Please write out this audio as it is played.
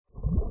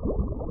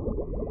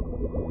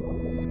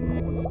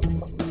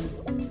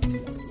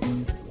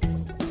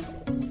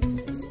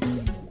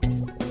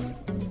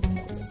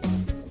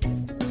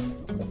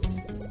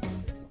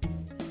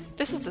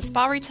This is the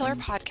Spa Retailer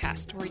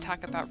Podcast, where we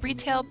talk about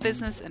retail,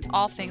 business, and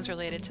all things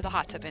related to the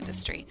hot tub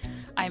industry.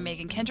 I'm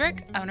Megan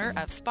Kendrick, owner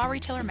of Spa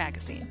Retailer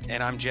Magazine.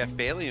 And I'm Jeff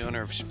Bailey,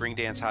 owner of Spring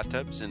Dance Hot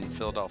Tubs in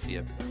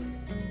Philadelphia.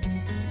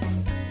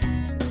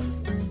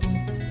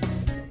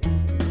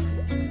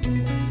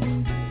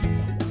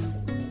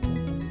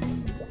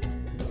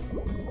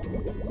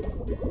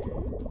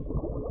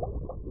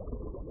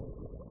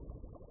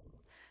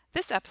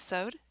 This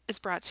episode is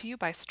brought to you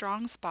by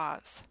Strong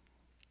Spas.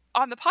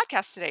 On the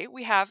podcast today,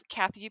 we have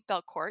Kathi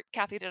Belcourt.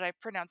 Kathi, did I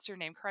pronounce your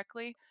name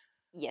correctly?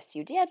 Yes,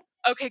 you did.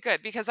 Okay,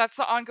 good, because that's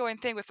the ongoing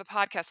thing with the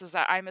podcast is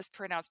that I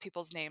mispronounce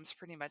people's names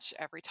pretty much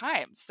every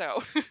time.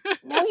 So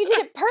No, you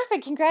did it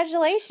perfect.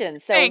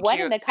 Congratulations. So Thank one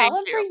you. in the Thank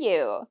column for you.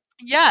 you.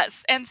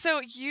 Yes. And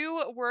so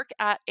you work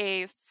at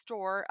a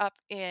store up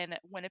in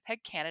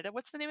Winnipeg, Canada.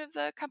 What's the name of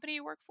the company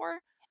you work for?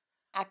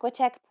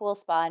 Aquatech Pool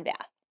Spa and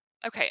Bath.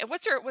 Okay. And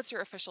what's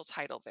your official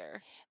title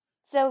there?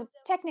 So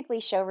technically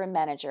showroom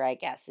manager, I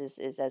guess, is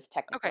as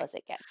technical Okay. as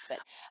it gets. But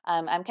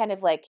I'm kind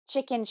of like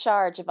chick in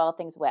charge of all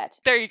things wet.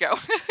 There you go.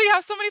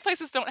 Yeah, so many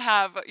places don't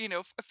have,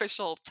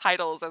 official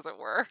titles, as it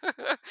were.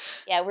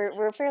 Yeah,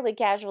 we're fairly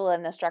casual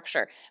in the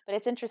structure, but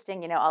it's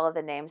interesting, all of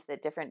the names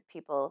that different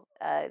people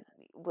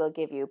will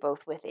give you,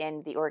 both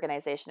within the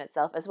organization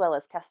itself as well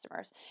as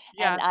customers.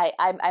 And Yeah.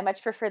 I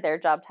much prefer their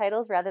job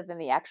titles rather than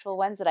the actual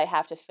ones that I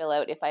have to fill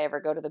out if I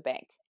ever go to the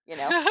bank. If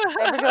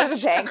I ever go to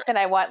the bank, Sure. then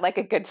I want like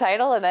a good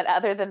title, and then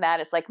other than that,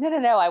 it's like no,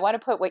 I want to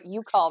put what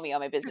you call me on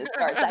my business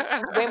cards. That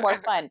seems way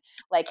more fun.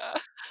 Like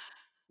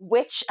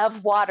witch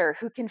of water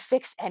who can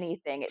fix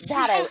anything.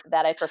 That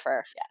I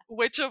prefer.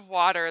 Witch of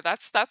Water.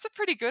 That's a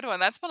pretty good one.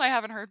 That's one I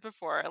haven't heard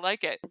before. I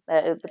like it.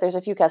 But there's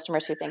a few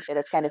customers who think that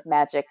it's kind of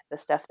magic, the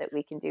stuff that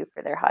we can do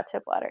for their hot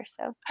tub water.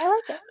 So I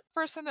like it.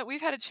 First time that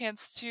we've had a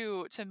chance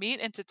to meet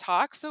and to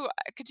talk. So,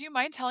 could you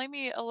mind telling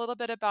me a little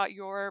bit about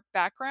your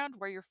background,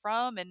 where you're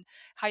from, and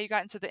how you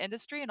got into the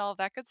industry and all of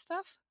that good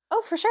stuff?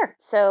 Oh, for sure.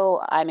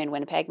 So I'm in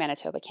Winnipeg,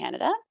 Manitoba,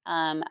 Canada.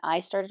 I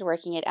started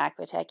working at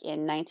Aquatech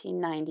in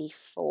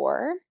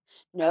 1994.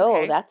 No,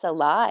 Okay. that's a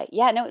lie.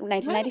 Yeah, no, What?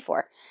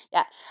 1994.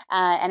 Yeah,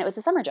 and it was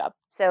a summer job.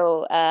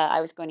 So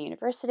I was going to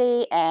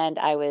university and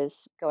I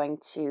was going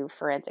to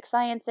forensic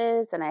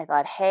sciences. And I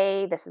thought,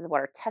 hey, this is a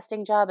water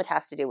testing job. It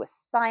has to do with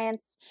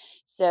science.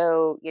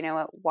 So, you know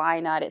what? Why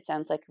not? It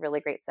sounds like a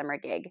really great summer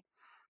gig.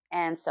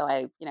 And so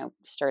I,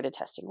 started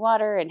testing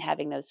water and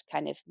having those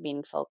kind of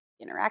meaningful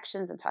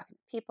interactions and talking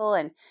to people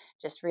and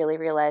just really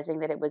realizing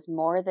that it was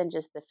more than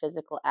just the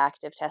physical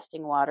act of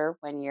testing water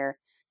when you're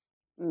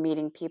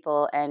meeting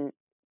people. And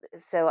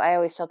so I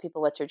always tell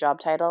people, what's your job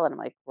title? And I'm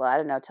like, well, I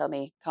don't know. Tell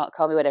me,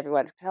 call me whatever you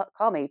want to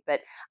call me, but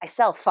I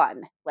sell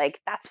fun. Like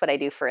that's what I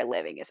do for a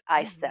living is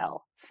I Mhm.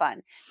 sell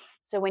fun.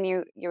 So when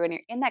you're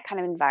in that kind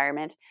of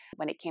environment,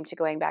 when it came to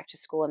going back to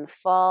school in the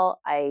fall,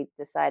 I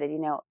decided,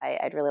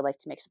 I'd really like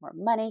to make some more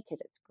money because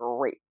it's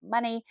great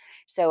money.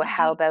 So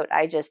how Mhm. about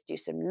I just do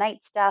some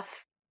night stuff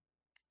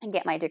and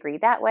get my degree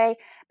that way,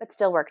 but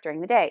still work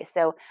during the day.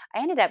 So I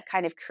ended up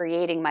kind of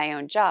creating my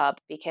own job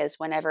because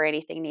whenever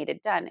anything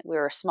needed done, we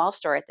were a small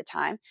store at the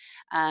time.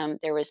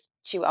 There was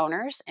two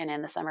owners, and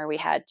in the summer we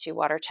had two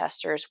water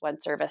testers, one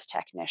service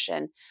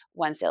technician,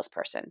 one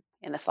salesperson.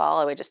 In the fall,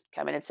 I would just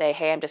come in and say,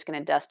 "Hey, I'm just going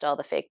to dust all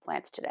the fake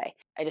plants today."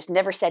 I just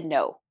never said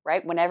no,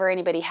 right? Whenever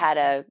anybody had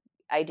Mhm. a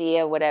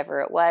idea, whatever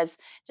it was,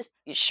 just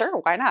sure,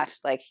 why not?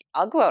 Like,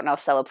 I'll go out and I'll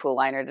sell a pool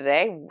liner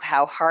today.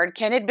 How hard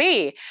can it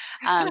be?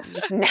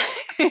 Just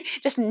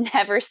just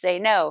never say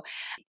no.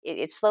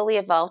 It slowly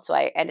evolved. So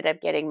I ended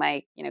up getting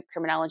my,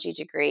 criminology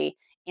degree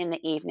in the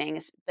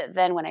evenings. But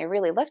then when I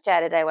really looked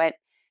at it, I went,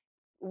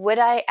 would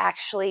I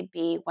actually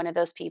be one of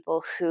those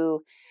people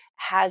who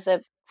has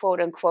a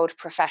quote unquote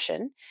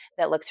profession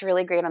that looks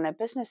really great on a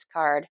business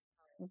card,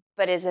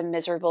 but is a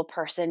miserable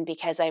person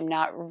because I'm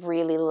not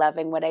really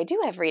loving what I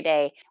do every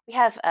day? We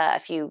have a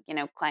few,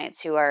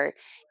 clients who are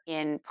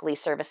in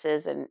police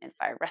services and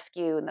fire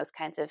rescue and those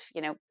kinds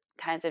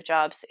of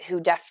jobs who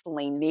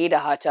definitely need a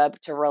hot tub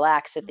to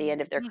relax at the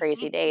end of their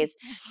crazy days.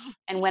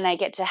 And when I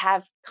get to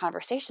have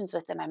conversations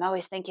with them, I'm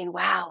always thinking,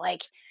 wow,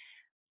 like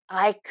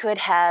I could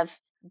have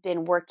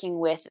been working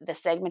with the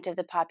segment of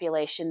the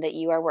population that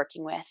you are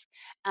working with,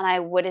 and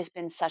I would have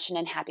been such an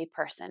unhappy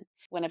person.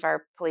 One of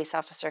our police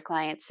officer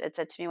clients had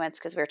said to me once,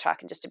 because we were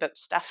talking just about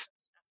stuff,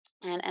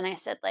 and I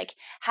said, like,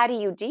 how do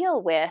you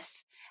deal with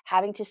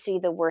having to see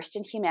the worst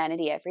in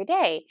humanity every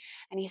day?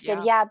 And he said,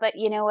 Yeah. yeah, but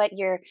you know what?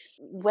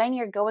 When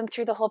you're going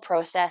through the whole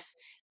process,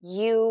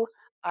 you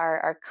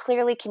are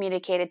clearly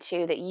communicated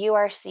to that you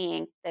are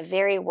seeing the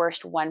very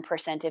worst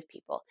 1% of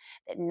people,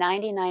 that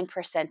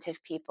 99%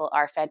 of people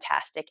are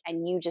fantastic,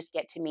 and you just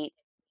get to meet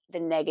the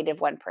negative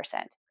 1%.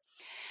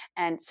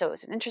 And so it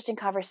was an interesting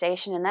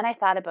conversation. And then I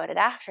thought about it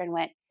after and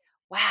went,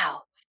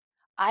 wow,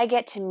 I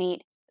get to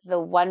meet the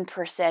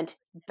 1%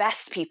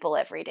 best people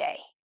every day.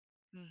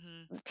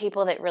 Mhm.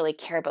 People that really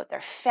care about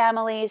their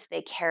families,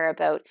 they care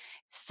about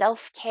self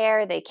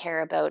care, they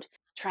care about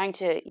trying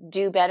to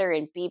do better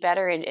and be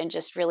better and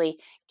just really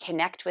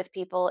connect with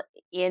people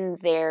in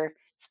their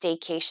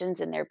staycations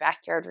in their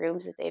backyard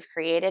rooms that they've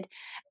created.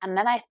 And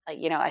then I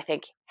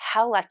think,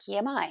 how lucky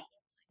am I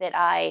that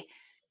I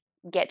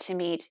get to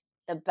meet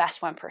the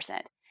best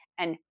 1%.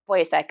 And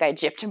boy, is that guy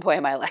gypped, and boy,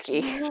 am I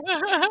lucky.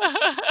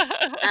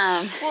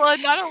 Um, Well,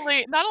 and not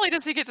only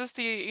does he get to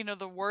see,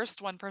 the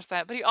worst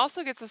 1%, but he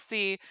also gets to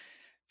see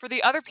for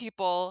the other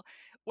people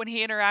when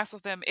he interacts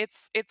with them,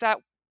 it's at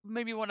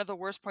maybe one of the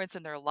worst points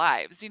in their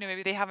lives.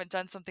 Maybe they haven't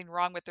done something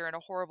wrong, but they're in a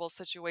horrible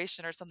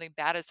situation or something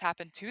bad has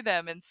happened to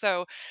them. And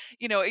so,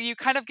 you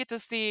kind of get to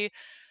see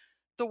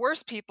the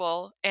worst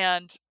people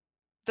and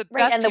the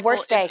right, best and the people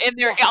worst day. in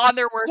their Yeah, on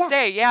their worst yeah,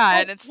 day, yeah,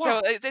 right, and it's yeah.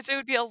 so it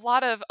would be a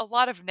lot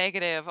of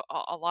negative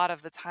a lot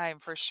of the time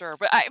for sure.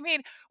 But I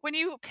mean, when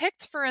you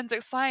picked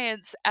forensic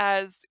science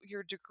as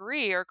your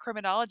degree or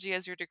criminology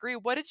as your degree,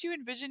 what did you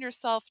envision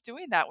yourself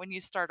doing that when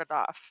you started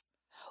off?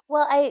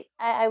 Well,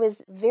 I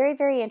was very,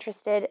 very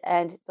interested,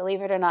 and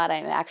believe it or not,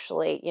 I'm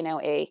actually,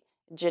 a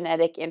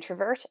genetic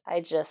introvert.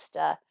 I just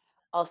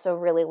also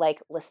really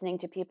like listening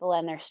to people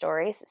and their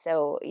stories.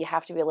 So you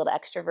have to be a little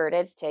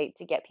extroverted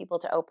to get people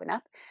to open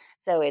up.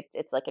 So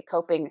it's like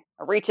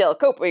a retail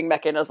coping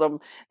mechanism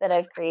that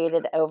I've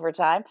created over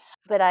time.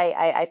 But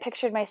I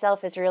pictured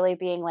myself as really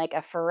being like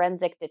a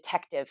forensic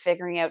detective,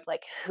 figuring out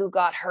like who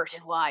got hurt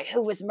and why,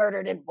 who was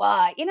murdered and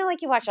why,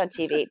 like you watch on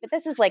TV. But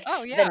this is like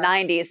Oh, the yeah.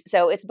 90s.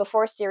 So it's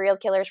before serial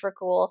killers were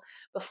cool,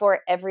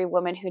 before every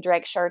woman who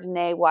drank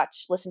Chardonnay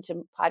listened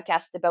to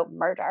podcasts about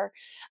murder.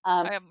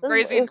 I am So it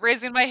raising was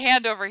raising my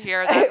hand over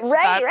here. That's right,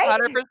 that's right.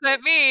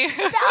 100% me.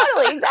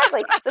 Totally,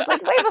 exactly. So it's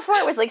like way before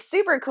it was like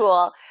super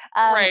cool.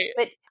 Right.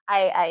 But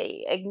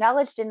I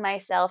acknowledged in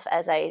myself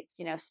as I,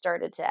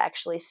 started to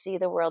actually see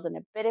the world in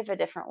a bit of a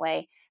different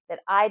way that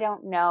I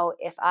don't know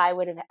if I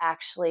would have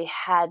actually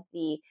had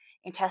the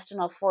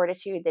intestinal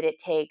fortitude that it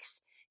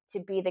takes to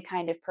be the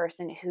kind of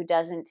person who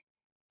doesn't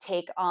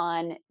take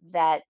on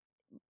that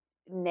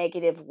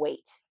negative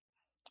weight.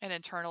 And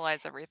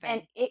internalize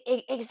And everything.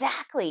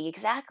 exactly,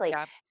 exactly.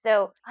 Yeah.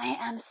 So I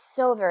am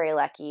so very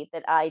lucky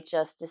that I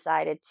just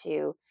decided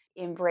to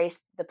embrace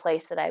the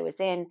place that I was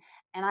in.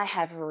 And I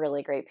have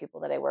really great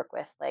people that I work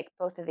with. Like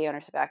both of the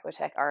owners of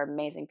Aquatech are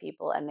amazing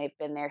people, and they've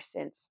been there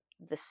since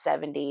the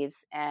 70s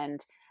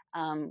and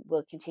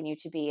will continue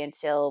to be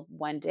until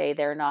one day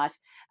they're not.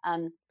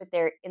 But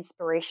they're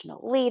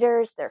inspirational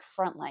leaders, they're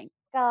frontline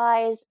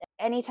guys.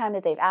 Anytime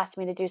that they've asked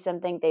me to do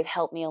something, they've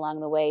helped me along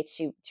the way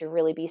to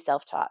really be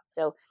self-taught.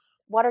 So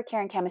water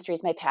care and chemistry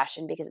is my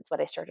passion because it's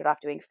what I started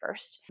off doing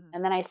first. Mm.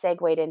 And then I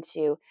segued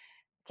into,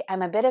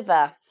 I'm a bit of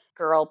a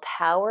girl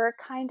power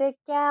kind of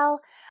gal.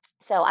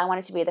 So I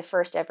wanted to be the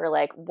first ever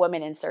like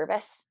woman in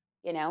service,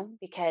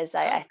 because Oh,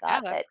 I yeah,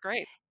 thought that, that's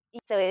great.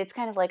 so it's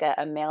kind of like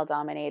a male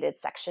dominated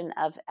section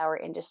of our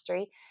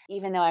industry.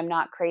 Even though I'm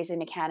not crazy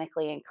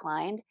mechanically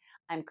inclined,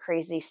 I'm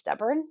crazy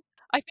stubborn.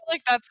 I feel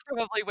like that's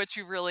probably what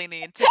you really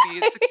need to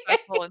be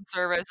successful in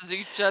service is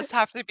you just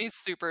have to be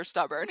super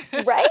stubborn.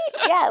 Right?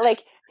 Yeah.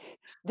 Like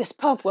this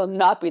pump will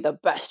not be the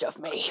best of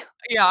me.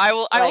 Yeah, I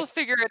will Like,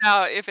 figure it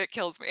out if it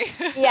kills me.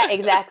 yeah,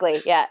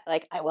 exactly. Yeah,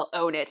 like I will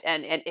own it,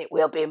 and it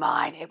will be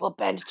mine. It will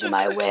bend to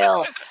my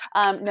will,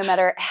 no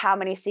matter how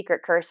many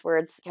secret curse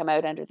words come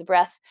out under the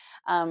breath.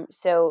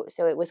 So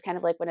it was kind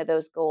of like one of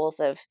those goals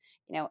of,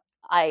 you know,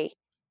 I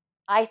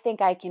I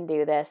think I can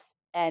do this.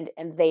 And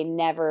they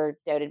never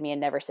doubted me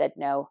and never said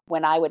no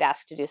when I would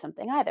ask to do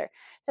something either.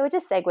 So it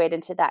just segued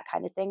into that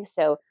kind of thing.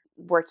 So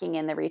working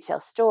in the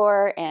retail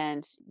store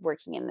and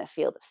working in the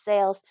field of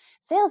sales.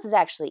 Sales is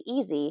actually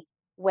easy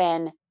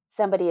when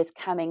somebody is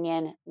coming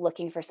in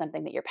looking for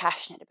something that you're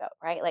passionate about,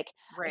 right? Like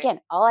Right. again,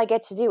 all I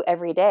get to do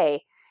every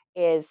day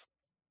is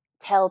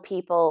tell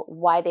people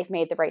why they've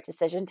made the right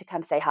decision to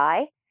come say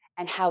hi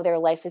and how their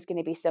life is going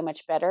to be so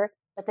much better.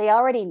 But they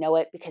already know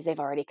it because they've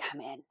already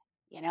come in.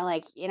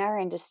 Like in our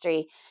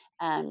industry,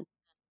 um,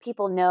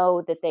 people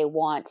know that they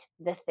want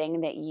the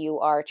thing that you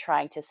are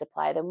trying to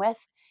supply them with.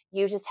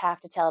 You just have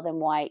to tell them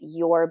why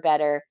you're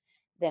better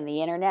than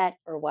the internet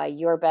or why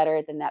you're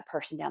better than that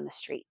person down the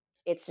street.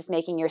 It's just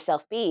making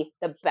yourself be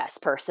the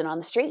best person on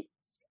the street.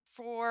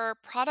 For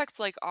products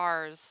like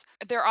ours,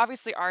 there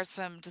obviously are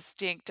some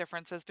distinct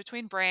differences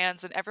between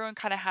brands, and everyone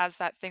kind of has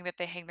that thing that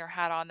they hang their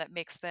hat on that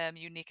makes them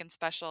unique and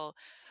special.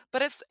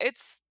 But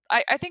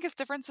I think it's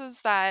differences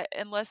that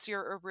unless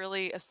you're a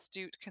really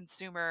astute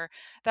consumer,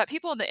 that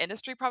people in the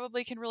industry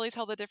probably can really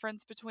tell the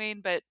difference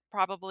between, but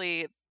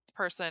probably the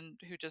person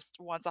who just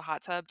wants a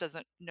hot tub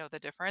doesn't know the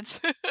difference.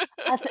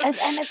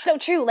 And that's so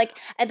true. Like,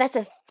 and that's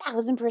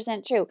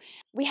 1,000% true.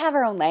 We have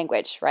our own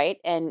language, right?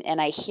 And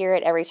I hear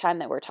it every time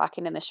that we're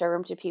talking in the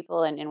showroom to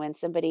people, and when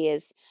somebody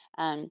is,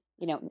 a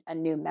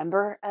new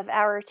member of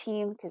our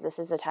team, because this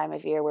is the time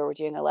of year where we're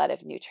doing a lot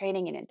of new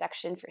training and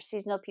induction for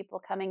seasonal people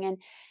coming in.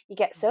 You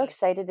get so Mhm.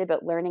 excited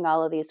about learning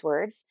all of these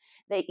words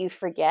that you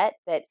forget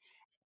that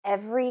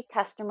every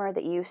customer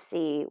that you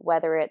see,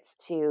 whether it's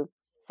to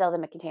sell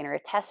them a container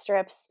of test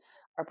strips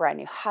or brand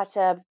new hot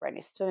tub, brand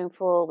new swimming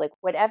pool, like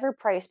whatever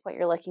price point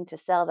you're looking to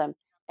sell them,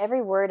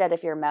 every word out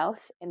of your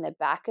mouth in the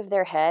back of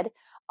their head,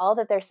 all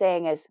that they're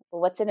saying is,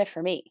 well, what's in it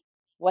for me?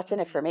 What's in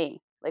it for Mhm.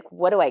 me? Like,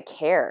 what do I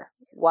care?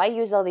 Why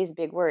use all these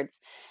big words?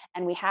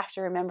 And we have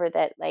to remember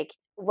that, like,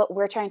 what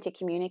we're trying to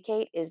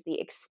communicate is the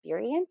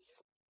experience,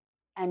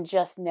 and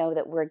just know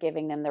that we're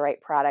giving them the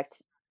right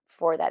product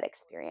for that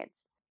experience.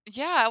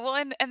 Yeah, well,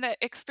 and the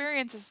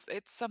experience is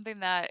it's something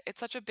that it's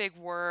such a big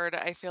word,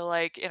 I feel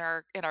like, in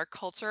our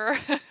culture.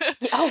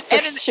 Yeah, oh, for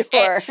And in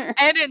a sure.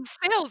 and in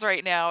sales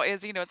right now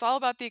is, it's all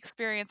about the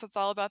experience, it's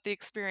all about the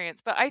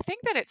experience, but I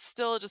think that it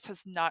still just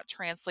has not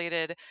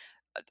translated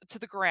to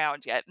the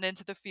ground yet and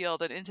into the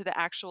field and into the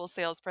actual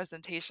sales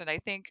presentation. I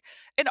think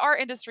in our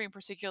industry in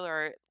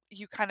particular,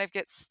 you kind of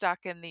get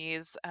stuck in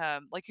these,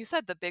 like you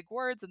said, the big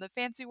words and the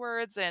fancy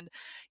words. And,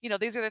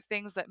 these are the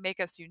things that make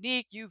us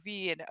unique: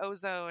 UV and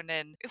ozone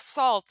and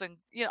salt. And,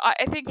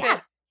 I think that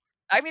Yeah,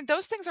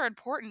 those things are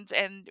important.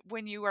 And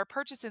when you are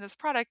purchasing this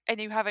product and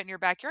you have it in your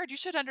backyard, you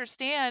should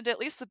understand at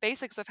least the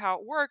basics of how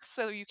it works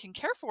so you can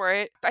care for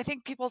it. I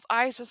think people's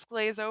eyes just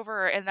glaze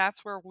over, and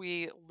that's where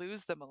we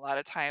lose them a lot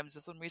of times,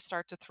 is when we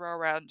start to throw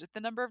around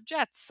the number of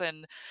jets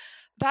and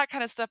that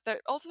kind of stuff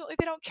that ultimately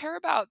they don't care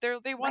about.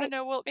 They want to right.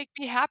 know, will it make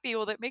me happy?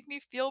 Will it make me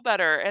feel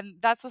better?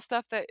 And that's the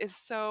stuff that is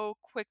so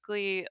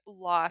quickly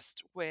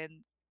lost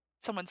when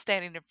someone's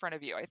standing in front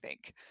of you, I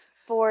think.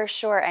 For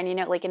sure. And,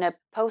 like in a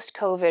post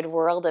COVID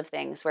world of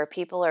things where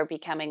people are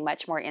becoming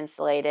much more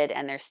insulated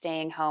and they're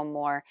staying home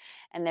more,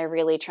 and they're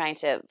really trying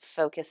to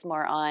focus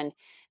more on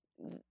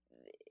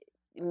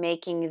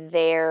making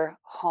their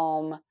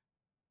home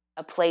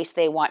a place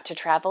they want to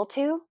travel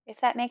to, if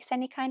that makes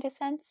any kind of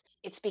sense.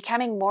 It's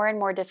becoming more and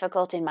more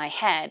difficult in my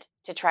head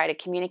to try to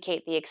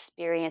communicate the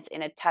experience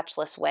in a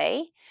touchless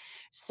way.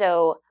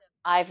 So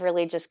I've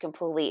really just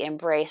completely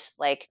embraced,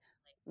 like,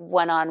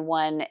 one on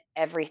one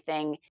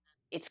everything.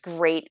 It's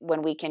great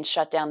when we can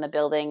shut down the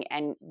building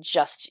and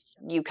just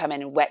you come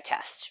in and wet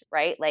test,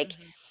 right? Like,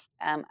 Mhm.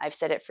 I've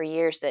said it for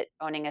years that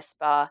owning a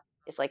spa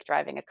is like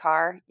driving a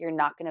car. You're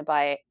not going to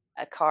buy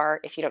a car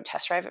if you don't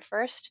test drive it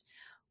first.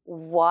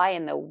 Why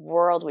in the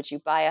world would you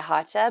buy a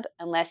hot tub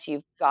unless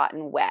you've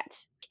gotten wet?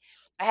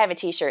 I have a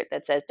T-shirt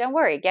that says, "Don't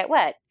worry, get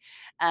wet,"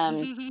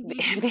 because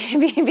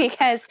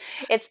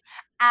it's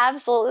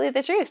absolutely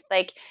the truth.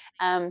 Like,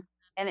 and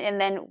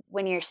then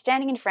when you're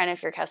standing in front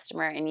of your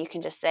customer and you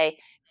can just say,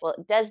 "Well,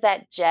 does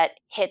that jet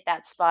hit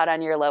that spot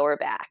on your lower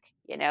back?"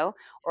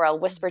 Or I'll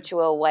whisper Mhm. to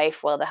a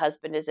wife while the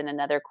husband is in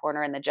another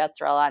corner and the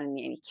jets are all on and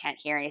you can't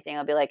hear anything.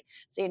 I'll be like,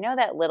 "So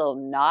that little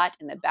knot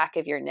in the back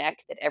of your neck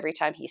that every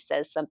time he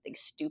says something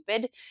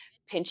stupid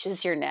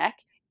pinches your neck?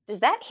 Does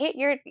that hit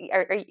your?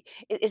 Are you,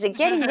 is it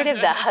getting rid of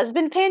the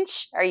husband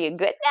pinch? Are you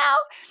good now?"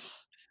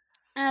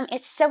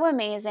 It's so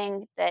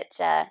amazing that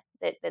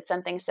that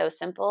something so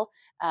simple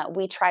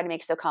we try to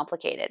make so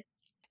complicated.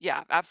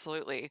 Yeah,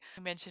 absolutely.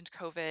 You mentioned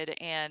COVID,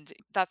 and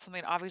that's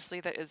something obviously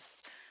that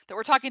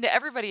we're talking to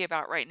everybody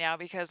about right now,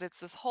 because it's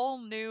this whole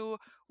new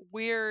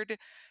weird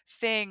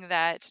thing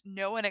that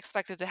no one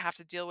expected to have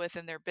to deal with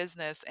in their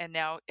business, and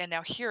now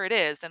here it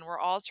is, and we're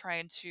all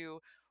trying to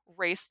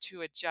race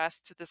to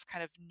adjust to this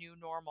kind of new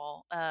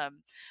normal.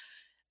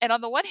 And on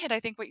the one hand, I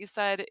think what you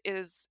said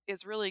is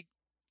really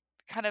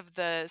kind of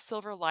the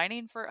silver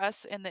lining for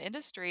us in the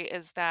industry,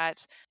 is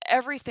that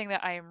everything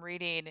that I am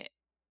reading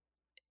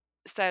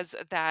says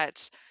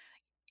that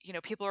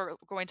people are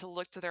going to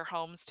look to their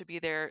homes to be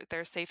their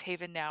safe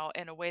haven now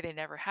in a way they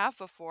never have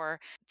before.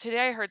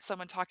 Today I heard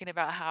someone talking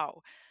about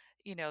how,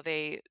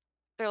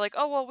 they're like,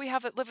 "Oh, well, we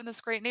live in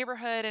this great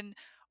neighborhood and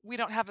we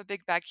don't have a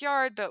big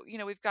backyard, but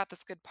we've got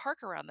this good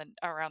park around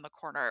the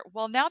corner."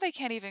 Well, now they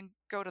can't even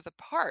go to the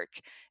park.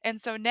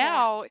 And so Yeah.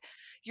 now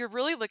you're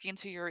really looking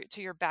to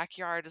your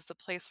backyard as the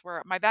place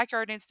where my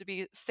backyard needs to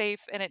be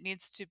safe, and it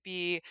needs to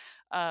be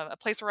a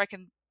place where I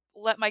can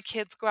let my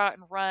kids go out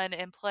and run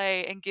and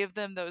play and give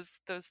them those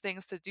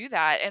things to do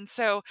that. And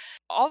so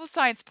all the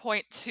signs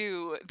point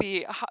to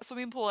the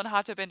swimming pool and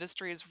hot tub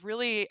industries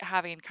really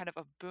having kind of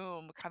a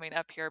boom coming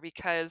up here,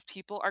 because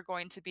people are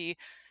going to be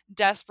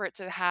desperate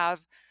to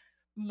have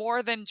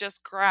more than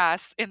just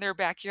grass in their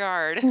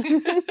backyard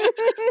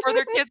for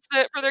their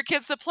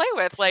kids to play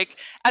with. Like,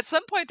 at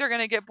some point they're going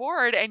to get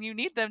bored, and you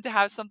need them to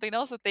have something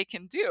else that they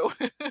can do.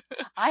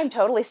 I'm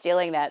totally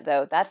stealing that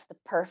though. That's the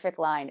perfect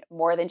line.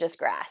 More than just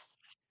grass.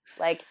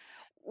 Like,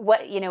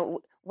 what do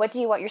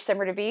you want your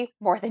summer to be?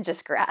 More than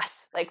just grass.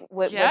 Like,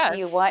 what do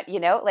you Yes. want,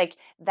 like,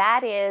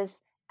 that is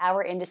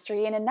our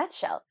industry in a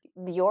nutshell.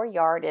 Your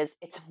yard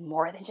it's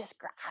more than just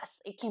grass.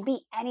 It can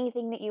be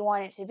anything that you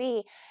want it to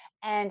be.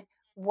 And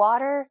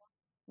water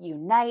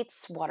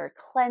unites, water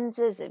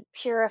cleanses, it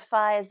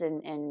purifies,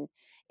 and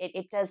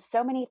it does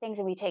so many things.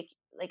 And we take,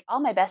 like, all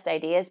my best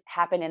ideas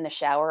happen in the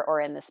shower or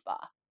in the spa.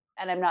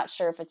 And I'm not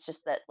sure if it's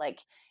just that, like,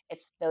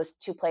 it's those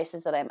two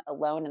places that I'm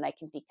alone and I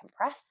can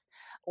decompress,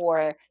 Right.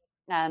 or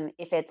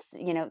if it's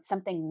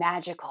something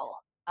magical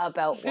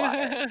about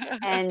water.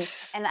 And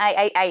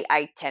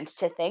I tend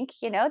to think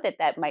that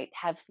that might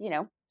have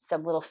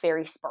some little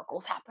fairy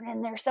sparkles happen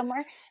in there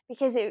somewhere,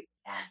 because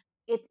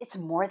it's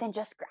more than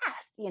just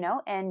grass,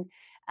 and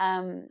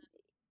um,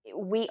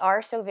 we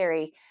are so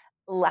very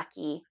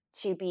lucky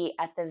to be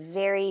at the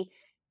very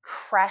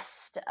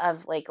crest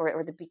of like,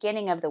 or the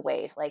beginning of the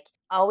wave. Like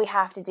all we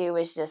have to do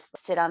is just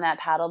sit on that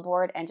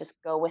paddleboard and just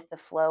go with the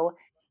flow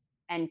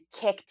and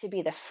kick to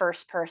be the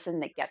first person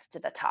that gets to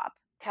the top.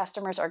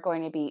 Customers are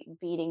going to be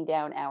beating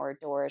down our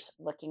doors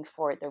looking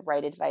for the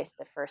right advice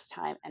the first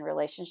time, and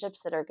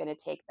relationships that are going to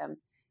take them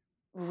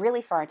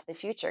really far into the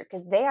future,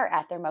 because they are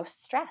at their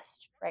most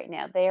stressed right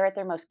now. They are at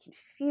their most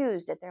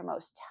confused, at their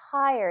most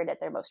tired, at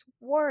their most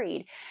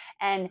worried.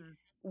 And Mhm.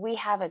 we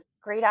have a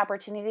great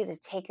opportunity to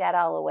take that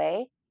all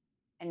away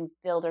and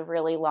build a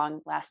really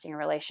long lasting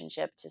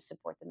relationship to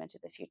support them into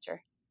the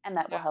future. And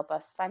that will Yeah. help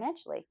us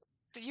financially.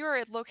 So you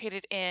are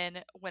located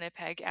in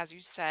Winnipeg, as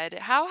you said.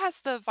 How has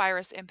the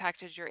virus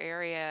impacted your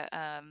area?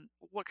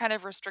 What kind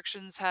of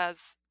restrictions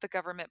has the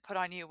government put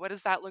on you? What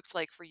does that look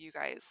like for you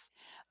guys?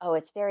 Oh,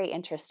 it's very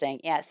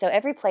interesting. Yeah. So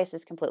every place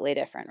is completely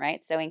different,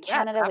 right? So in Yes,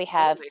 Canada, we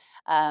have,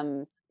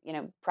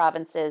 absolutely.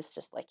 provinces,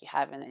 just like you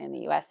have in the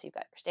US, you've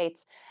got your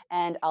states,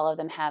 and all of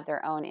them have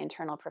their own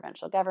internal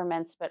provincial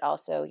governments, but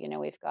also,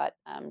 we've got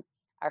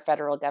our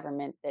federal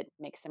government that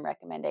makes some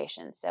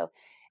recommendations. So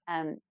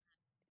um,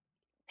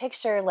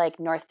 picture like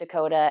North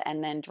Dakota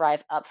and then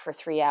drive up for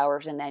 3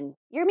 hours and then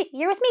you're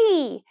with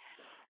me.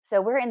 So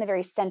we're in the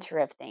very center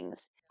of things.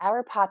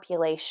 Our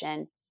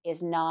population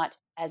is not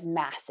as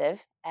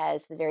massive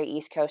as the very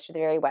East Coast or the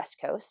very West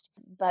Coast,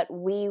 but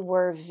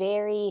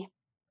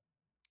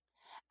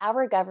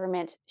our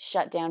government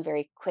shut down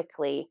very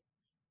quickly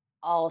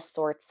all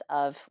sorts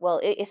of, well,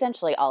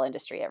 essentially all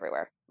industry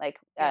everywhere. Like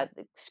Yeah.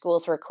 the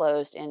schools were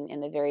closed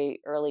in the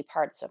very early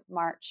parts of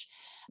March.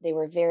 They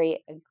were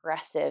very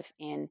aggressive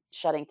in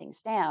shutting things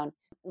down,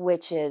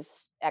 which is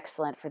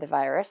excellent for the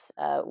virus.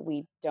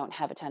 We don't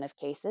have a ton of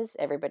cases.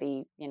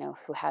 Everybody,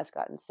 who has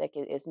gotten sick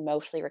is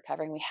mostly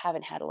recovering. We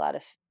haven't had a lot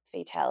of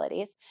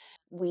fatalities.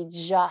 We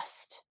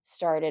just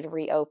started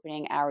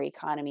reopening our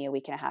economy a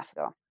week and a half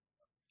ago.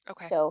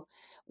 Okay. So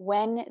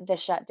when the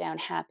shutdown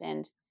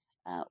happened,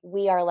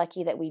 we are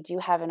lucky that we do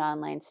have an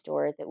online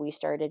store that we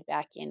started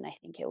back in, I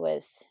think it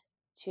was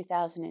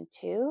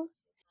 2002.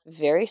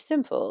 Very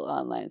simple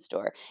online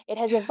store. It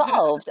has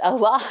evolved a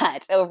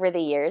lot over the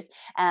years.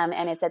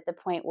 And it's at the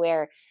point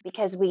where,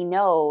 because I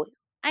know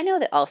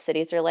that all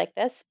cities are like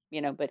this,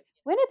 but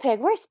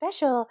Winnipeg, we're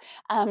special.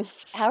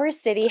 Our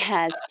city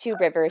has two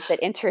rivers that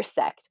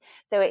intersect.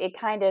 So it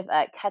kind of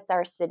cuts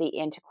our city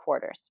into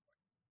quarters.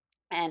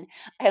 And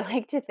I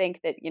like to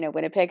think that,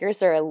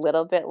 Winnipeggers are a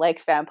little bit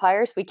like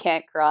vampires. We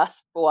can't cross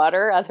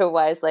water,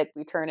 otherwise, like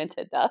we turn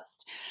into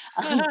dust.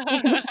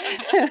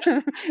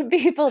 People,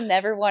 people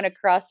never want to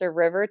cross a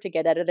river to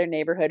get out of their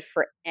neighborhood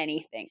for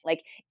anything.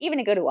 Like even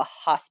to go to a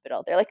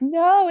hospital, they're like,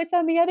 "No, it's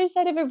on the other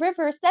side of a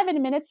river,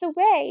 7 minutes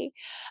away."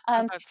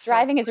 Oh, that's so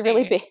Driving is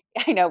really funny.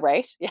 big. I know,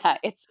 right? Yeah,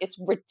 it's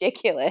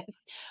ridiculous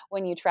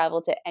when you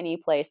travel to any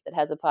place that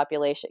has a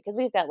population, because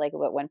we've got like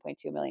about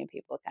 1.2 million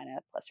people, kind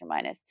of plus or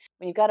minus.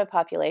 When you've got a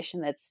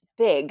population that's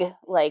big,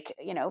 like,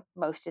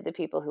 most of the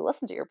people who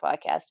listen to your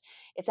podcast,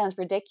 it sounds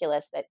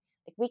ridiculous that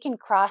like we can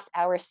cross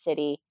our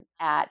city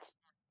at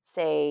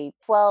say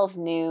 12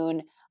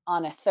 noon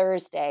on a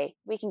Thursday.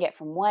 We can get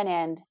from one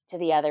end to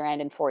the other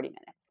end in 40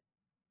 minutes.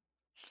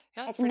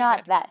 Yeah, that's It's pretty not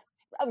good. that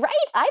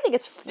right. I think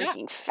it's Yeah.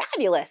 freaking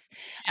fabulous.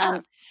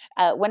 Yeah.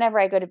 Um, whenever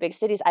I go to big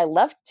cities, I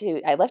love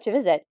to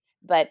visit,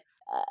 but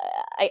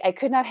uh, I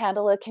could not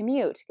handle a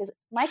commute, because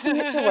my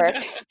commute to work,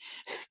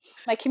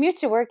 my commute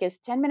to work is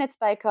 10 minutes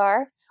by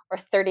car or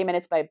 30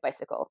 minutes by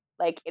bicycle.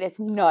 Like it is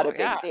not Oh, a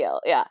yeah. big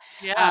deal. Yeah.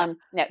 Yeah.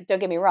 Now, don't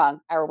get me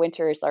wrong. Our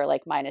winters are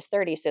like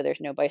 -30, so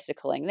there's no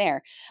bicycling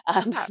there.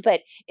 Yeah.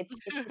 But it's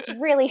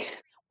really,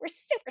 we're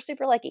super,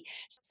 super lucky.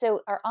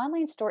 So our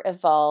online store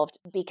evolved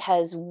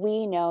because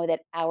we know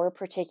that our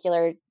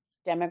particular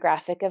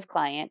demographic of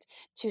client,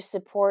 to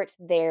support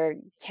their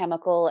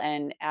chemical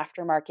and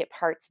aftermarket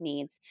parts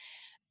needs,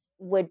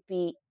 would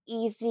be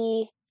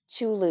easy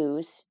to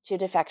lose to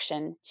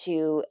defection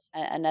to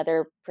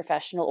another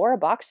professional or a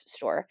box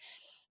store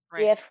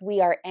Right. if we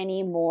are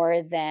any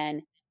more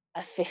than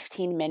a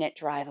 15-minute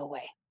drive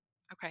away.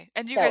 Okay.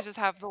 And you So guys just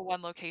have the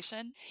one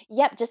location?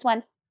 yep, just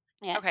one.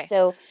 Yeah. Okay.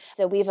 So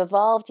we've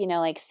evolved,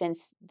 like since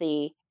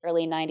the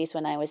early 90s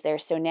when I was there.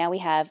 So now we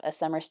have a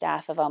summer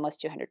staff of almost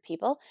 200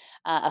 people,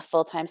 a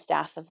full-time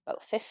staff of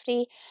about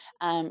 50.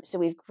 So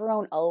we've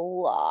grown a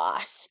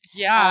lot.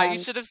 Yeah, you Um,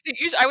 should have seen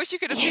I wish you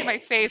could have seen my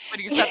face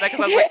when you said that because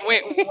I was like,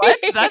 "Wait, what?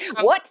 That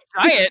sounds what?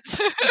 giant."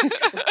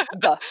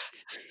 The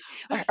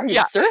are you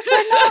Yeah. serious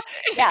right now?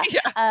 Yeah.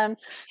 Yeah.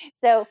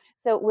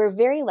 So we're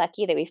very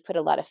lucky that we've put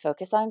a lot of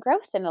focus on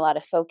growth and a lot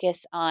of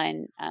focus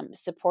on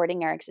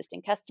supporting our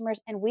existing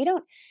customers. And we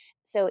don't.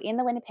 So in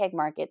the Winnipeg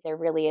market, there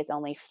really is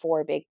only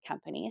four big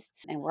companies,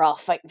 and we're all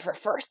fighting for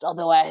first.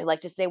 Although I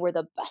like to say we're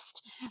the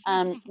best.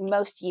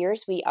 Most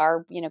years we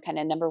are, kind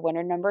of number one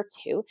or number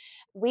two.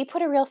 We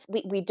put a real.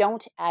 We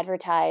don't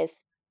advertise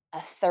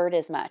a third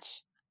as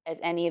much as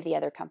any of the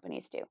other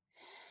companies do,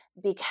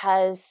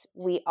 because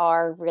we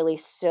are really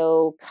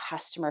so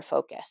customer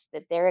focused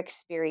that their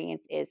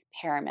experience is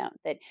paramount,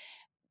 that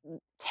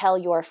tell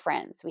your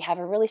friends. We have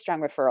a really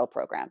strong referral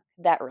program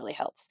that really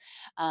helps.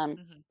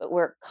 Mhm. But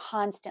we're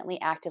constantly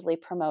actively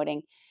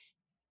promoting,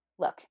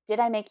 look, did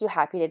I make you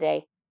happy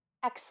today?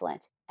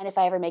 Excellent. And if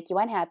I ever make you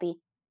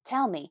unhappy,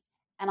 tell me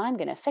and I'm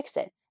going to fix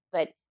it.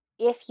 But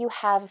if you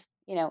have,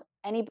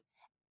 any,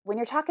 when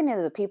you're talking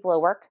to the people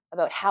at work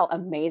about how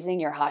amazing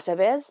your hot tub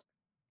is,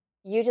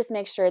 you just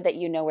make sure that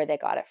you know where they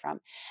got it from.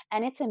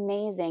 And it's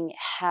amazing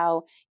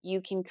how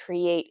you can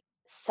create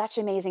such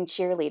amazing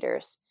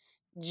cheerleaders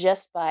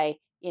just by,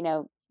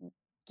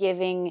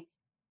 giving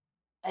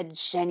a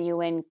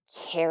genuine,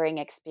 caring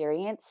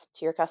experience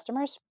to your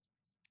customers.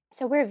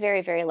 So we're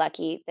very, very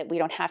lucky that we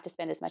don't have to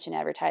spend as much in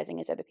advertising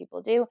as other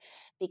people do,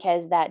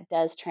 because that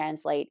does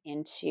translate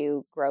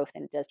into growth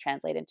and it does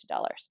translate into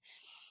dollars.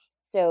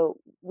 So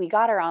we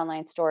got our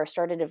online store,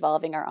 started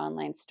evolving our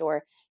online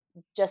store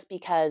just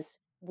because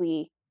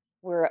we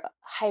were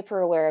hyper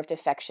aware of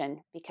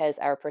defection because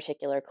our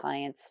particular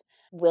clients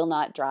will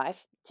not drive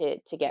to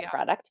get Yeah.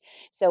 product.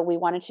 So we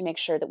wanted to make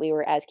sure that we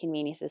were as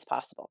convenient as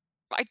possible.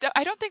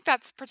 I don't think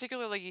that's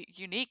particularly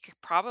unique,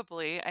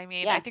 probably. I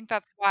mean, I Yeah, think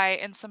that's why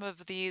in some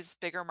of these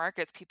bigger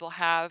markets, people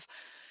have,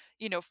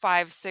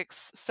 5,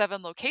 6,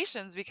 7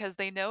 locations because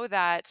they know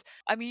that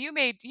I mean, you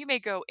may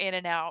go in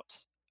and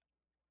out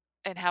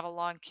and have a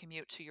long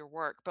commute to your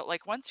work, but,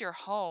 like, once you're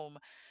home,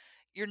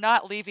 you're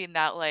not leaving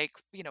that, like,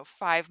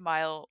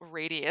 5-mile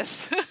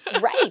radius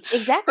right,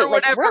 exactly.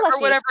 Like we're or lucky.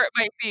 whatever it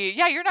might be.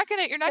 Yeah, you're not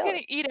gonna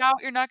Totally. eat out,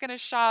 you're not gonna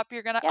shop,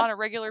 you're gonna Yep. on a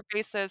regular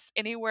basis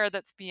anywhere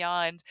that's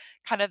beyond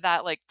kind of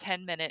that, like,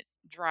 10-minute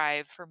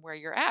drive from where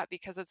you're at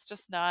because it's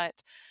just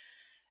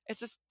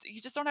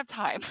you just don't have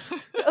time.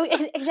 Oh,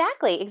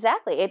 exactly,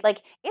 exactly.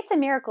 It's a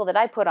miracle that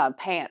I put on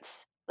pants.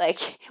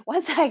 Like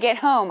once I get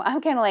home, I'm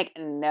kind of like,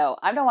 no,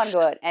 I don't want to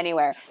go out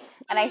anywhere.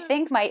 And I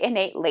think my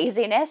innate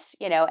laziness,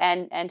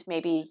 and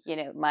maybe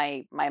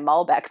my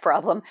Malbec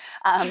problem,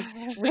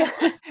 really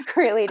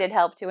really did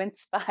help to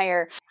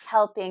inspire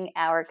helping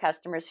our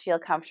customers feel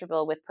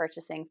comfortable with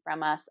purchasing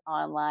from us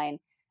online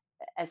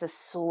as a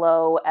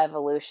slow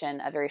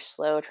evolution, a very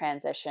slow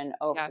transition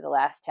over Yeah. the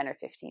last 10 or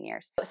 15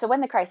 years. So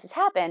when the crisis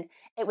happened,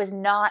 it was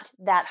not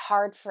that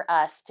hard for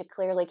us to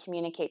clearly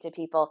communicate to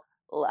people,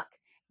 look,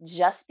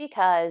 just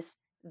because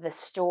the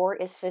store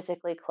is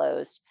physically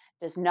closed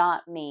does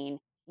not mean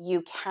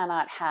you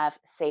cannot have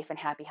safe and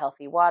happy,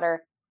 healthy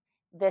water.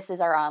 This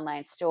is our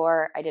online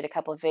store. I did a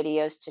couple of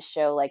videos to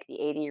show like the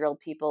 80-year-old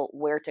people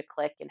where to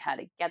click and how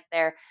to get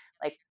there.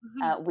 Like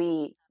Mhm.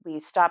 we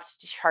stopped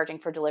charging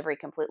for delivery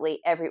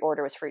completely. Every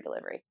order was free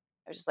delivery.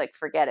 I was just like,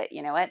 forget it.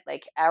 You know what?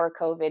 Like our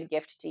COVID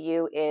gift to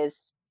you is,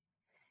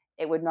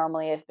 it would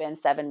normally have been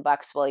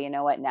 $7. Well, you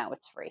know what? Now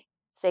it's free.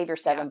 Save your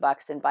Yeah.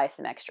 $7 and buy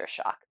some extra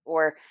shock,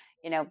 or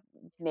you know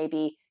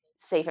maybe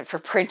save it for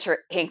printer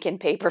ink and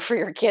paper for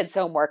your kids'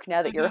 homework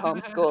now that you're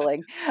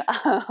homeschooling.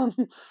 Um,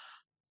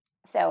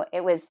 so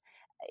it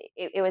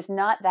was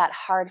not that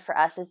hard for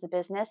us as a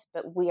business,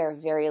 but we are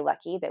very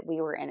lucky that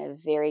we were in a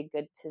very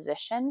good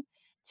position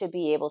to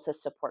be able to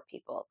support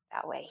people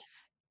that way.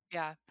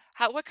 Yeah.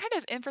 What kind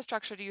of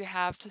infrastructure do you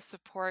have to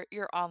support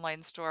your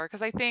online store?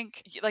 Because I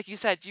think, like you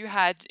said, you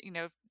had,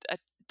 a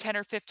 10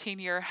 or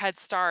 15-year head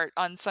start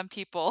on some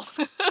people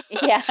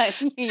Yeah, to,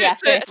 yeah,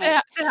 very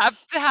much.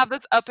 to have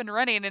this up and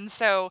running. And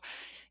so,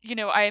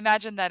 I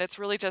imagine that it's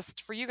really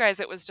just for you guys,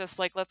 it was just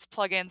like, let's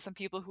plug in some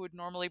people who would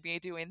normally be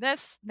doing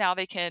this. Now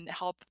they can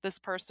help this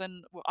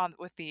person on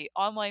with the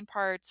online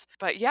part.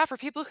 But yeah, for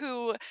people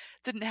who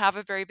didn't have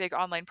a very big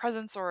online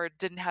presence or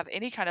didn't have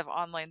any kind of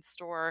online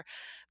store,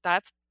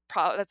 that's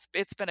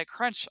it's been a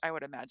crunch, I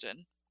would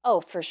imagine. Oh,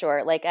 for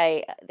sure. Like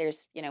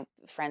there's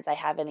friends I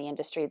have in the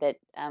industry that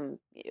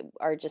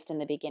are just in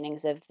the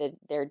beginnings of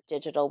their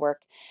digital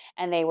work,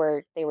 and they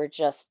were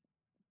just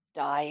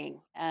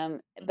dying.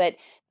 Mhm, But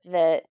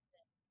the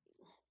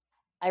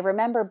I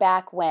remember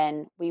back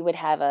when we would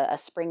have a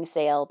spring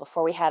sale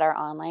before we had our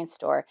online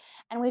store,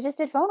 and we just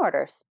did phone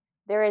orders.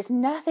 There is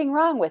nothing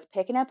wrong with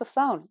picking up a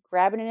phone,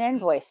 grabbing an mhm.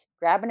 invoice,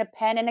 grabbing a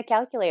pen and a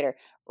calculator,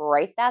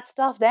 write that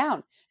stuff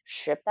down,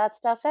 ship that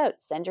stuff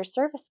out, send your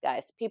service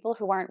guys. People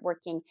who aren't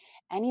working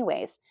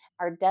anyways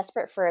are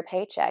desperate for a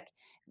paycheck.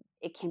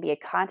 It can be a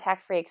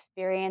contact free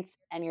experience,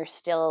 and you're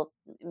still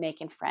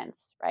making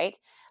friends, right?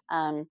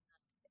 Um,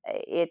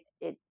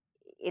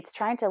 it's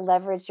trying to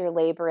leverage your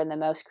labor in the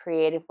most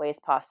creative ways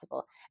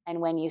possible. And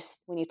when you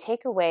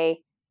take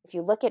away, if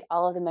you look at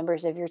all of the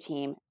members of your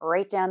team,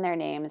 write down their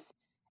names,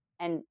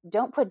 and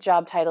don't put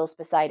job titles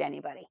beside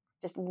anybody.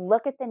 Just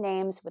look at the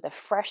names with a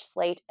fresh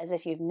slate as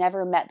if you've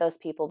never met those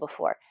people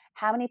before.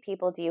 How many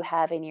people do you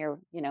have in your,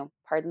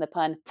 pardon the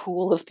pun,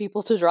 pool of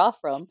people to draw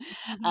from?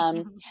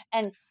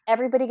 And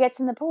everybody gets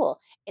in the pool.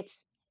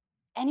 It's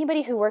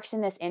Anybody who works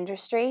in this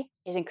industry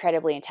is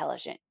incredibly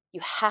intelligent. You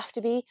have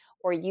to be,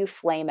 or you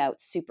flame out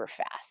super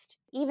fast.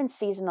 Even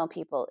seasonal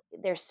people,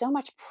 there's so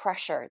much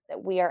pressure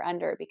that we are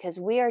under because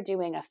we are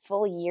doing a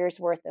full year's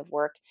worth of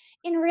work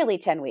in really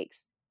 10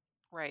 weeks.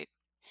 Right.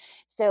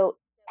 So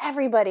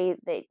everybody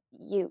that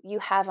you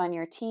have on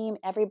your team,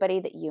 everybody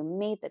that you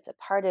meet that's a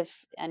part of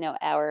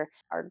our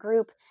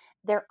group,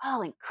 they're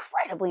all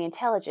incredibly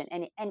intelligent,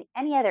 and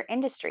any other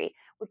industry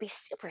would be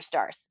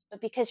superstars.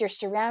 But because you're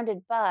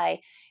surrounded by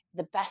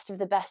the best of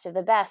the best of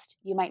the best,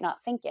 you might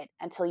not think it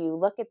until you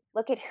look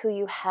at who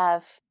you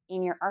have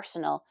in your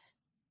arsenal.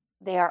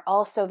 They are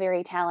also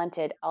very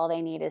talented. All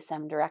they need is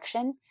some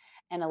direction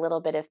and a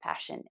little bit of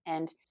passion.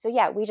 And so,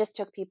 yeah, we just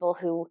took people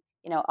who,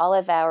 all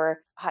of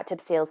our hot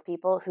tub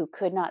salespeople who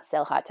could not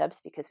sell hot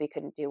tubs because we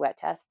couldn't do wet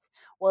tests.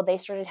 Well, they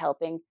started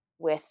helping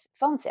with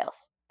phone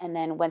sales. And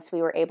then once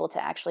we were able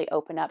to actually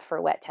open up for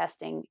wet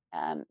testing,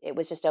 it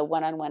was just a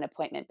one on one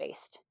appointment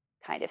based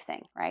kind of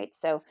thing, right?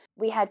 So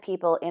we had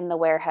people in the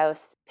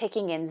warehouse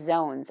picking in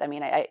zones. I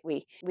mean,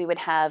 we would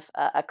have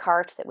a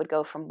cart that would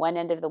go from one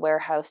end of the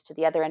warehouse to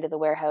the other end of the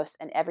warehouse,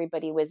 and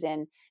everybody was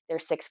in their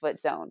 6 foot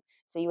zone.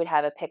 So you would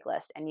have a pick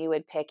list, and you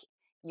would pick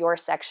your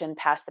section,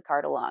 pass the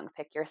cart along,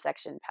 pick your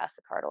section, pass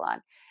the cart along.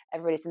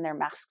 Everybody's in their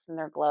masks and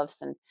their gloves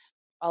and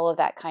all of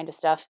that kind of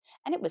stuff.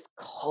 And it was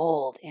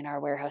cold in our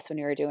warehouse when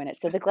we were doing it.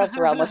 So the gloves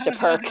were almost a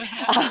perk.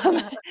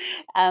 Um,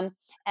 um,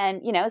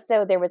 and,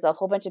 so there was a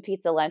whole bunch of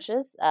pizza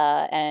lunches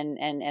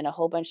and a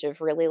whole bunch of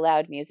really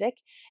loud music.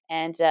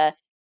 And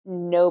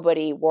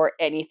nobody wore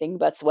anything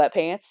but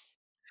sweatpants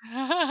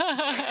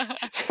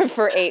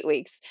for 8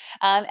 weeks.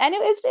 And it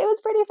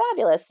was pretty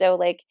fabulous. So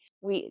like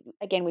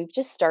we've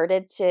just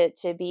started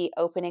to be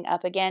opening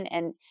up again,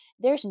 and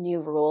there's new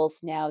rules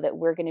now that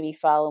we're going to be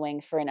following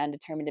for an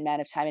undetermined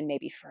amount of time and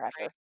maybe Right.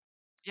 forever.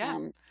 Yeah.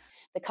 um,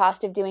 the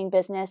cost of doing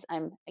business,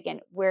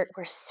 we're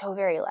so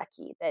very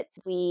lucky that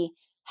we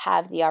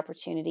have the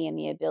opportunity and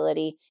the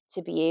ability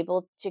to be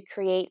able to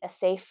create a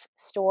safe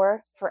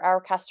store for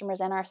our customers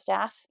and our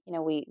staff.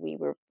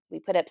 We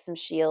put up some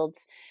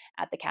shields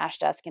at the cash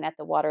desk and at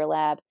the water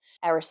lab.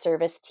 Our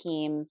service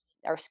team,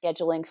 our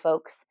scheduling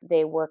folks,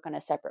 they work on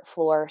a separate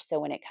floor, so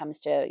when it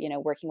comes to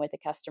working with a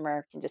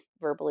customer, can just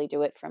verbally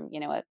do it from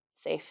a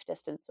safe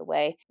distance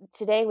away.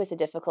 Today was a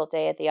difficult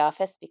day at the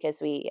office because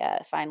we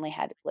finally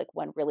had like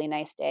one really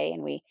nice day,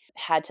 and we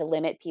had to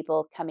limit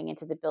people coming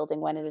into the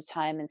building one at a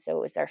time. And so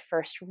it was our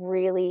first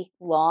really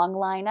long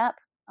lineup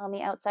on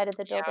the outside of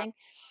the Yeah. building.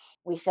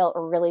 We felt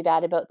really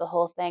bad about the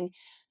whole thing,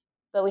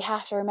 but we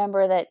have to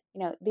remember that,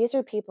 these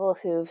are people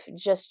who've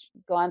just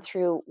gone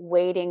through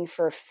waiting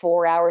for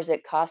 4 hours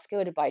at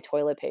Costco to buy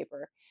toilet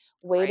paper,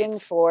 Right. waiting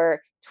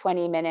for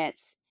 20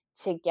 minutes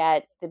to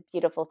get the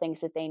beautiful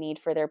things that they need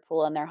for their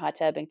pool and their hot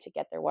tub, and to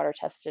get their water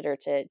tested, or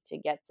to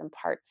get some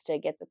parts to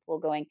get the pool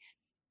going.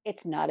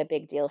 It's not a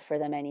big deal for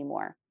them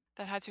anymore.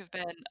 That had to have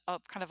been a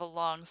kind of a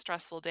long,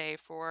 stressful day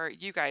for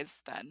you guys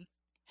then.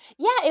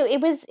 Yeah,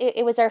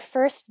 it was our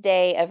first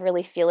day of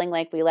really feeling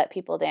like we let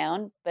people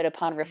down, but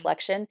upon Mhm.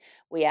 reflection,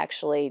 we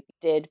actually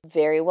did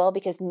very well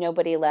because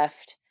nobody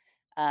left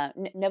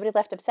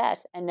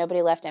upset and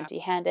nobody left Yeah.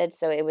 empty-handed.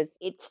 So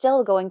it's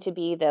still going to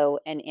be, though,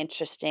 an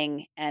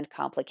interesting and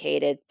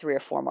complicated 3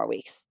 or 4 more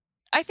weeks.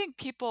 I think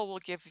people will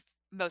give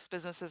most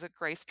businesses a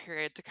grace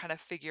period to kind of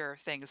figure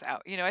things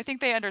out. I think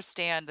they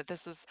understand that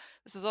this is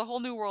a whole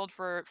new world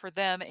for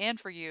them and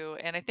for you,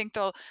 and I think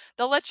they'll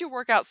let you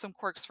work out some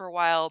quirks for a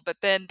while, but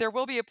then there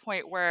will be a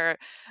point where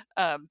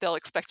they'll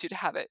expect you to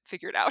have it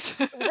figured out.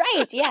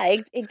 Right? Yeah,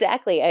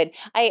 exactly.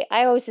 I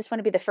always just want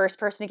to be the first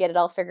person to get it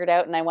all figured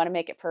out, and I want to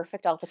make it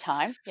perfect all the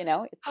time. It's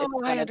Oh,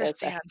 one I of those.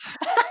 understand.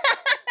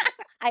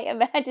 I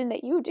imagine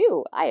that you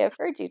do. I have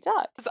heard you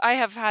talk. 'Cause I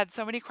have had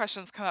so many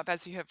questions come up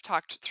as you have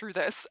talked through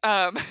this.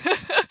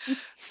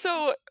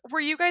 So, were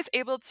you guys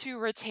able to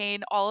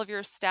retain all of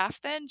your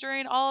staff then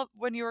during all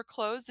when you were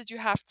closed? Did you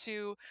have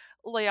to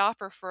lay off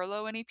or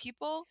furlough any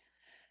people?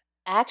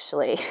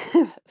 Actually,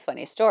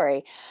 funny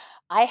story.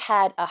 I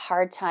had a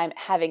hard time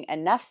having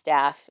enough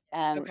staff.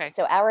 Okay,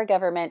 So our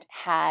government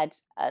had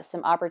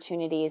some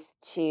opportunities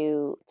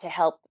to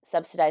help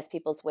subsidize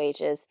people's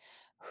wages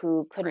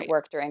who couldn't great.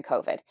 work during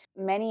COVID.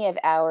 Many of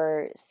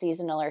our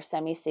seasonal or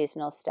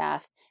semi-seasonal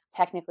staff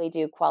technically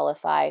do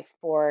qualify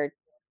for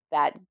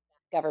that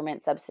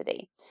government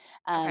subsidy,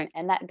 Okay.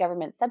 and that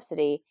government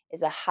subsidy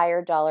is a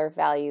higher dollar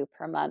value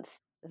per month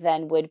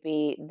than would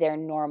be their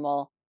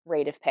normal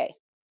rate of pay.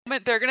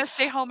 But they're gonna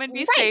stay home and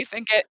be Right. safe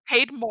and get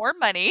paid more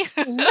money.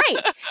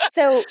 Right.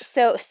 So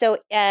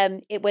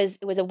it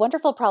was a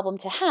wonderful problem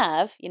to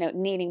have,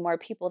 needing more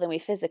people than we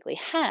physically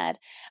had.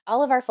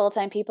 All of our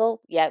full-time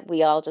people, yeah,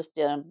 we all just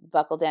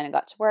buckled in and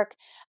got to work.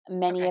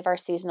 Many Okay. of our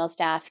seasonal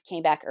staff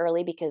came back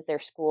early because their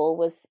school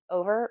was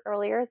over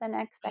earlier than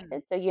Mm,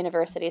 expected. So mm.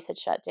 universities had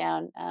shut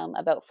down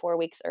about 4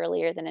 weeks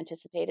earlier than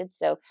anticipated.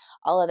 So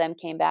all of them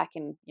came back,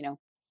 and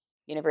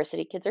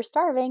university kids are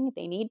starving.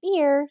 They need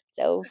beer.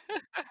 So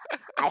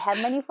I have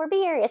money for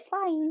beer. It's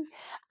fine.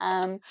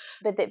 Um,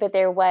 but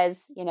there was,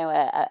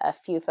 a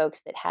few folks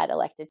that had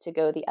elected to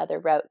go the other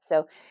route.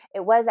 So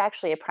it was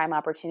actually a prime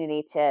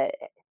opportunity to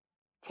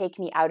take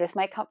me out of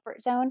my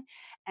comfort zone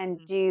and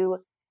Mhm.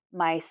 do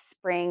my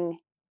spring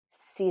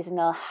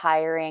seasonal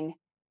hiring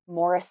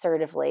more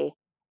assertively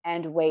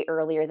and way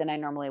earlier than I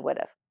normally would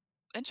have.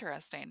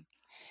 Interesting.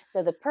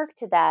 So the perk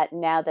to that,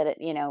 now that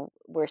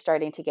we're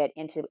starting to get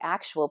into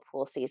actual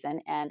pool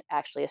season and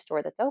actually a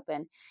store that's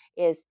open,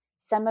 is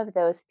some of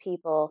those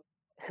people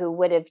who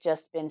would have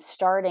just been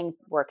starting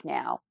work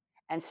now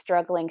and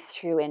struggling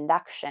through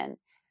induction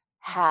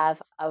Mhm.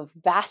 have a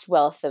vast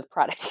wealth of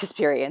product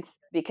experience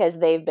because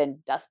they've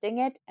been dusting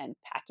it and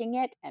packing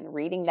it and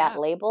reading that Yeah.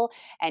 label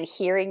and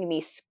hearing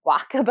me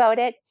squawk about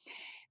it.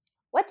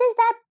 What does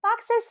that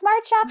box of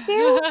Smart Shop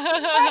do?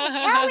 What?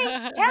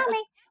 Tell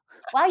me.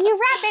 While you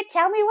wrap it,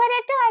 tell me what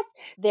it does.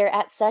 They're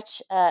at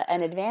such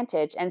an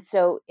advantage. And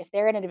so, if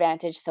they're at an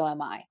advantage, so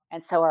am I.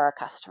 And so are our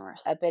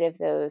customers. A bit of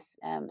those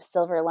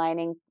silver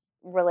lining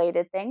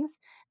related things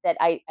that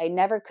I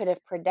never could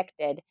have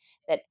predicted,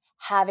 that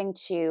having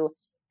to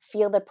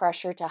feel the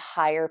pressure to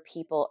hire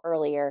people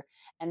earlier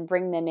and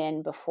bring them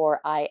in before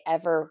I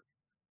ever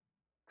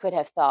could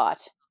have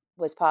thought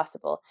was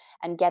possible,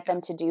 and get Yeah.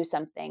 them to do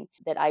something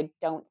that I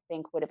don't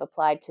think would have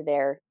applied to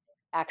their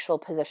actual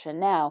position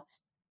now.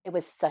 It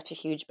was such a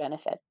huge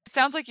benefit. It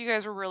sounds like you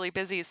guys were really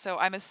busy, so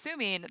I'm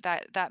assuming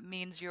that that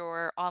means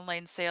your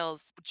online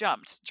sales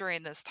jumped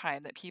during this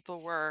time, that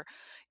people were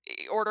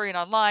ordering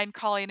online,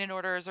 calling in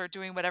orders, or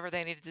doing whatever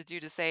they needed to do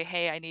to say,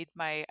 "Hey, I need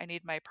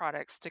my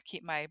products to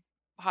keep my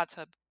hot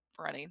tub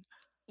running."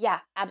 Yeah,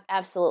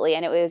 absolutely,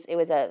 and it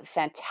was a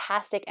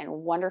fantastic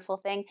and wonderful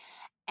thing.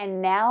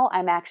 And now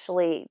I'm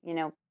actually,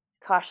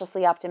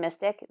 cautiously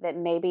optimistic that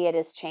maybe it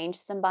has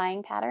changed some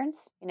buying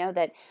patterns.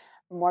 That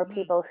more Mhm.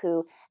 people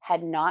who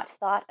had not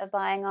thought of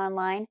buying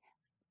online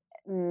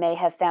may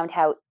have found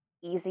how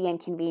easy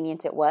and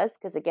convenient it was.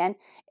 Because again,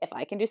 if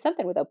I can do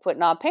something without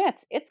putting on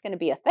pants, it's going to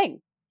be a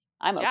thing.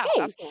 I'm Yeah,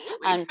 okay.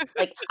 absolutely.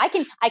 Like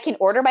I can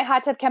order my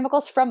hot tub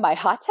chemicals from my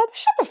hot tub.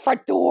 Shut the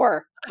front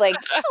door. Like,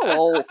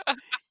 hello.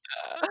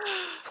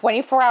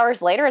 24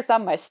 hours later, it's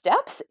on my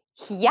steps.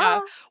 Yeah. Yeah.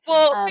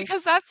 Well, Um,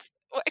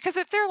 because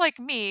if they're like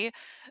me,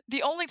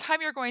 the only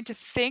time you're going to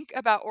think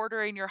about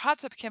ordering your hot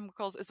tub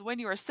chemicals is when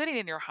you are sitting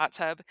in your hot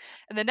tub,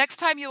 and the next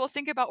time you will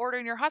think about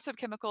ordering your hot tub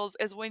chemicals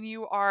is when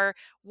you are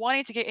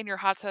wanting to get in your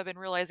hot tub and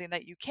realizing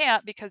that you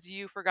can't because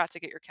you forgot to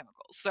get your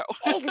chemicals. So,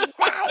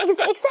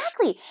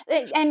 exactly.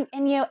 And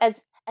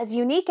as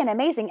unique and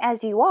amazing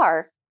as you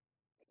are,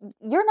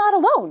 you're not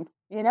alone.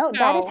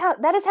 That is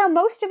no. how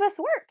most of us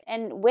work.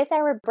 And with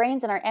our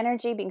brains and our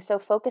energy being so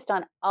focused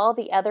on all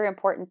the other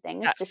important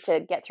things just Yes. to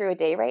get through a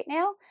day right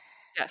now,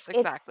 Yes, it's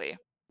exactly.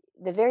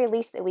 the very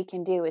least that we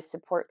can do is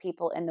support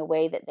people in the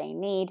way that they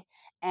need.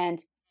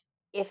 And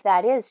if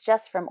that is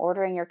just from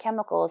ordering your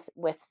chemicals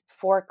with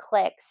 4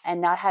 clicks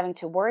and not having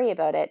to worry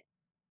about it,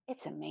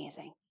 it's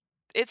amazing.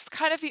 It's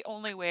kind of the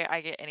only way I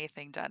get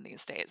anything done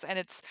these days,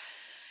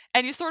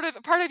 and you sort of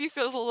part of you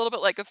feels a little bit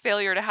like a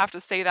failure to have to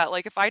say that,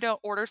 like, if I don't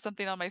order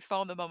something on my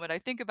phone the moment I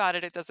think about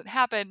it, it doesn't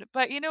happen,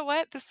 but you know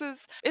what? This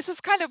is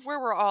kind of where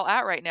we're all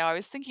at right now. I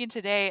was thinking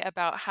today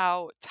about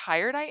how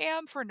tired I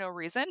am for no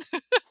reason.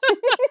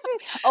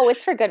 Oh,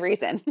 it's for good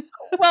reason.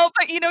 Well,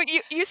 but,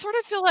 you sort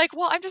of feel like,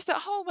 "Well, I'm just at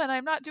home, and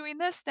I'm not doing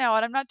this now,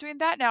 and I'm not doing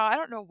that now. I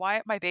don't know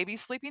why my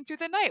baby's sleeping through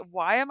the night.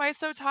 Why am I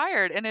so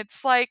tired?" And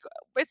it's like,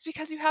 it's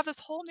because you have this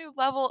whole new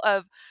level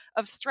of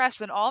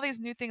stress and all these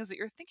new things that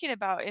you're thinking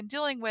about and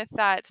dealing with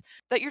that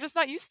you're just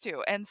not used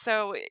to. And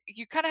so,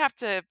 you kinda have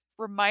to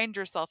remind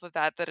yourself of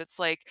that it's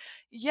like,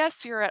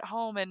 yes, you're at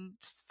home and,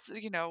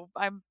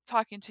 I'm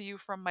talking to you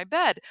from my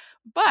bed,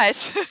 but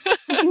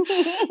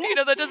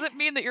that doesn't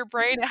mean that your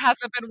brain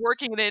hasn't been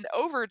working in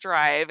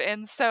overdrive.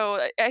 And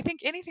so I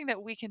think anything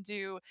that we can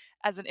do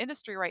as an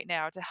industry right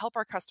now to help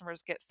our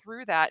customers get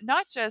through that,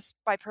 not just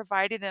by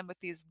providing them with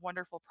these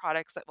wonderful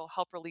products that will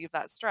help relieve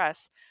that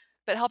stress,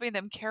 but helping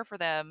them care for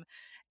them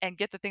and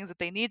get the things that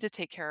they need to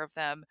take care of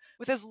them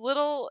with as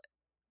little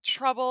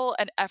trouble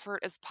and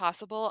effort as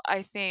possible,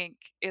 I think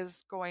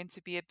is going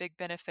to be a big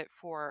benefit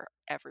for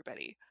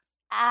everybody.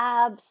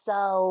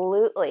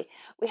 Absolutely.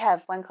 We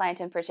have one client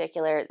in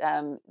particular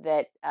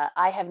that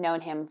I have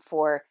known him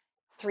for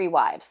 3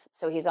 wives.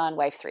 So he's on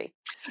wife three.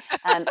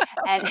 And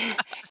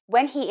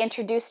when he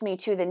introduced me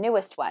to the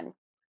newest one,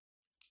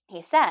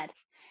 he said,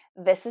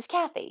 "This is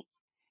Kathy.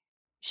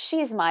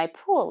 She's my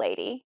pool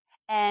lady,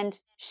 and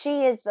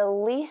she is the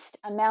least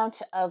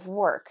amount of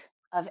work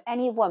of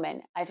any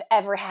woman I've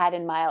ever had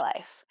in my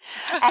life.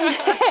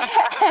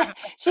 And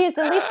she is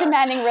the least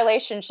demanding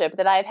relationship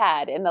that I've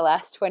had in the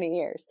last 20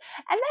 years."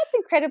 And that's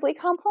incredibly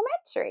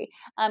complimentary.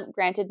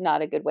 Granted,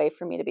 not a good way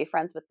for me to be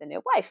friends with the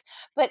new wife,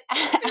 but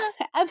Yeah.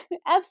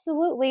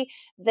 absolutely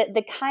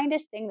the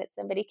kindest thing that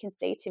somebody can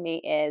say to me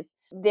is,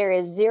 there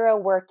is zero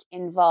work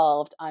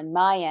involved on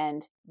my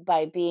end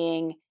by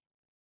being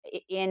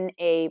in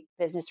a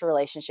business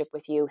relationship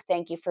with you.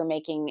 Thank you for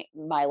making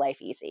my life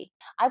easy.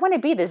 I want to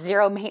be the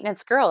zero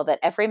maintenance girl that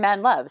every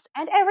man loves,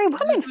 and every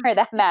woman for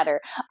that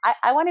matter.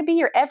 I want to be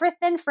your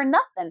everything for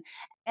nothing.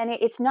 And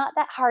it's not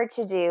that hard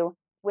to do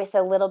with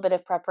a little bit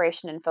of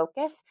preparation and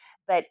focus,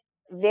 but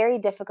very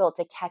difficult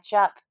to catch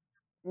up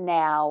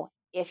now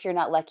if you're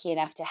not lucky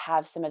enough to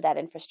have some of that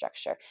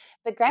infrastructure.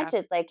 But Yeah.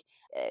 granted, like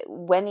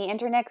when the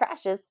internet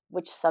crashes,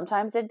 which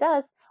sometimes it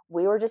does,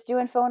 we were just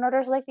doing phone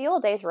orders like the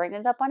old days, writing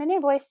it up on an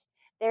invoice.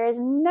 There is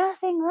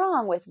nothing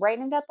wrong with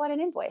writing it up on an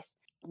invoice.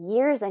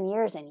 Years and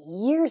years and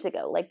years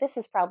ago, like this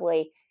is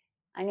probably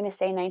I'm going to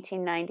say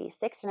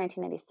 1996 or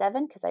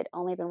 1997 because I'd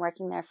only been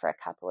working there for a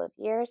couple of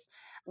years.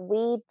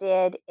 We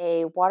did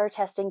a water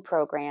testing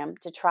program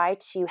to try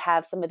to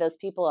have some of those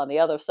people on the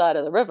other side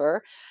of the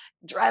river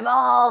drive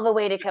all the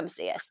way to come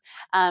see us.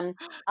 Um,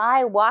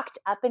 I walked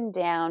up and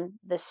down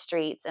the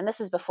streets, and this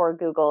is before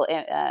Google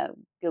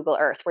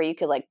Earth, where you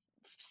could like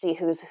see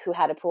who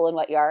had a pool in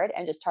what yard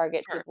and just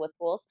target Sure. people with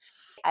pools.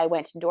 I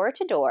went door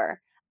to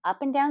door,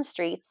 up and down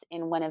streets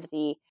in one of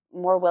the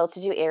more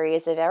well-to-do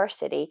areas of our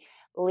city,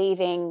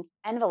 leaving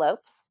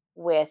envelopes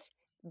with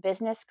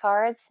business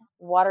cards,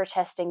 water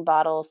testing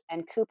bottles,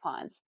 and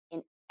coupons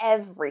in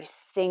every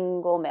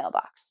single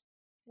mailbox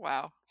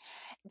Wow.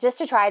 just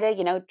to try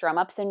to, drum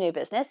up some new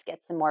business,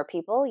 get some more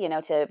people,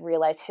 to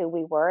realize who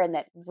we were and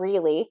that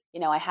really,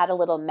 I had a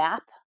little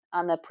map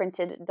on the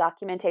printed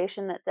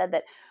documentation that said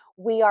that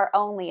we are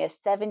only a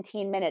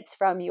 17 minutes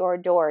from your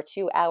door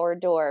to our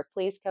door.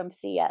 Please come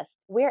see us.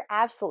 We're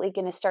absolutely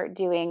going to start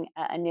doing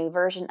a new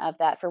version of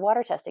that for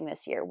water testing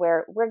this year,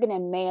 where we're going to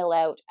mail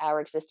out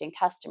our existing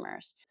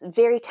customers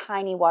very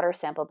tiny water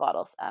sample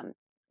bottles.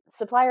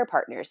 Supplier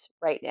partners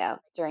right now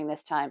during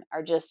this time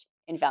are just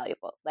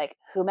invaluable. Like,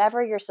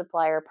 whomever your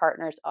supplier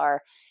partners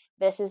are,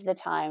 this is the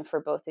time for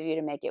both of you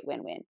to make it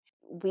win-win.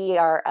 We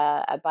are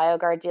a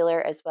BioGuard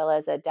dealer as well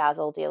as a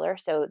Dazzle dealer.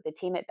 So the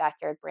team at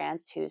Backyard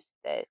Brands, who's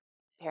the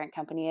parent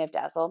company of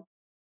Dazzle,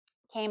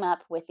 came up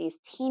with these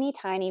teeny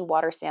tiny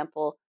water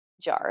sample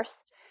jars.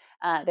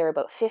 They're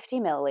about 50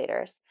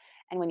 milliliters.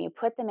 And when you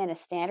put them in a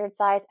standard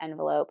size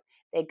envelope,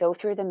 they go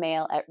through the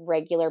mail at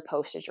regular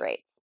postage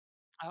rates.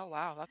 Oh,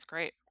 wow, that's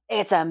great.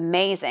 It's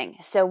amazing.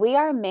 So we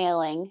are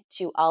mailing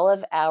to all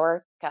of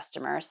our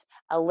customers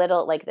a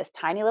little, like this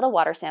tiny little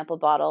water sample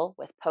bottle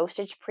with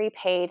postage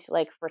prepaid,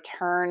 like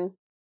return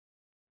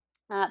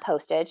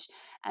postage,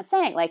 and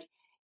saying, like,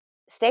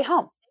 stay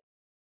home,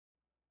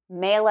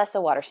 mail us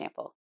a water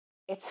sample.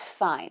 It's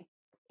fine.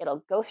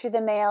 It'll go through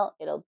the mail.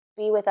 It'll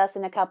be with us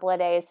in a couple of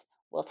days.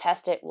 We'll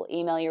test it. We'll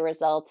email your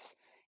results.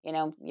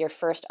 Your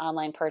first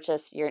online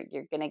purchase, you're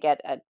going to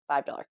get a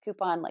 $5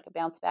 coupon, like a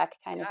bounce back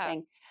kind of Yeah.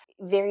 thing.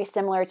 Very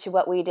similar to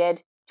what we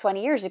did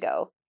 20 years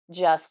ago,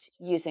 just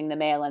using the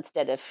mail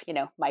instead of,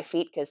 my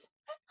feet, because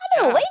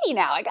I'm a Yeah. lady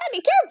now. I got to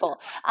be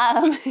careful.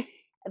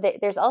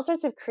 There's all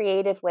sorts of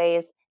creative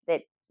ways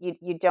that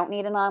you don't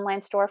need an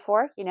online store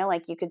for.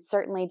 Like, you could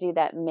certainly do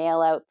that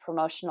mail out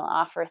promotional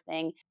offer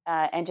thing,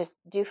 and just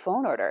do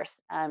phone orders.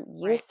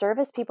 Use Right.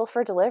 service people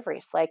for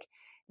deliveries. Like,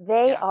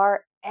 they Yeah.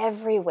 are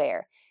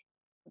everywhere.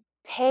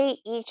 Pay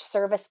each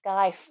service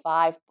guy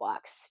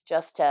 $5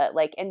 just to,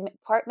 like, and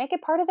make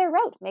it part of their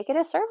route. Make it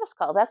a service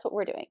call. That's what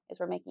we're doing, is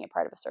we're making it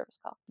part of a service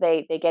call.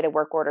 They get a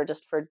work order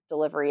just for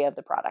delivery of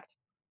the product,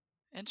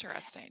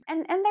 Interesting.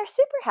 and they're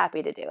super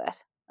happy to do it.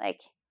 Like,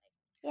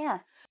 yeah.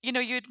 You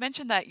had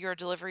mentioned that your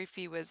delivery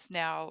fee was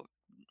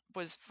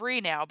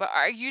free now, but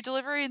are you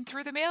delivering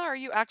through the mail or are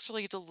you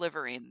actually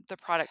delivering the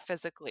product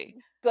physically?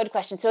 Good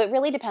question. So it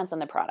really depends on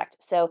the product.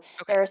 So Okay.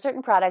 there are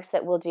certain products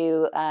that we'll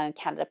do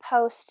Canada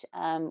Post.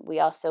 We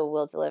also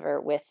will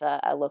deliver with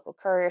a local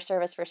courier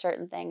service for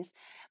certain things.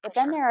 Oh, But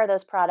then sure. there are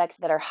those products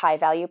that are high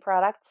value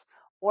products,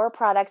 or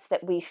products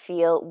that we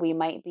feel we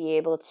might be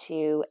able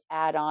to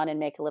add on and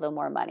make a little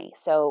more money.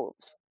 So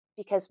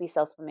because we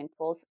sell swimming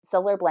pools,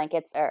 solar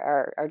blankets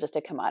are just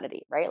a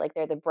commodity, right? Like,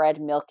 they're the bread,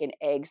 milk, and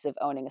eggs of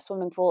owning a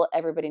swimming pool.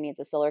 Everybody needs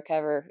a solar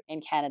cover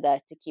in Canada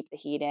to keep the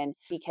heat in,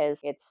 because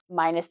it's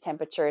minus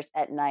temperatures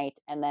at night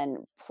and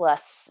then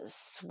plus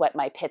sweat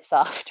my pits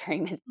off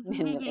during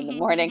in the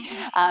morning.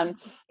 Um,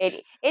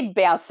 it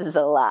bounces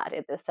a lot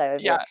at this time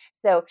of year. Yeah,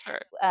 So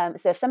sure.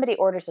 so if somebody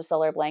orders a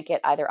solar blanket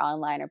either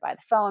online or by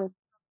the phone,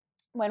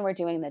 when we're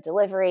doing the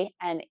delivery,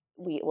 and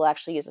we will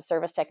actually use a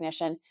service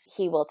technician,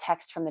 he will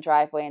text from the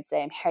driveway and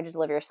say, I'm here to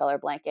deliver your solar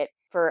blanket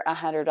for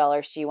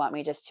 $100. Do you want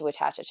me just to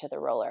attach it to the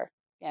roller?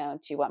 Do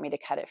you want me to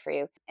cut it for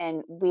you?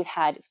 And we've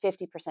had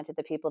 50% of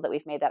the people that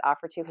we've made that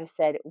offer to have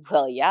said,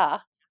 well, yeah.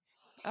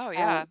 Oh,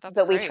 yeah, that's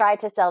But we great. tried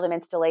to sell them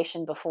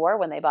installation before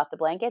when they bought the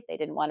blanket. They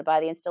didn't want to buy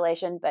the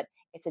installation, but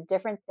it's a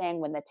different thing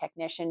when the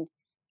technician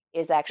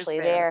is Is actually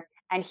there. there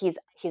and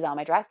he's on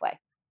my driveway.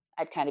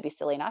 I'd kind of be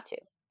silly not to.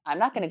 I'm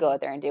not going to go Mhm.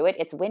 out there and do it.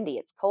 It's windy,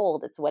 it's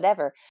cold, it's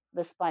whatever.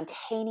 The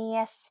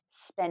spontaneous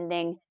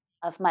spending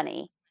of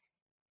money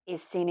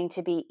is seeming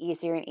to be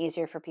easier and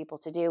easier for people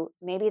to do.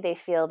 Maybe they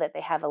feel that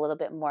they have a little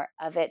bit more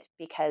of it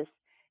because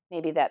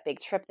maybe that big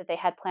trip that they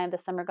had planned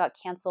this summer got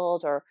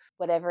canceled, or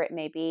whatever it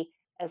may be.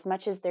 As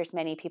much as there's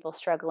many people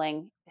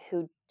struggling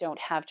who don't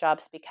have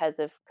jobs because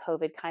of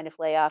COVID kind of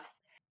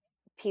layoffs,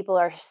 people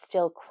are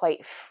still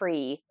quite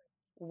free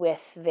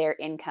with their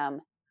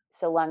income,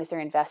 so long as they're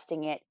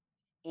investing it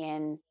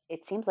in,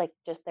 it seems like,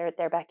 just their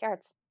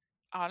backyards.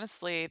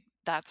 Honestly,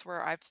 that's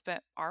where I've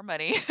spent our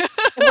money.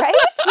 Right?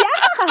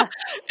 Yeah.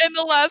 In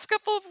the last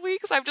couple of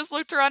weeks, I've just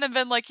looked around and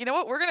been like, "You know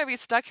what? We're gonna be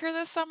stuck here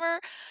this summer.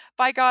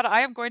 By God,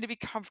 I am going to be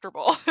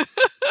comfortable."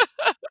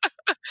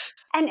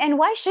 And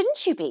why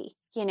shouldn't you be?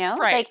 Right.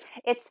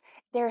 Like,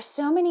 there are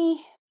so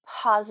many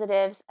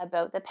positives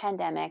about the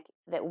pandemic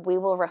that we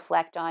will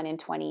reflect on in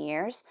 20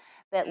 years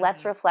but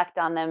let's Mhm. reflect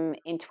on them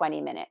in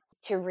 20 minutes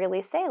to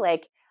really say,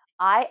 like,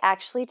 I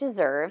actually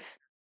deserve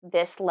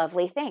this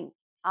lovely thing.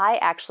 I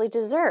actually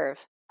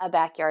deserve a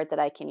backyard that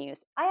I can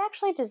use. I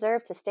actually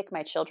deserve to stick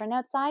my children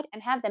outside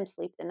and have them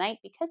sleep the night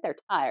because they're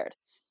tired.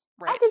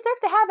 I Right. deserve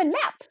to have a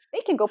nap.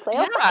 They can go play Yeah.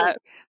 outside.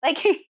 Like,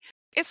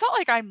 It's not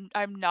like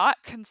I'm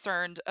not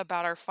concerned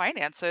about our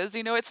finances,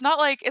 it's not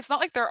like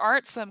there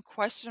aren't some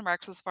question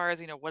marks as far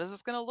as, what is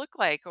this gonna look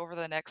like over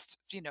the next,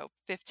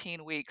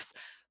 15 weeks.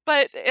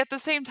 But at the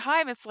same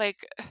time, it's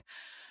like,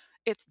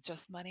 it's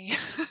just money.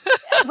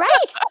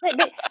 right.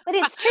 But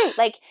it's true.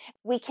 Like,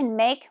 we can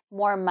make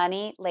more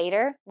money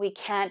later. We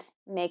can't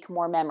make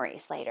more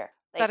memories later.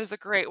 That Like, is a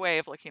great way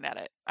of looking at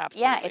it,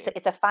 yeah, absolutely.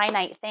 it's a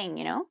finite thing,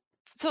 you know?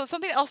 So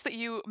something else that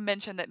you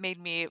mentioned that made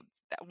me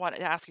want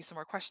to ask you some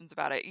more questions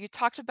about it. You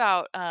talked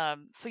about,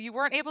 so you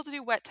weren't able to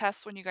do wet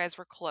tests when you guys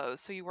were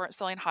closed, so you weren't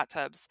selling hot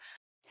tubs.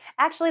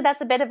 Actually,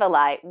 that's a bit of a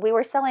lie. We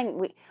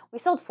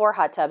sold 4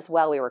 hot tubs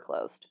while we were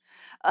closed,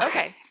 uh,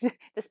 Okay.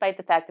 despite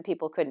the fact that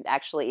people couldn't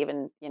actually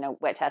even,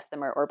 wet test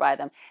them or buy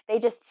them. They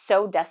just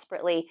so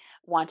desperately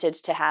wanted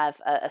to have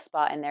a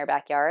spot in their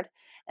backyard,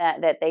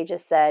 that they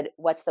just said,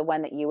 "What's the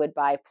one that you would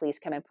buy? Please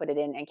come and put it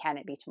in, and can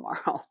it be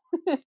tomorrow?"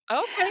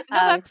 Okay.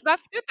 No, Um,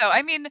 that's good though.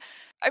 I mean,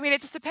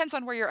 it just depends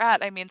on where you're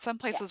at. I mean, some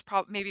yeah. places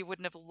maybe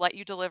wouldn't have let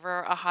you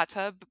deliver a hot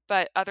tub,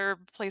 but other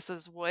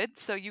places would.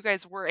 So you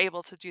guys were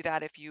able to do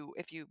that if you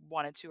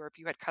wanted to, or if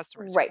you had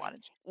customers who Right.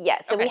 wanted.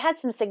 Yeah. So we Okay. had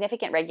some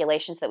significant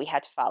regulations that we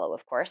had to follow,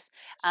 of course.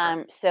 Sure.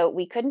 So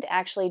we couldn't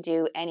actually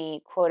do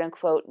any quote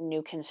unquote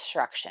new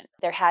construction.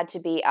 There had to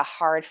be a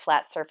hard,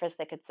 flat surface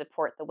that could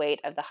support the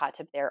weight of the hot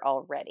tub there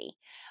already.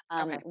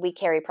 Okay. We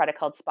carry a product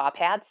called spa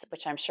pads,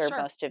 which I'm sure Sure.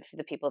 most of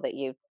the people that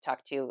you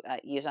talk to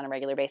use on a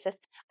regular basis.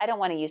 I don't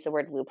want to use the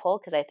word loophole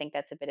because I think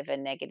that's a bit of a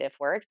negative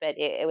word, but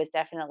it was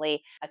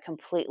definitely a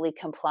completely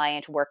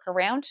compliant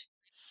workaround,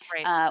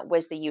 Right.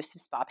 was the use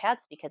of spa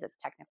pads because it's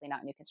technically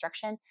not new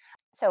construction.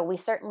 So we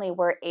certainly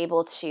were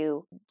able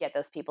to get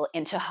those people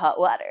into hot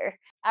water.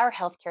 Our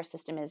healthcare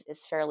system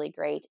is fairly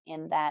great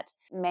in that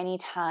many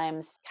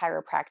times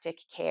chiropractic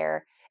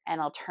care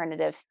and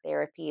alternative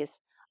therapies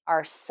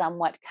are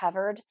somewhat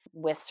covered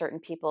with certain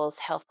people's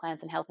health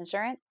plans and health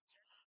insurance.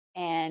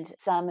 And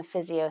some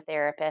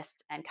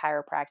physiotherapists and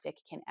chiropractic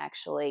can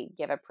actually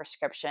give a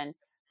prescription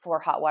for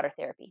hot water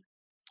therapy.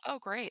 Oh,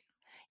 great.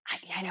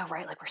 I know,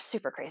 right? Like, we're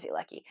super crazy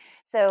lucky.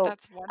 So,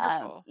 That's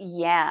wonderful.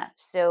 yeah.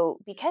 So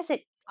because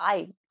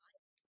I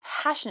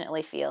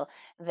passionately feel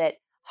that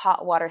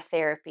hot water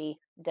therapy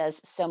does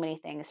so many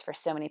things for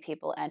so many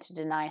people, and to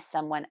deny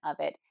someone of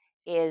it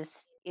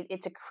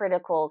it's a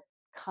critical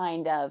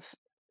kind of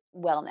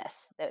wellness,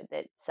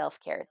 that self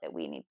care that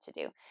we need to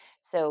do.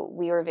 So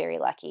we were very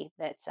lucky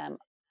that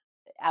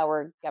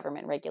our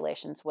government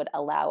regulations would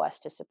allow us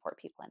to support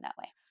people in that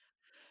way.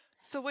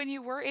 So when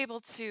you were able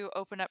to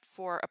open up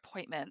for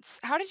appointments,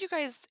 how did you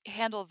guys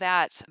handle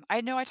that? I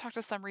know I talked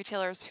to some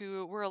retailers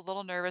who were a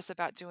little nervous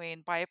about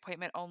doing by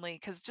appointment only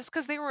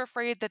because they were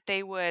afraid that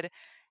they would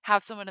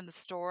have someone in the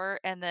store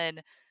and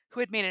then who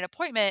had made an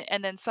appointment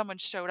and then someone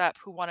showed up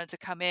who wanted to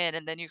come in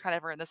and then you kind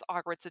of are in this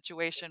awkward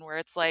situation where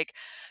it's like,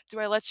 do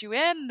I let you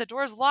in? The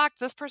door's locked.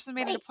 This person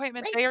made an Right,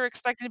 appointment. right. They are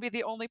expecting to be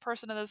the only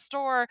person in the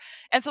store.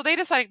 And so they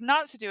decided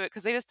not to do it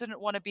because they just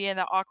didn't want to be in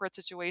that awkward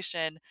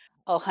situation.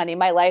 Oh, honey,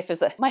 my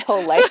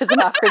whole life is an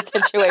awkward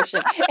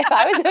situation. If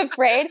I was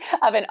afraid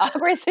of an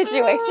awkward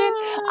situation,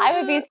 I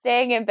would be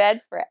staying in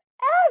bed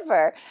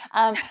forever.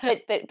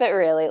 But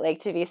really, like,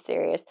 to be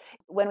serious,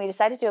 when we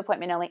decided to do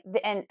appointment only,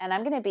 and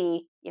I'm going to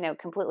be,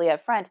 completely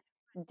upfront.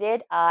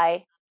 Did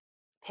I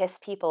piss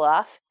people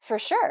off? For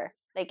sure.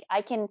 Like,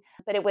 I can,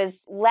 but it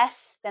was less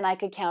than I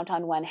could count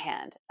on one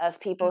hand of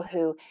people Mhm.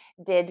 who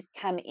did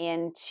come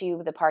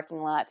into the parking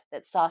lot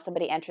that saw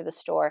somebody enter the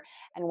store.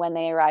 And when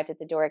they arrived at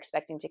the door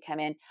expecting to come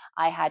in,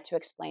 I had to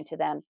explain to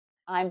them,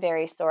 I'm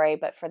very sorry,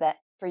 but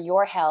for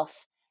your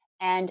health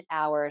and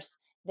ours,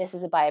 this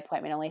is a by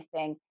appointment only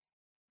thing.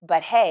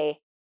 But hey,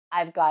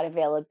 I've got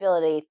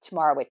availability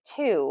tomorrow at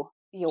 2.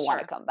 You'll want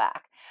to Sure. come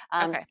back.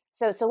 Okay.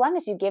 So long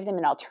as you give them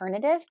an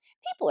alternative,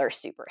 people are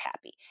super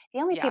happy.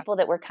 The only Yeah. people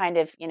that were kind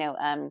of,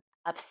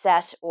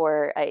 upset,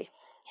 or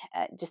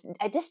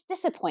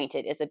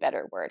disappointed is a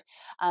better word,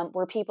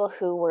 were people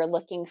who were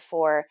looking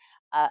for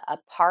a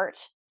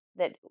part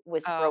that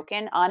was Oh,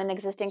 broken on an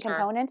existing sure.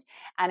 component,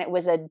 and it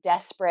was a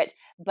desperate,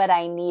 but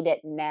I need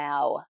it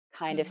now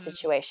kind of Mhm.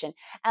 situation.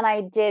 And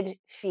I did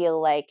feel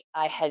like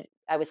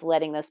I was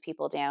letting those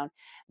people down.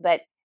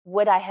 But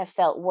would I have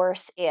felt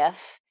worse if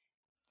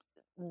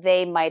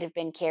they might have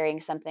been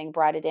carrying something,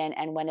 brought it in,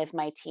 and one of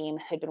my team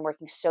had been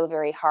working so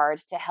very hard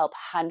to help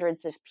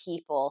hundreds of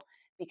people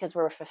because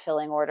we were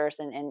fulfilling orders,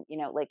 and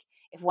like,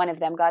 if one of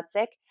them got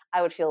sick,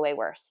 I would feel way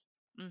worse.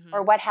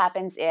 Or Mhm. what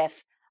happens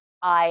if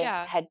I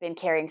Yeah. had been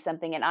carrying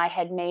something and I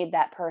had made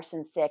that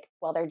person sick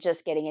while they're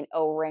just getting an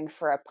O-ring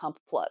for a pump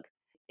plug?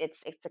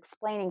 It's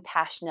explaining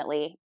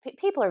passionately.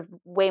 People are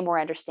way more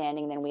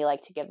understanding than we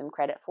like to give them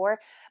credit for,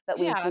 but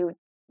we Yeah. do.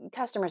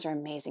 Customers are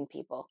amazing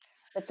people.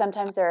 But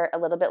sometimes they're a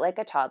little bit like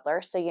a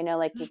toddler. So,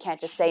 like you can't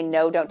just say,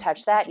 no, don't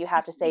touch that. You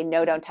have to say,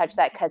 no, don't touch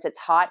that because it's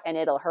hot and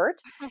it'll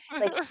hurt.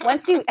 Like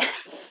once you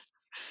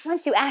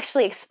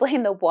actually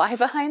explain the why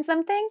behind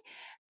something,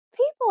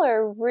 people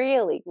are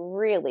really,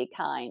 really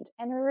kind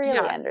and really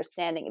Yeah,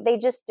 understanding. They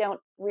just don't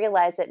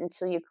realize it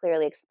until you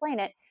clearly explain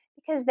it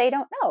because they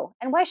don't know.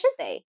 And why should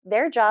they?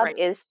 Their job right.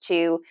 is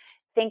to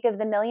think of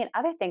the million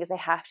other things they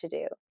have to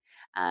do.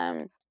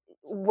 Um,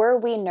 were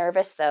we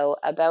nervous though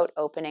about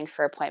opening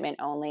for appointment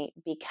only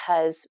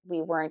because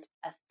we weren't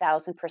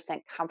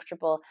 1,000%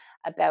 comfortable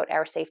about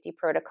our safety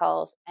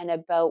protocols and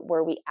about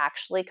were we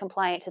actually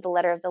compliant to the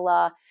letter of the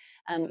law?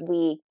 Mhm.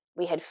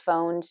 We had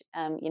phoned,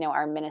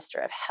 our minister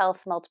of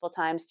health multiple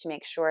times to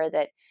make sure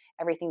that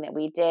everything that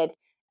we did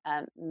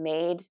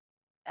made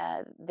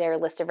their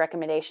list of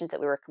recommendations that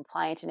we were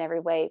compliant in every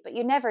way. But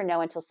you never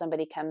know until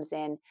somebody comes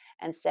in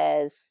and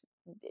says,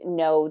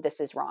 "No, this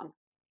is wrong,"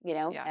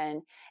 Yeah.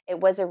 And it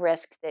was a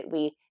risk that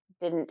we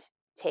didn't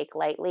take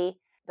lightly,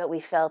 but we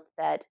felt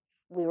that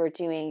we were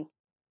doing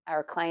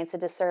our clients a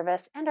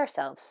disservice and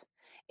ourselves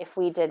if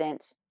we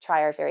didn't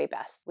try our very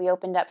best. We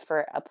opened up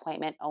for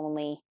appointment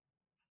only,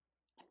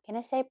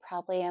 gonna say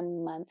probably a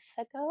month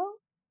ago,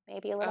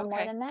 maybe a little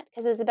more Okay. than that,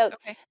 because it was about,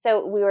 Okay.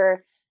 so we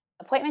were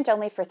appointment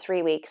only for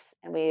 3 weeks,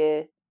 and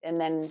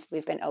then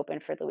we've been open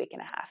for the week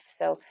and a half.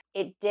 So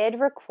it did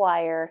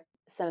require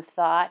some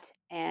thought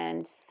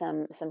and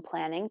some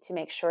planning to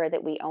make sure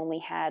that we only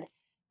had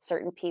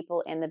certain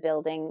people in the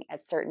building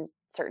at certain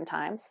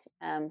times.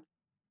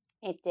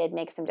 It did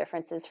make some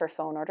differences for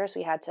phone orders.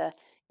 We had to,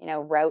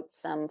 route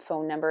some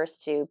phone numbers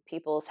to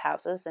people's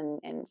houses,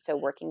 and so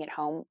Mhm. working at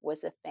home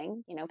was a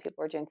thing. People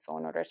were doing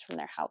phone orders from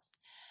their house.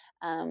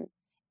 Um,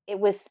 it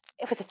was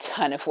a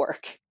ton of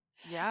work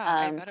Yeah,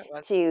 I um, bet it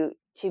was. to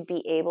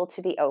be able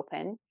to be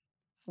open,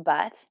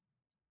 but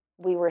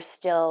we were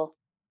still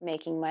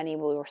making money.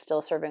 We were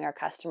still serving our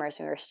customers,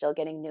 and we were still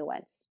getting new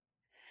ones.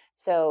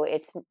 So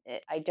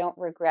I don't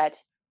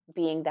regret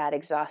being that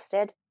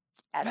exhausted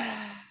at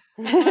all.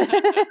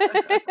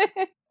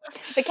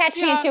 But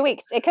catch me in Yeah. 2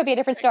 weeks. It could be a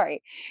different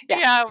story. Yeah.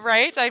 Yeah,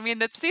 right? I mean,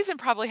 the season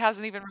probably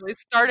hasn't even really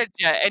started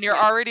yet, and you're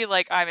Yeah. already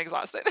like, "I'm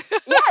exhausted."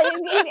 Yeah.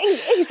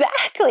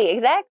 Exactly.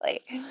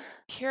 Exactly.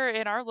 Here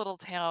in our little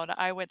town,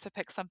 I went to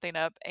pick something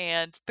up,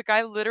 and the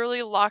guy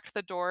literally locked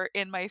the door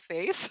in my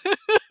face.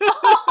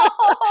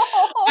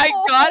 I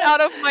got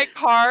out of my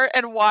car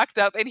and walked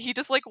up, and he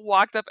just, like,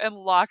 walked up and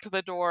locked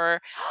the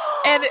door,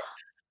 and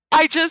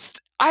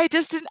I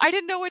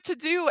didn't know what to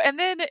do, and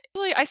then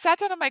really I sat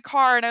down in my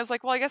car and I was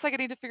like, "Well, I guess I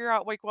need to figure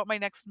out, like, what my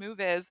next move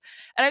is."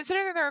 And I'm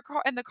sitting there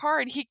in the car,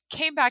 and he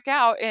came back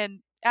out and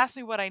asked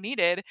me what I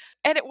needed,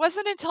 and it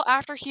wasn't until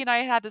after he and I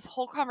had this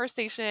whole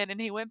conversation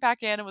and he went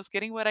back in and was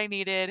getting what I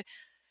needed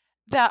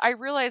that I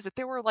realized that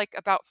there were, like,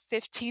 about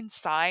 15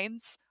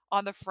 signs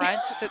on the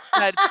front that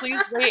said,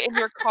 "Please wait in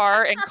your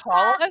car and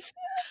call us."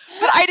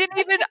 But I didn't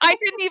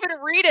even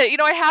read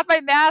it. I had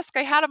my mask,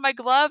 I had on my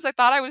gloves, I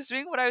thought I was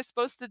doing what I was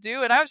supposed to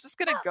do, and I was just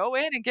gonna go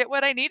in and get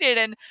what I needed,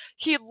 and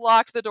he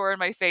locked the door in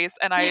my face,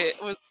 and I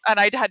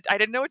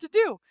didn't know what to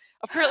do.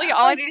 Apparently,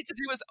 all I Like, needed to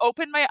do was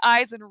open my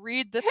eyes and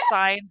read the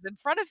signs in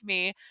front of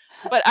me,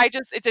 but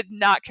it did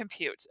not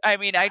compute. I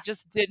mean, I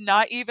just did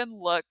not even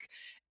look,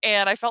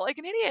 and I felt like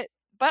an idiot.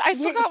 But I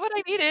still you, got what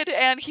I needed,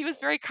 and he was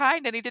very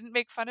kind, and he didn't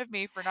make fun of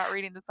me for not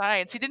reading the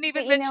signs. He didn't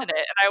but even mention it,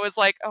 and I was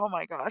like, "Oh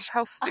my gosh,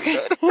 how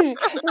okay. stupid."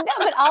 No,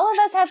 but all of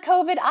us have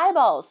COVID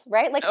eyeballs,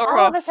 right? Like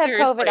all Oh, of us have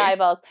COVID seriously.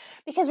 eyeballs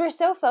because we're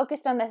so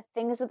focused on the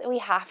things that we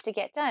have to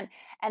get done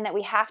and that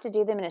we have to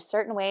do them in a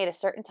certain way at a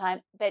certain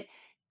time. But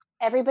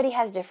everybody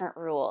has different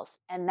rules.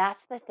 And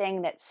that's the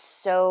thing that's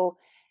so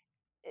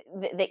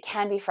that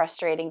can be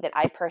frustrating that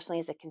I personally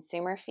as a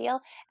consumer feel,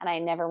 and I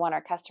never want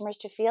our customers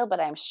to feel, but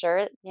I'm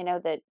sure,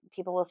 that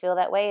people will feel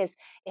that way, is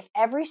if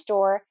every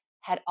store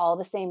had all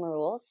the same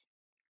rules,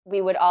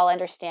 we would all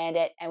understand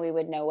it and we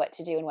would know what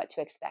to do and what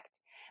to expect.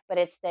 But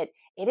it's that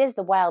it is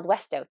the wild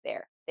west out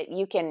there that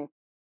you can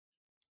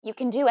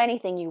do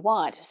anything you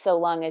want so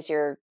long as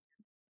you're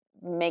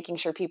making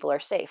sure people are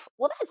safe.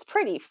 Well, that's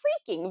pretty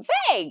freaking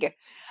vague.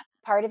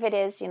 Part of it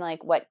is,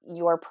 like what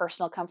your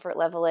personal comfort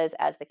level is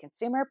as the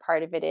consumer.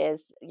 Part of it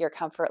is your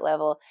comfort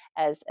level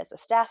as a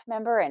staff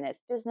member and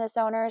as business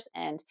owners.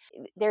 And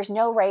there's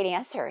no right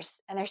answers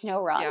and there's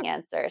no Yeah. wrong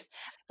answers.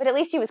 But at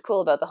least he was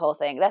cool about the whole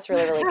thing. That's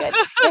really, really good.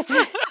 Because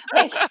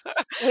like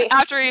we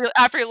After he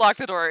locked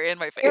the door in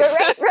my face.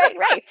 right, right,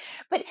 right.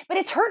 But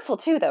it's hurtful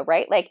too though,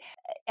 right? Like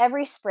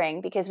every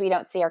spring, because we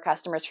don't see our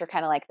customers for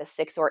kind of like the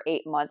 6 or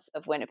 8 months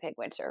of Winnipeg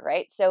winter,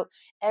 right? So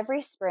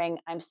every spring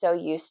I'm so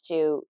used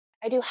to,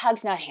 I do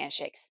hugs, not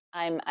handshakes.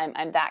 I'm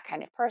that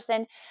kind of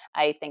person.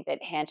 I think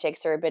that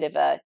handshakes are a bit of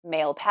a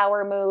male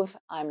power move.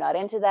 I'm not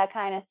into that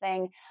kind of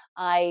thing.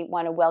 I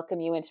want to welcome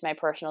you into my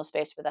personal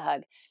space with a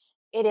hug.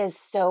 It is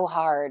so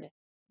hard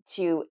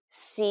to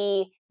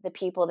see the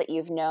people that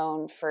you've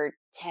known for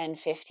 10,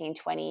 15,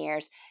 20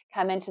 years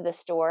come into the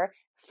store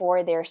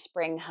for their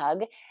spring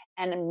hug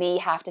and me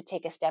have to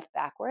take a step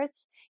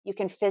backwards. You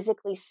can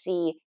physically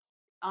see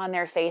on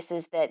their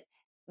faces that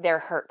they're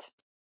hurt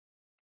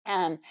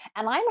And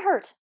I'm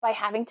hurt by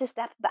having to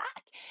step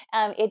back.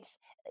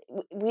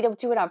 We don't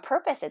do it on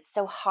purpose. It's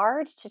so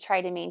hard to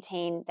try to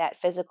maintain that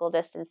physical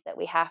distance that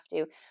we have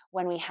to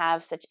when we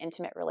have such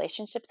intimate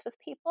relationships with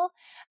people.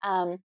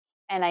 Um,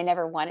 and I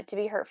never want it to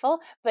be hurtful,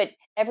 but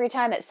every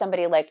time that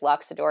somebody like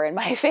locks the door in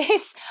my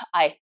face,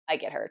 I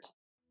get hurt.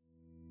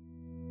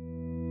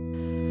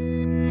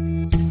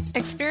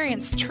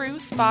 Experience true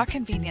spa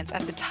convenience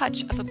at the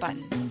touch of a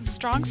button.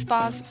 Strong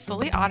Spa's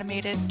fully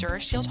automated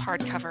DuraShield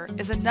hardcover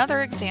is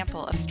another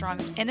example of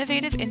Strong's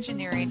innovative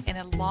engineering in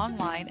a long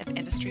line of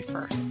industry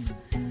firsts.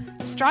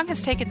 Strong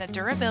has taken the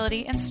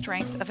durability and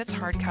strength of its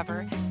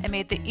hardcover and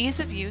made the ease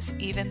of use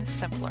even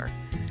simpler.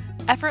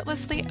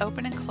 Effortlessly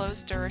open and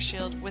close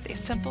DuraShield with a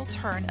simple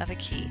turn of a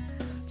key.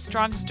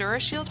 Strong's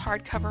DuraShield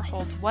hardcover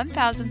holds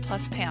 1,000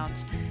 plus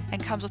pounds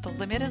and comes with a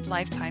limited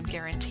lifetime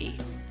guarantee.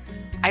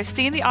 I've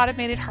seen the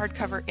automated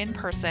hardcover in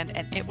person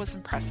and it was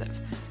impressive.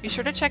 Be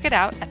sure to check it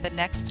out at the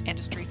next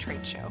industry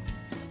trade show.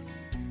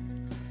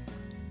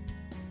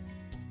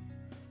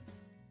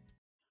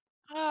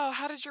 Oh,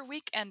 how did your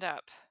week end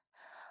up?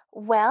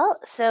 Well,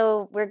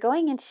 so we're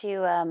going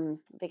into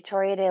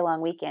Victoria Day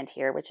long weekend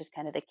here, which is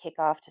kind of the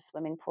kickoff to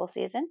swimming pool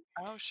season.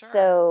 Oh, sure.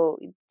 So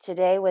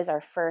today was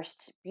our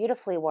first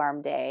beautifully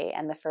warm day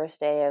and the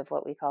first day of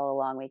what we call a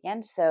long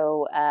weekend.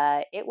 So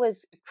it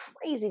was a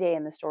crazy day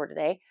in the store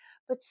today,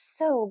 but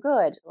so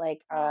good.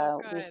 Like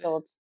Oh, we good.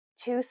 sold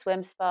two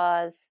swim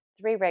spas,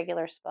 three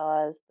regular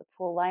spas. The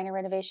pool liner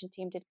renovation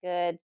team did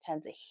good.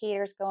 Tons of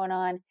heaters going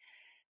on.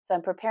 So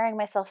I'm preparing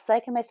myself,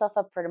 psyching myself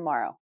up for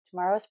tomorrow.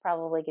 Tomorrow is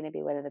probably going to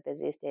be one of the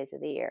busiest days of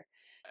the year.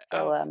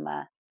 So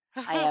Oh.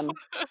 I am,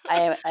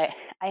 I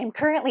am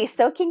currently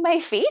soaking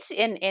my feet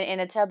in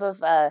a tub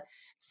of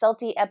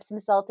salty Epsom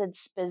salted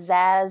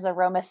Spazazz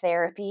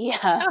aromatherapy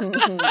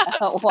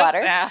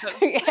water. Pizzazz.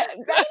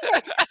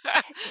 Right?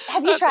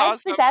 Have you That's tried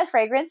awesome. Spazazz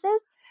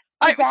fragrances?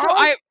 I so Spazazz?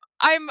 I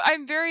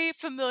I'm very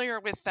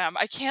familiar with them.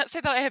 I can't say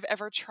that I have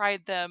ever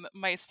tried them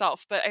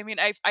myself, but I mean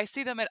I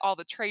see them at all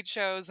the trade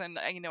shows and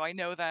I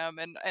know them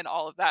and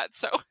all of that.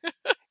 So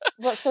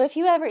Well, so if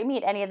you ever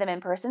meet any of them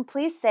in person,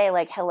 please say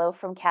like hello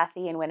from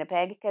Kathy in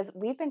Winnipeg because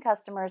we've been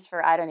customers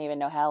for I don't even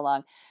know how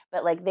long,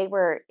 but like they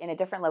were in a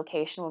different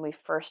location when we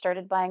first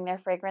started buying their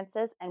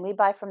fragrances and we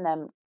buy from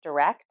them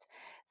direct.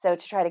 So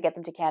to try to get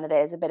them to Canada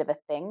is a bit of a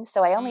thing.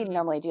 So I only Mm.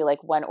 normally do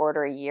like one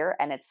order a year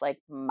and it's like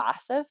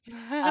massive.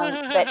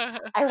 But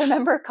I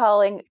remember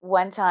calling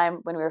one time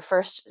when we were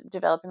first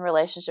developing a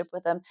relationship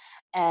with them,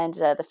 and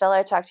the fellow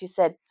I talked to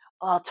said,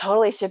 I'll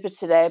totally ship it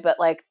today, but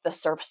like the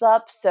surf's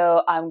up,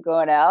 so I'm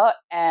going out.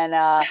 And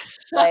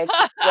like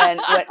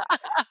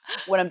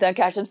when I'm done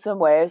catching some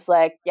waves,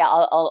 like yeah,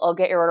 I'll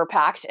get your order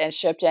packed and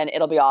shipped, and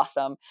it'll be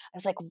awesome. I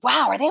was like,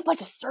 wow, are they a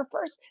bunch of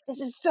surfers? This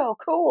is so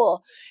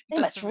cool.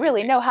 They That's must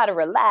really amazing. know how to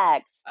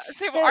relax.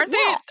 Say, well, So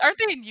yeah, aren't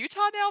they in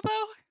Utah now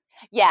though?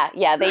 yeah,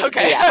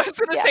 Okay, yeah, I was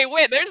gonna yeah. say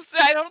when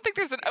I don't think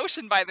there's an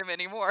ocean by them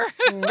anymore.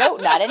 No,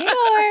 not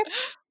anymore.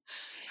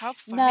 How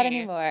Not funny.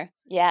 anymore.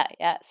 Yeah,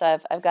 yeah. So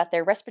I've got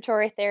their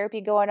respiratory therapy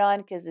going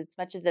on because as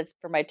much as it's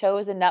for my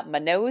toes and not my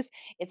nose,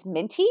 it's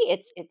minty.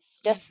 It's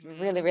just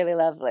really Mhm. really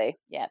lovely.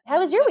 Yeah. How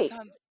was Oh, your week?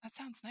 that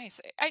sounds nice.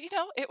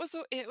 It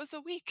was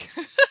a week.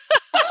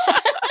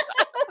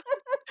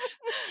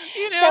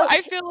 So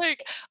I feel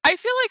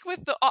like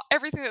with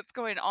everything that's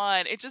going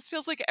on, it just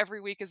feels like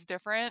every week is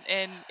different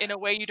in a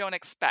way you don't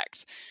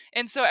expect.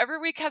 And so every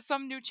week has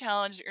some new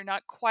challenge that you're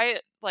not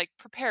quite like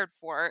prepared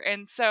for.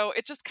 And so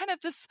it's just kind of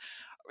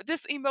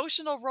this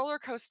emotional roller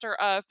coaster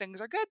of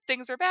things are good,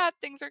 things are bad,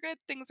 things are good,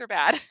 things are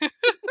bad.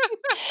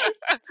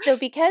 so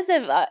because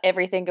of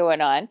everything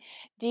going on,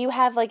 do you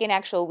have like an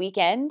actual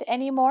weekend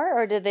anymore,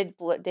 or do they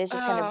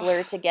just kind of Oh,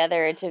 blur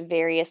together into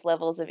various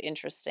levels of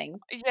interesting?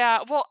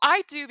 yeah, well,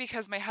 I do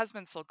because my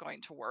husband's still going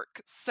to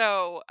work.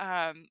 So,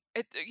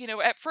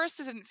 at first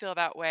it didn't feel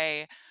that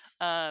way.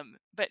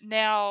 But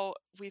now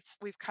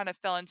we've kind of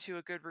fell into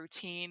a good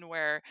routine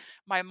where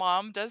my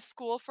mom does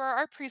school for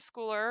our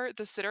preschooler,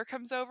 the sitter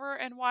comes over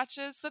and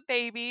watches the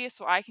baby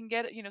so I can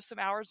get, some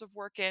hours of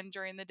work in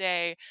during the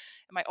day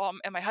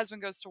and my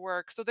husband goes to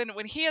work. So then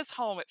when he is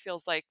home, it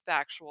feels like the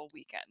actual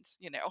weekend.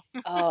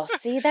 Oh,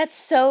 see, that's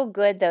so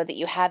good though that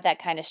you have that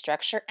kind of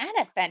structure and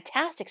a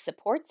fantastic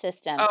support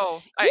system.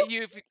 Oh, You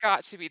you've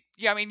got to be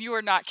yeah, I mean, you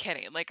are not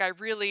kidding. Like, I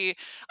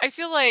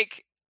feel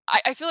like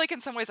I feel like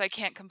in some ways I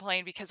can't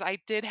complain because I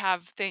did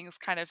have things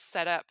kind of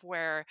set up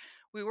where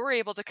we were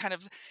able to kind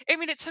of I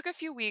mean, it took a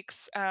few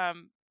weeks,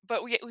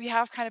 but we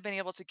have kind of been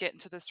able to get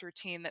into this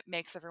routine that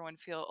makes everyone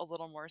feel a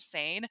little more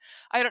sane.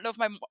 I don't know if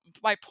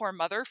my poor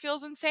mother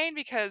feels insane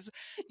because,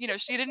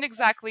 she didn't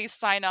exactly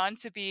sign on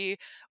to be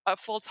a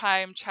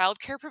full-time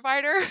childcare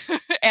provider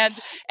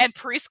and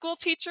preschool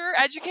teacher,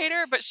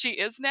 educator, but she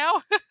is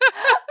now.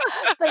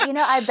 But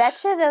I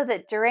bet you though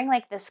that during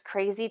like this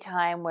crazy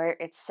time where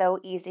it's so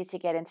easy to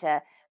get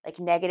into like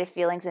negative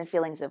feelings and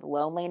feelings of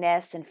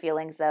loneliness and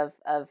feelings of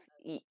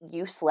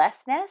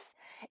uselessness,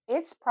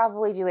 it's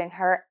probably doing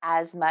her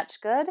as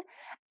much good.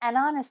 And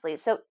honestly,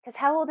 so because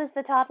how old is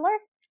the toddler?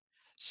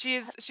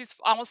 She's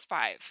almost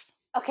 5.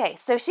 Okay,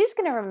 so she's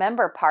going to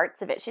remember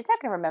parts of it. She's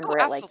not going to Oh, remember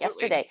it like absolutely.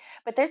 yesterday,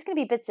 but there's going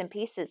to be bits and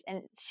pieces.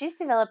 And she's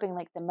developing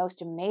like the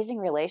most amazing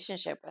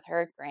relationship with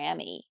her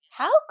Grammy.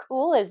 How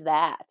cool is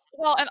that?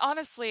 Well, and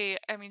honestly,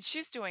 I mean,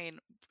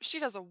 she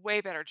does a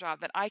way better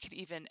job than I could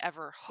even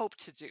ever hope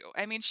to do.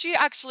 I mean, she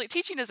actually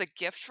teaching is a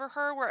gift for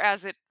her,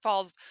 whereas it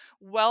falls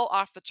well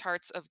off the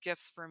charts of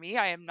gifts for me.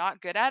 I am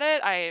not good at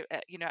it. I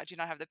do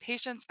not have the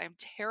patience. I'm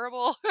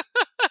terrible.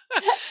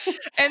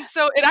 And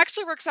so it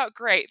actually works out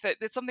great that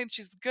it's something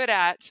she's good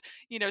at.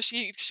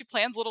 She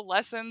plans little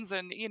lessons,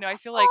 and I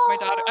feel like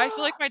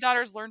Oh, my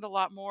daughter's learned a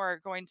lot more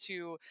going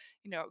to,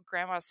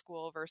 grandma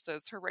school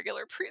versus her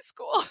regular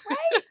preschool.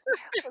 right.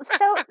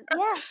 So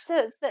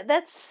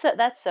yeah,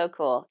 that's so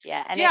cool.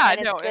 Yeah, Yeah, and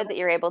it's no, it good that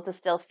you're works. able to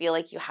still feel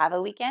like you have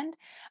a weekend,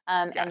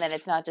 and that Yes.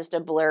 it's not just a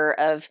blur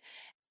of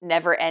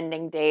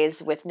never-ending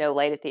days with no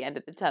light at the end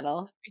of the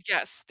tunnel.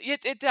 Yes,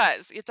 it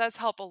does. It does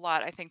help a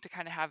lot, I think, to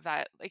kind of have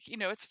that, like,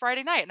 it's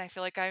Friday night and I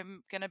feel like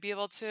I'm gonna be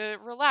able to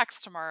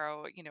relax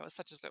tomorrow,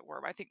 such as it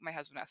were. I think my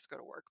husband has to go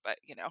to work, but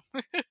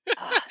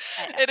Ah,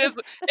 I it know.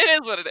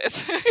 is what it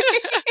is.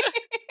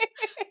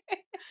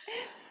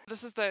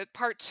 This is the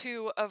part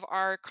two of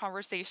our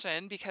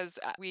conversation because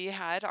we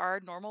had our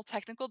normal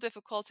technical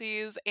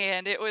difficulties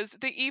and it was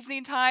the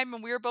evening time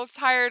and we were both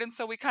tired. And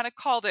so we kind of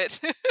called it.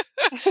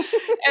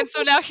 And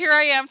so now here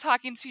I am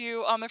talking to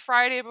you on the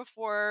Friday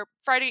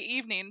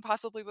evening,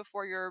 possibly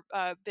before your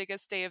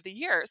biggest day of the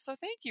year. So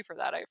thank you for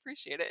that. I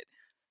appreciate it.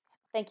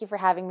 Thank you for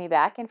having me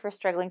back and for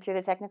struggling through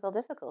the technical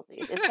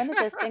difficulties. It's one of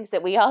those things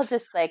that we all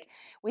just like,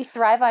 we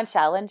thrive on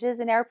challenges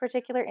in our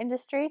particular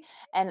industry.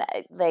 And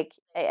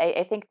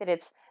I think that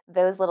it's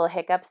those little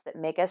hiccups that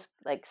make us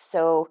like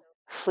so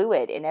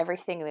fluid in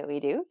everything that we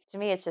do. To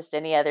me, it's just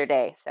any other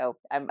day. So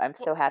I'm Well,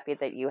 so happy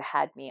that you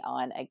had me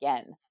on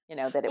again.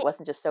 That it well,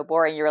 wasn't just so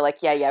boring. You were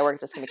like, yeah, we're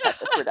just going to cut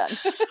this. We're done.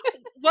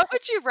 what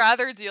would you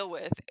rather deal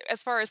with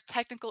as far as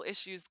technical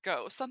issues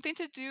go? Something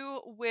to do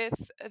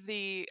with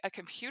a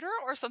computer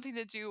or something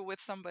to do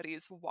with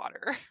somebody's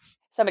water?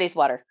 Somebody's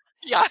water.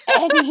 Yeah.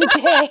 Any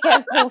day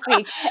of the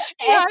week,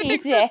 Yeah, I any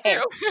think so day.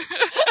 too.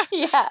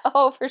 Yeah.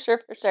 Oh, for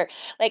sure, for sure.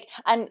 Like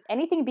on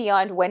anything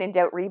beyond when in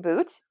doubt,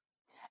 reboot.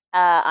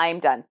 I'm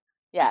done.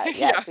 Yeah,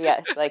 yeah,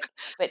 Yeah, yeah.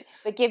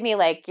 But give me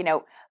like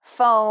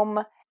foam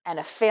and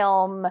a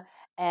film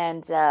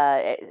and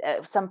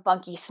some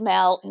funky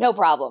smell. No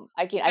problem.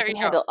 I there you can go.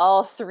 handle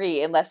all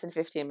three in less than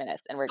 15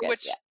 minutes, and we're The good.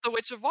 Yeah. witch the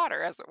witch of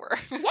water, as it were.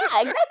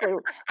 Yeah, exactly.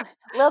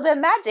 A little bit of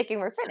magic, and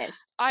we're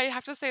finished. I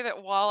have to say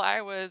that while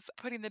I was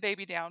putting the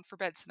baby down for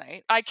bed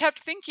tonight, I kept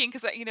thinking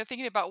because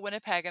thinking about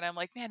Winnipeg, and I'm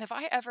like, man, have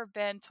I ever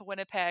been to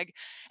Winnipeg?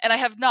 And I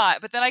have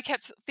not. But then I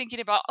kept thinking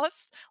about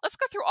let's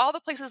go through all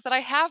the places that I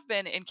have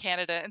been in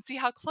Canada and see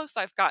how close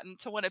I've gotten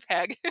to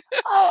Winnipeg.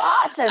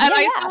 Oh, awesome. And Yeah, I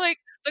feel yeah. like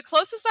the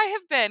closest I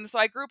have been. So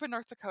I grew up in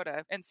North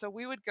Dakota, and so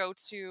we would go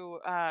to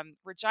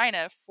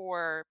Regina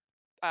for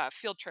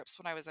field trips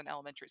when I was in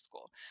elementary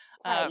school.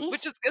 Which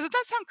Right. is doesn't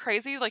that sound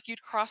crazy? Like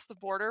you'd cross the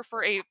border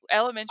for a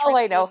elementary Oh,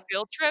 I school know.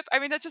 field trip. I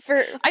mean,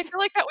 For I feel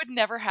like that would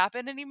never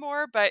happen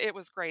anymore, but it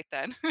was great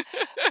then.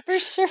 For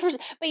sure, for sure.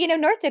 But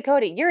North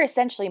Dakota, you're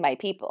essentially my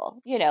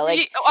people.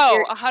 Oh,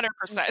 You're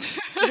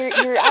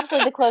 100%. you're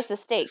absolutely the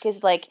closest state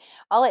because like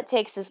all it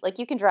takes is like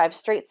you can drive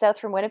straight south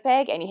from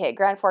Winnipeg and you hit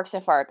Grand Forks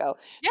and Fargo.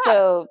 Yeah.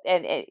 So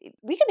and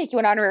we can make you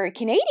an honorary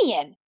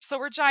Canadian. So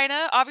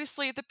Regina,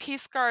 obviously the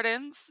Peace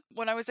Gardens.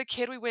 When I was a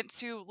kid, we went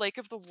to Lake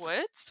of the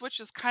Woods, which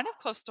is kind of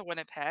close to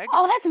Winnipeg.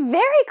 Oh, that's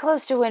very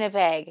close to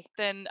Winnipeg.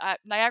 Then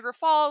Niagara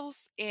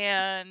Falls,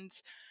 and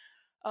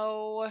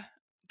oh,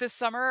 this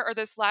summer or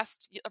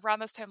around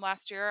this time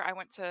last year, I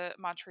went to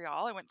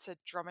Montreal. I went to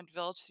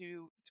Drummondville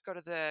to go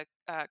to the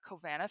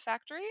Covana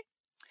factory.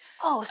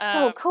 Oh,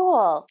 so Um,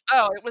 cool.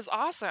 oh, it was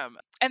awesome.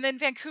 And then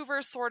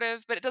Vancouver, sort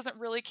of, but it doesn't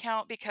really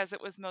count because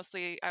it was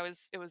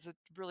a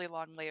really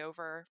long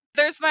layover.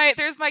 There's my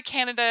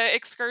Canada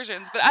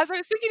excursions. But as I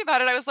was thinking about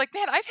it, I was like,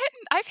 man, I've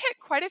hit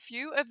quite a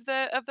few of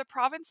the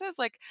provinces.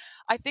 Like,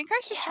 I think I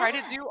should try to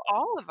Yeah. do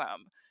all of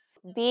them.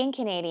 Being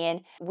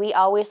Canadian, we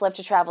always love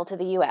to travel to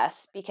the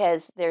US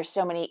because there's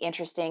so many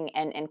interesting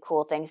and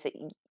cool things that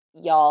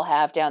y'all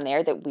have down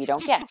there that we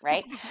don't get,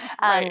 right?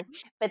 Right.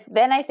 But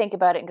then I think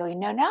about it and go,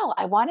 no,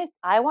 I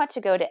want to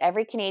go to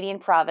every Canadian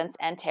province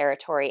and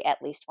territory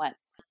at least once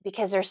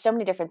because there's so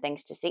many different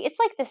things to see. It's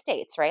like the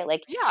states, right?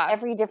 Like Yeah.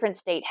 every different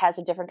state has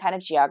a different kind of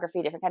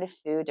geography, different kind of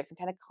food, different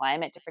kind of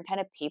climate, different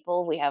kind of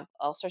people. We have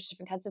all sorts of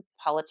different kinds of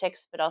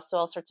politics, but also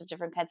all sorts of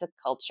different kinds of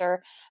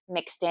culture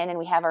mixed in, and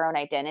we have our own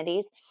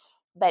identities.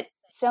 But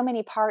so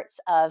many parts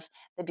of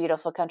the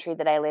beautiful country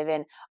that I live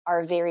in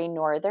are very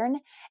northern.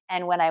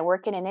 And when I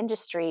work in an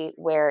industry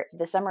where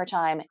the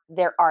summertime,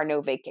 there are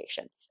no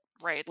vacations.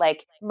 Right.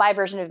 Like my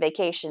version of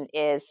vacation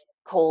is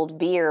cold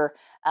beer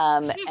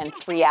and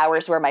 3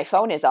 hours where my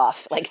phone is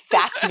off. Like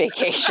that's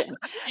vacation.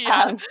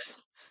 Yeah. Um,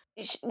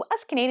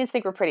 us Canadians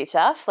think we're pretty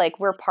tough. Like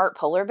we're part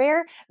polar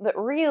bear, but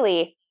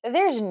really,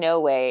 there's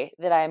no way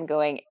that I'm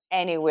going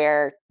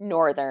anywhere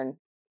northern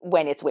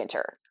when it's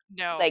winter.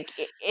 No. Like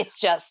it's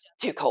just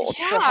too cold.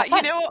 So Yeah, have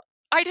fun.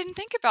 I didn't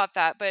think about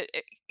that, but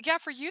yeah,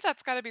 for you,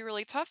 that's got to be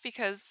really tough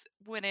because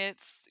when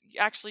it's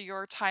actually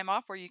your time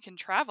off where you can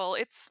travel,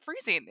 it's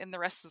freezing in the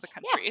rest of the Yeah,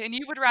 country, and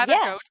you would rather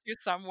yeah. go to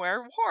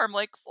somewhere warm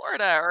like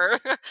Florida or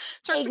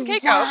Turks and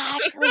Caicos.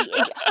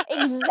 Exactly.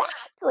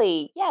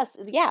 Exactly. Yes.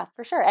 Yeah,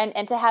 for sure.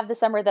 And to have the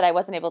summer that I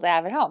wasn't able to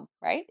have at home,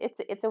 right?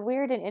 It's a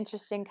weird and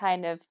interesting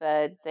kind of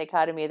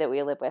dichotomy that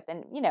we live with.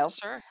 And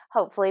Sure.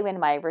 hopefully in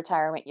my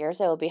retirement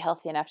years, I will be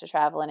healthy enough to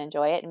travel and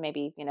enjoy it, and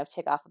maybe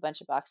tick off a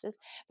bunch of boxes.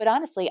 But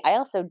honestly, I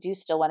also do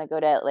still want to go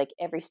to like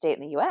every state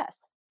in the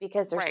U.S.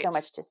 because there's so Right.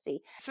 much to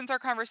see. Since our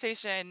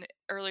conversation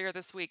earlier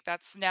this week,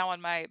 that's now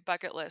on my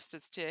bucket list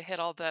is to hit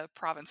all the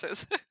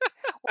provinces.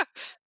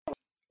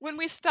 When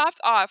we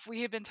stopped off,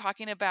 we had been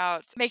talking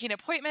about making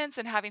appointments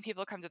and having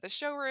people come to the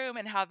showroom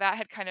and how that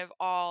had kind of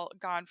all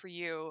gone for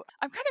you.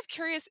 I'm kind of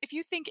curious if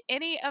you think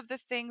any of the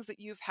things that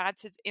you've had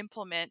to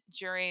implement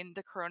during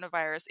the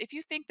coronavirus, if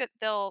you think that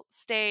they'll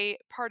stay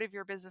part of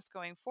your business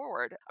going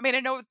forward. I mean, I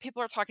know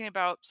people are talking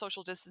about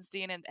social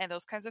distancing and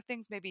those kinds of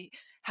things maybe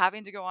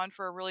having to go on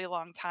for a really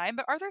long time,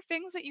 but are there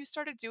things that you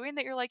started doing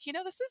that you're like,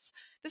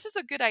 this is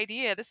a good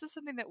idea. This is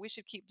something that we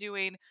should keep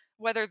doing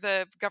whether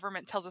the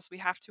government tells us we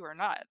have to or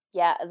not?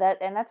 Yeah,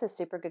 that's a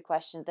super good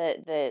question.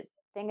 The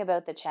thing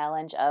about the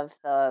challenge of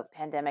the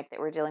pandemic that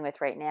we're dealing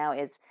with right now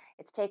is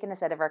it's taken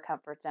us out of our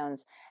comfort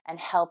zones and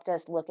helped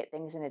us look at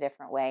things in a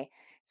different way.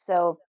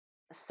 So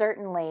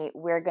certainly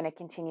we're going to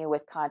continue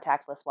with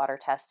contactless water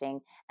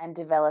testing and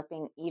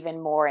developing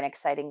even more and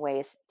exciting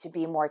ways to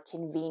be more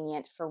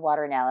convenient for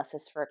water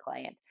analysis for a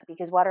client,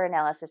 because water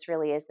analysis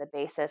really is the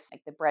basis,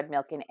 like the bread,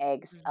 milk, and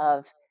eggs Mhm.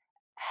 of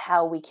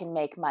how we can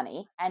make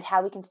money and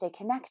how we can stay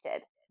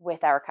connected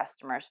with our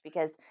customers,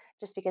 because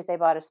just because they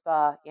bought a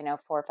spa 4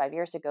 or 5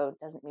 years ago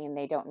doesn't mean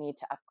they don't need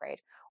to upgrade,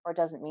 or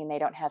doesn't mean they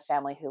don't have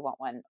family who want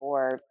one,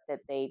 or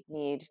that they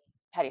need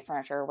patio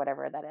furniture or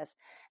whatever that is.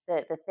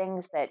 The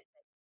things that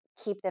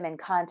keep them in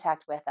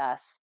contact with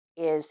us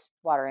is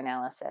water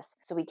analysis,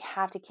 so we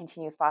have to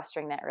continue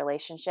fostering that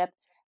relationship.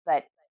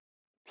 But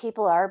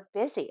people are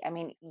busy. I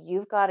mean,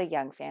 you've got a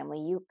young family.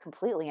 You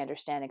completely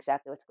understand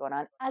exactly what's going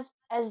on,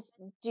 as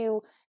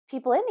do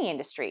people in the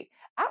industry.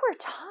 Our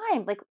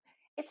time, like,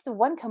 it's the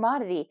one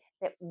commodity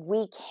that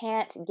we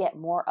can't get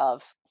more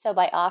of. So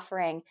by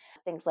offering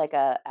things like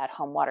a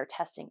at-home water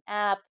testing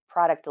app,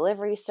 product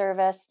delivery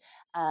service,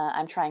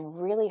 I'm trying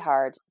really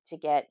hard to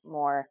get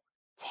more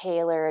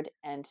tailored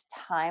and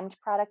timed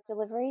product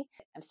delivery.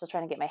 I'm still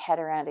trying to get my head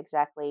around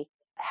exactly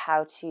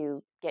how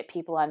to get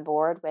people on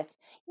board with,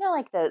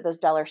 like those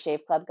Dollar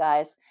Shave Club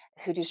guys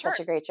who do Sure.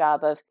 such a great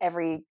job of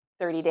every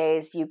 30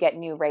 days you get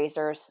new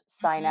razors,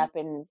 sign Mhm. up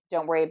and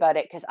don't worry about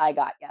it because I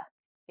got you.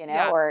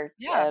 Yeah. Or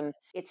Yeah.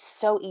 it's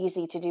so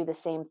easy to do the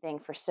same thing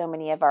for so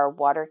many of our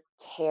water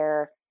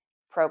care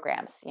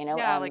programs.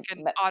 Yeah, like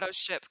an auto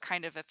ship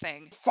kind of a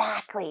thing.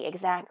 Exactly,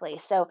 exactly.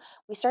 So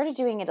we started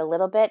doing it a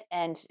little bit,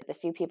 and the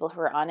few people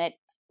who are on it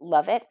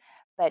love it.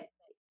 But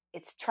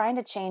it's trying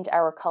to change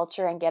our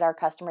culture and get our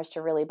customers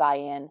to really buy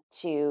in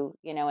to,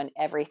 an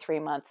every 3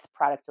 month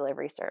product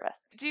delivery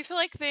service. Do you feel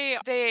like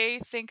they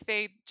think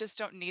they just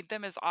don't need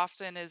them as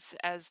often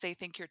as they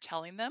think you're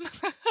telling them?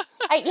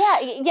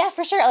 Yeah,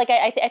 for sure. Like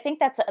I think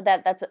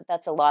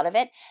that's a lot of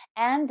it,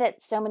 and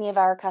that so many of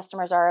our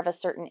customers are of a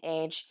certain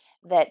age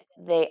that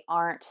they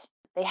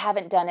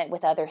haven't done it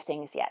with other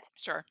things yet.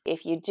 Sure.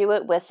 If you do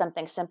it with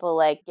something simple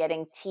like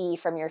getting tea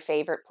from your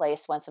favorite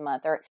place once a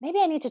month, or maybe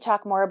I need to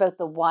talk more about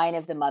the wine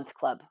of the month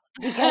club,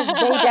 because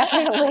they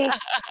definitely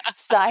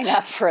sign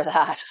up for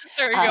that.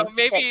 There you go. That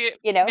Maybe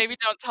you know, maybe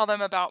don't tell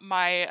them about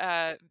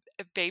my,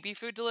 baby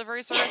food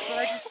delivery service that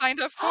I just signed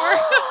up for.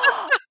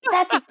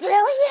 that's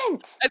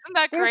brilliant. Isn't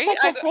that There's great?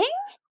 such a thing.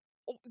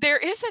 There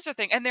is such a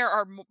thing, and there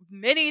are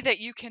many that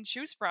you can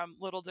choose from,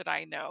 little did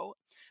I know.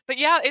 But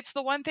yeah, it's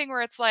the one thing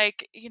where it's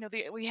like,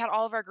 we had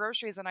all of our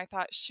groceries, and I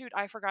thought, "Shoot,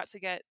 I forgot to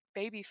get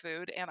baby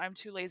food, and I'm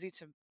too lazy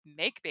to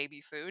make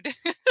baby food."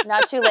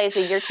 Not too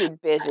lazy. You're too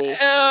busy.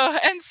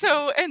 And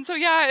so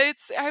yeah,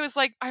 I was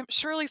like, I'm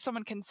surely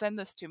someone can send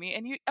this to me,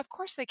 and of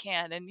course they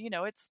can, and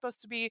it's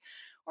supposed to be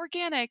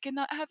organic and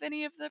not have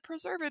any of the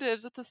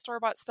preservatives that the store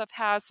bought stuff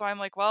has. So I'm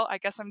like, well, I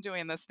guess I'm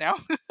doing this now.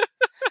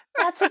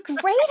 That's a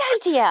great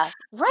idea, Yeah,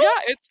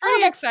 right? it's Oh,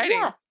 pretty that's exciting.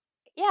 yeah.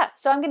 Yeah,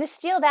 so I'm going to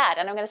steal that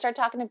and I'm going to start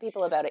talking to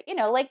people about it.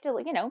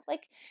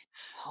 Like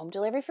home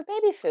delivery for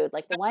baby food,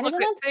 like the wine of the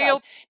month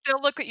club.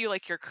 They'll look at you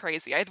like you're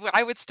crazy.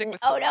 I would stick with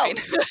the Oh no. wine.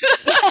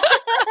 Yeah.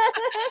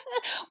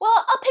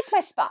 Well, I'll pick my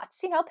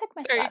spots. I'll pick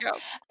my There you spots. go.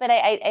 But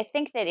I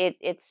think that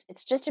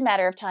it's just a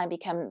matter of time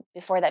become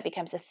before that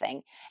becomes a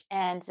thing.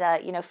 And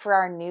for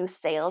our new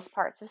sales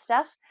parts of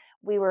stuff,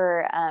 we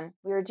were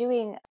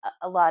doing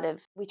a lot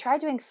of we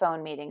tried doing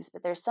phone meetings,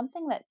 but there's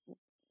something that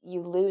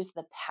you lose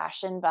the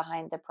passion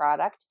behind the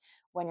product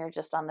when you're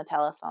just on the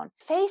telephone.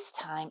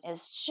 FaceTime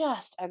is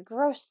just a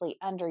grossly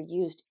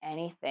underused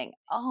anything.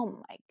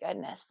 Oh my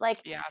goodness. Like,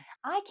 Yeah.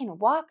 I can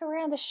walk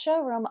around the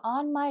showroom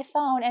on my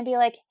phone and be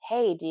like,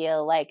 hey, do you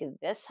like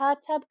this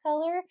hot tub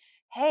color?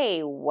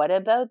 Hey, what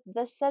about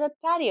this set of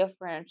patio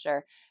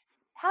furniture?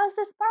 how's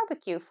this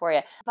barbecue for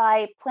you?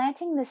 By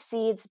planting the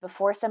seeds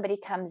before somebody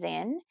comes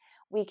in,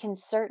 we can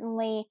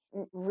certainly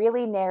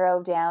really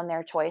narrow down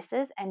their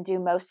choices and do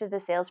most of the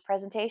sales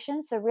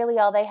presentation. So, really,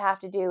 all they have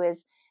to do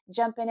is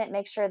jump in it,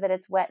 make sure that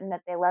it's wet and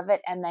that they love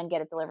it, and then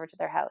get it delivered to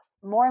their house.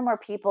 More and more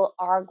people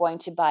are going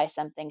to buy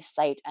something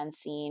sight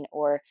unseen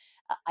or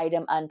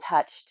item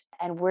untouched,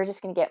 and we're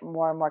just going to get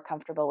more and more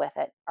comfortable with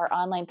it. Our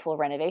online pool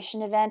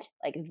renovation event,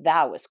 like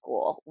that was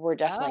cool. We're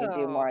definitely going to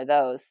do Oh, more of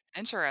those.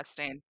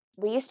 interesting.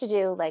 We used to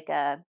do like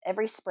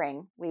every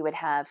spring we would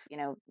have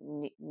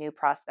new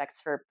prospects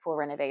for pool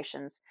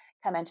renovations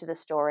come into the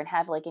store and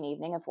have like an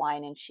evening of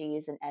wine and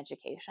cheese and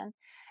education,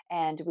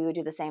 and we would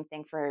do the same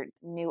thing for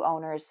new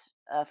owners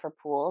for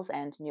pools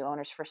and new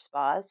owners for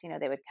spas.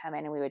 They would come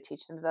in and we would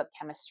teach them about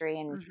chemistry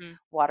and Mhm.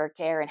 water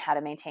care and how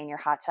to maintain your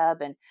hot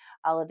tub and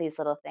all of these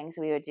little things.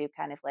 We would do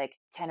kind of like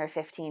 10 or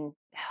 15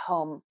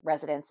 home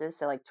residences,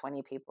 so like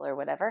 20 people or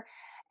whatever,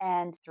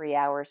 and 3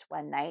 hours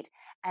one night,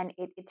 and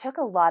it took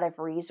a lot of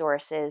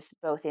resources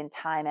both in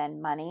time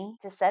and money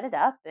to set it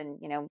up, and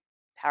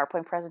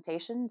PowerPoint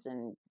presentations,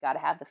 and got to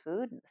have the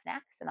food and the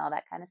snacks and all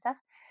that kind of stuff.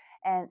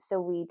 And so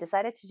we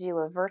decided to do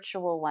a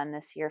virtual one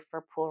this year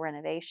for pool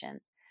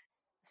renovations.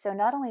 So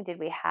not only did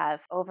we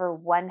have over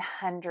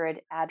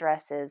 100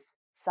 addresses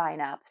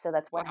sign up, so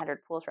that's Wow.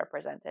 100 pools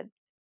represented,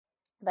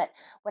 but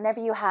whenever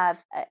you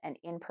have an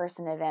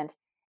in-person event,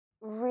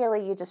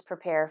 really you just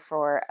prepare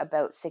for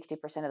about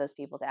 60% of those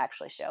people to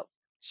actually show.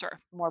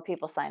 Sure. More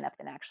people sign up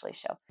than actually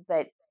show.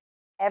 But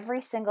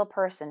every single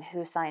person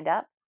who signed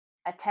up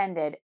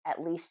attended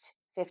at least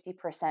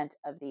 50%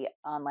 of the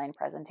online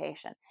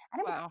presentation, and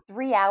it was Wow.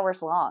 3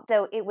 hours long.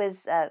 So it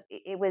was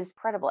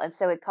incredible, and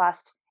so it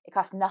cost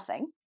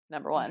nothing.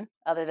 Number Mhm. one,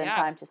 other than Yeah.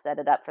 time to set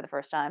it up for the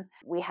first time.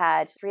 We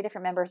had three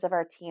different members of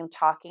our team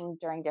talking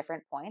during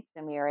different points,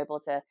 and we were able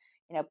to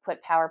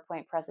put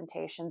PowerPoint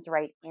presentations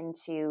right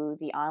into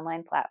the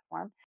online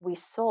platform. We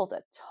sold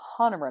a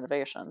ton of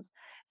renovations,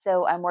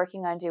 so I'm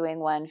working on doing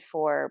one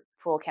for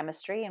pool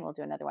chemistry, and we'll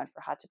do another one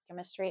for hot tub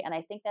chemistry. And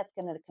I think that's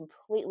going to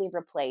completely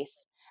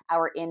replace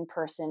our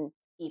in-person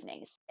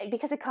evenings,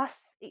 because it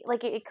costs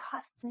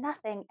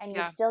nothing, and you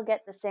Yeah. still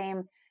get the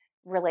same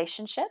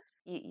relationship.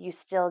 You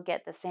still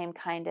get the same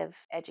kind of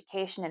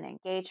education and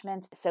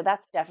engagement. So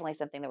that's definitely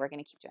something that we're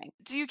going to keep doing.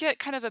 Do you get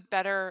kind of a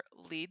better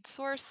lead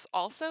source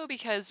also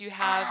because you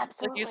have,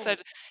 like you said,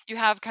 Absolutely. you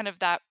have kind of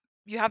that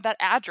you have that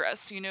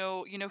address, you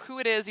know who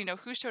it is, you know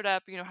who showed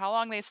up, you know how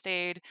long they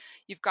stayed,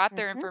 you've got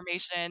their Hmm.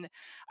 information.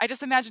 I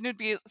just imagine it'd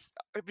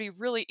be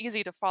really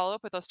easy to follow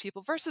up with those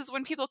people versus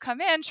when people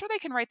come in, sure they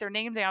can write their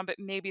name down, but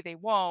maybe they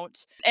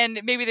won't. And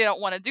maybe they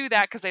don't want to do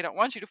that because they don't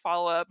want you to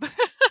follow up.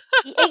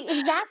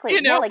 Exactly.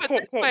 Yeah, like But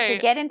to, this to to way,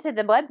 get into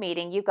the web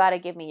meeting, you got to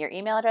give me your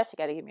email address, you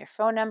got to give me your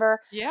phone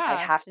number. I yeah.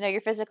 have to know your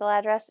physical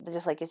address. But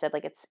just like you said,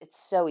 like it's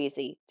so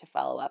easy to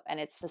follow up, and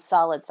it's the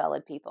solid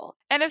people.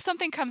 And if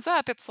something comes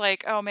up, it's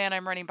like, "Oh, man,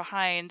 I'm running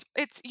behind."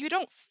 It's you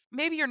don't f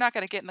maybe you're not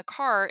gonna get in the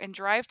car and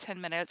drive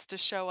 10 minutes to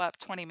show up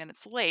 20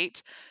 minutes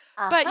late,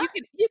 but Uh-huh.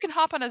 you can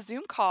hop on a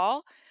Zoom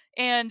call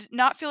and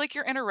not feel like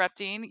you're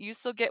interrupting. You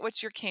still get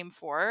what you came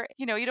for.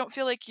 You don't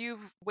feel like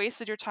you've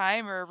wasted your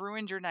time or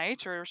ruined your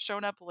night or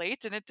shown up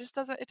late, and it just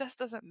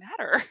doesn't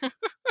matter.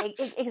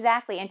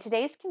 Exactly. And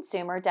today's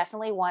consumer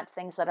definitely wants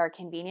things that are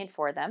convenient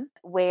for them,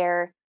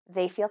 where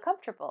they feel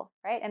comfortable,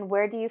 right? And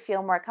where do you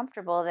feel more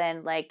comfortable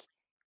than like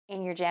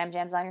in your jams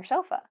on your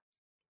sofa?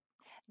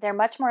 They're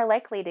much more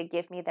likely to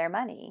give me their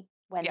money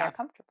when they're Yeah.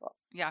 comfortable.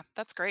 Yeah,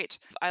 that's great.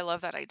 I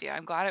love that idea.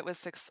 I'm glad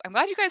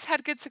you guys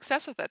had good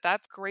success with it.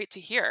 That's great to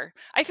hear.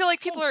 I feel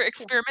like people Hey, are thank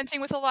you.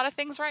 experimenting with a lot of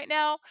things right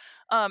now,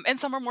 and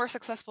some are more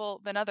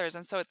successful than others.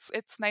 And so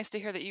it's nice to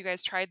hear that you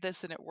guys tried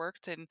this and it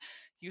worked, and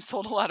you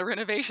sold a lot of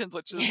renovations,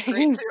 which is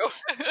great too.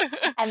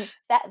 And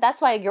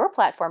that's why your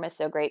platform is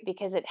so great,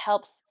 because it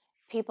helps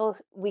people.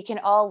 We can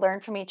all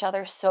learn from each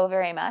other so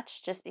very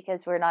much, just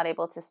because we're not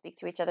able to speak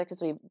to each other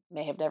because we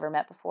may have never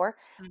met before.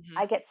 Hmm.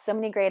 I get so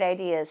many great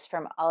ideas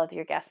from all of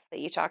your guests that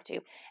you talk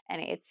to,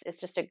 and it's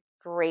just a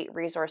great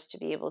resource to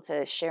be able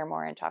to share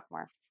more and talk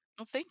more.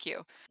 Well, thank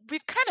you.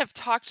 We've kind of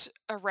talked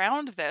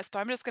around this, but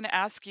I'm just going to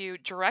ask you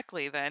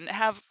directly then.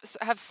 Have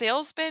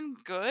sales been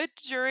good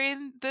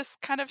during this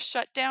kind of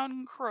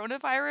shutdown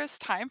coronavirus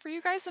time for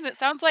you guys? And it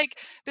sounds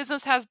like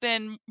business has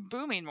been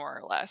booming more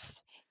or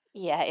less.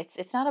 Yeah,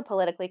 it's not a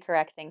politically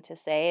correct thing to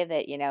say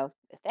that,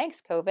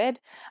 thanks COVID.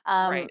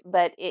 Right.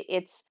 But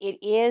it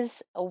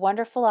is a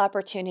wonderful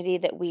opportunity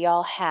that we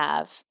all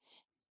have,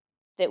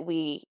 that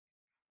we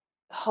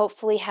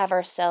hopefully have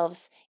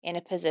ourselves in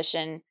a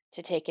position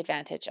to take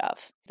advantage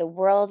of. The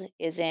world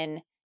is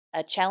in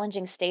a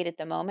challenging state at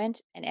the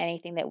moment, and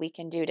anything that we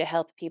can do to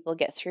help people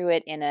get through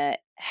it in a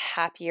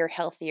happier,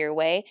 healthier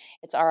way,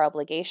 it's our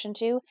obligation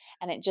to.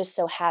 And it just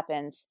so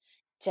happens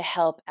to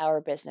help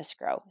our business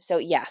grow. So,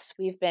 yes,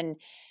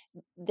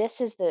 this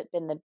has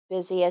been the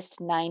busiest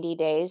 90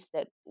 days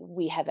that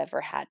we have ever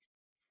had.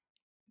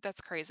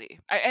 That's crazy.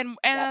 And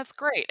Yep. that's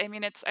great. I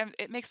mean,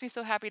 it makes me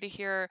so happy to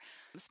hear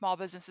small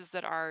businesses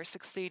that are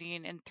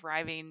succeeding and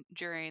thriving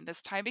during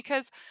this time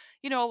because,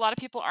 a lot of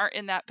people aren't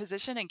in that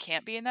position and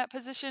can't be in that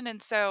position.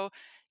 And so,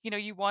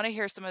 you want to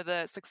hear some of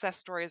the success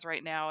stories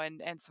right now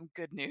and some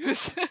good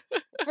news.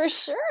 For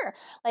sure.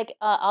 Like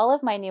all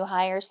of my new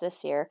hires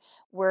this year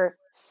were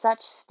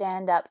such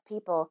stand up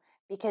people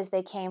because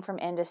they came from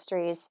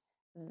industries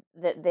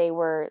that they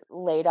were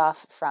laid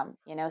off from,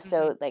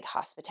 Mhm. so like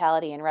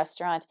hospitality and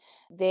restaurant,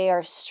 they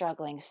are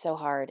struggling so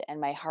hard. And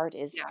my heart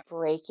is Yeah,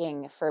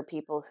 breaking for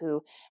people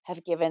who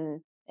have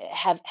given,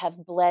 have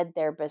bled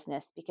their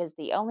business because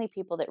the only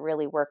people that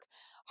really work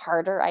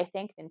harder, I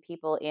think, than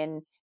people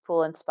in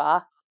pool and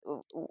spa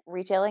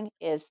retailing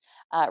is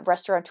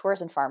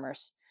restaurateurs and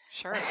farmers.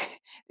 sure.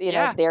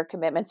 Yeah, Their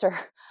commitments are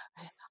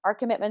our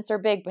commitments are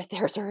big, but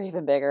theirs are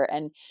even bigger.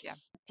 And yeah.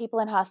 people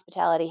in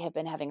hospitality have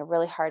been having a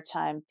really hard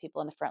time.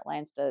 People in the front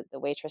lines, the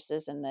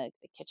waitresses and the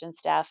kitchen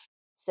staff.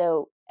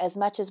 So as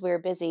much as we're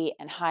busy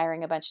and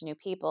hiring a bunch of new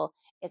people,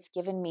 it's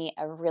given me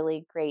a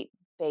really great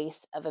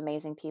base of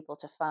amazing people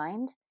to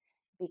find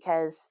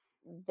because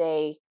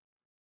they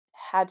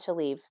had to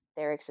leave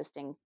their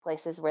existing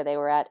places where they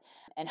were at,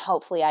 and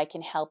hopefully I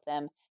can help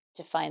them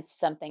to find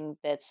something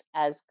that's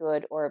as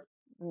good or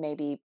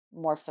maybe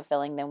more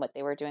fulfilling than what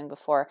they were doing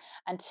before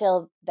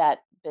until that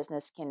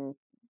business can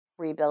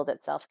rebuild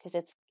itself because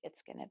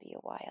it's going to be a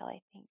while,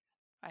 I think.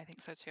 I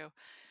think so too.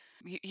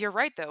 You're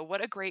right, though.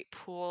 What a great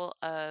pool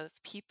of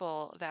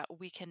people that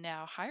we can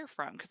now hire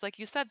from. Because, like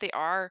you said, they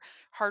are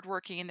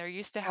hardworking. They're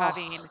used to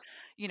having,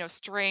 Oh,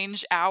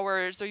 strange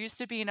hours. They're used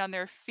to being on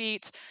their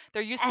feet.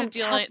 They're used to and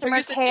dealing. They're customer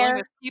used to dealing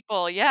with care,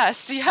 people.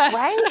 Yes,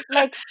 yes, right?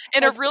 Like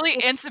in a like really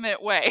if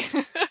intimate way.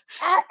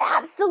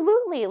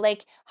 Absolutely.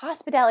 Like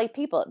hospitality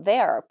people, they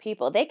are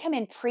people. They come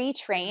in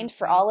pre-trained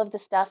for Mhm. all of the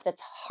stuff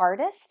that's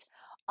hardest.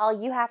 All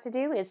you have to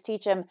do is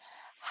teach them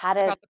how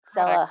to About the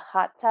sell a products.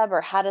 hot tub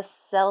or how to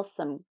sell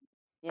some,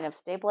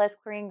 stabilized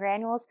chlorine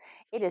granules.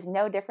 It is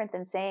no different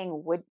than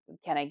saying, "Would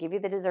can I give you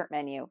the dessert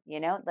menu?"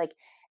 Like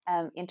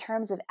in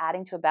terms of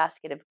adding to a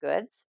basket of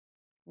goods,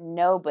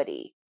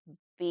 nobody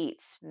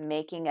beats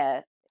making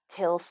a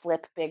till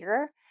slip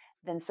bigger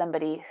than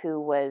somebody who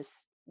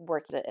was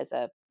working as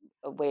a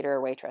waiter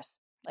or waitress.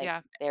 Like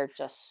Yeah. they're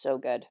just so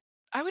good.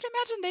 I would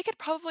imagine they could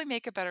probably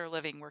make a better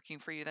living working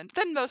for you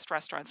than most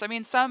restaurants. I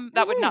mean, some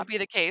that would Hmm. not be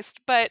the case,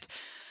 but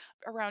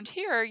around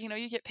here,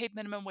 you get paid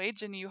minimum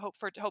wage and you hope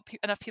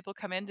enough people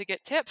come in to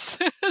get tips.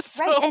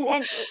 Right, So,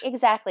 and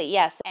exactly,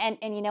 yes, and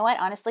you know what?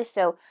 Honestly,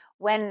 so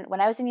when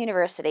I was in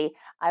university,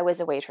 I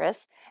was a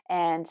waitress,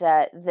 and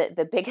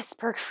the biggest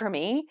perk for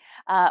me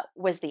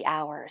was the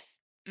hours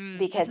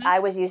because mhm. I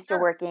was used to Sure.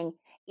 working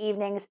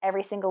evenings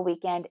every single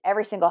weekend,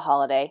 every single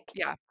holiday,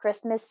 Yeah.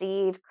 Christmas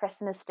Eve,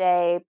 Christmas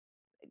Day,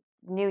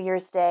 New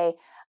Year's Day,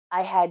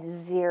 I had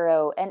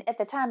 0, and at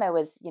the time I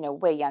was,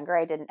 way younger.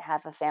 I didn't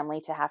have a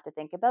family to have to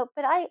think about,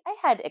 but I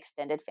had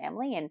extended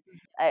family and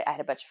Mhm. I had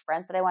a bunch of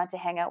friends that I wanted to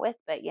hang out with,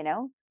 but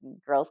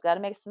girls got to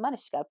make some money.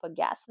 She's got to put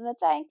gas in the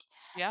tank.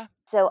 Yeah.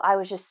 So I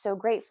was just so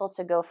grateful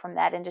to go from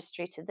that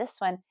industry to this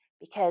one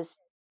because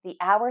the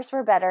hours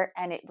were better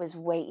and it was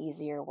way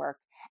easier work.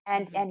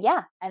 And Mhm. and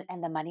yeah,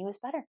 and the money was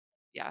better.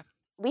 Yeah.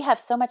 We have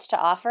so much to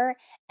offer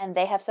and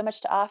they have so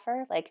much to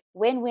offer, like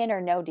win-win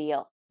or no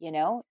deal,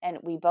 and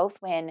we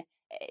both win.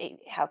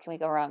 How can we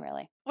go wrong,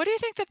 really? What do you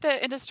think that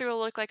the industry will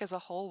look like as a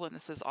whole when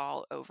this is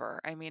all over?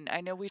 I mean,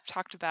 I know we've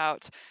talked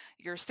about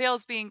your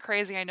sales being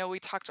crazy. I know we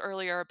talked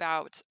earlier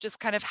about just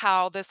kind of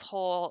how this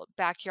whole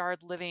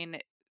backyard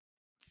living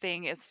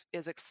thing is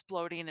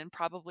exploding and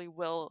probably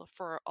will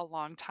for a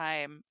long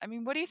time. I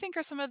mean, what do you think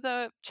are some of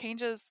the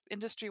changes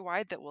industry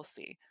wide that we'll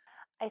see?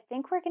 I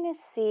think we're going to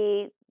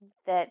see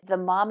that the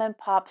mom and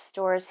pop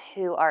stores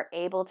who are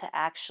able to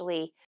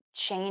actually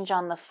change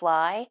on the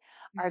fly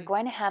are Mhm.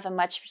 going to have a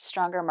much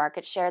stronger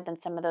market share than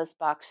some of those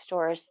box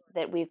stores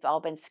that we've all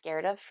been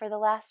scared of for the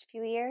last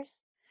few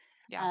years,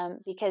 Yeah.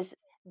 because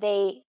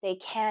they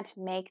can't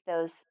make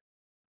those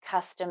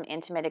custom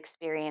intimate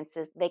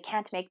experiences. They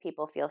can't make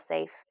people feel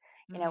safe.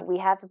 Mhm. We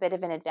have a bit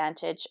of an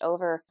advantage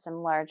over some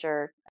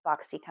larger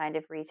boxy kind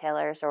of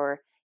retailers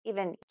or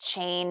even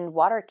chain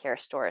water care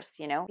stores,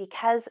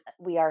 because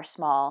we are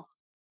small,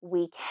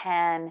 we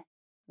can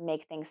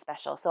make things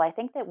special. So I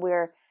think that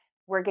we're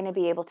going to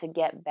be able to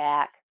get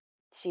back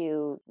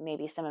to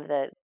maybe some of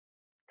the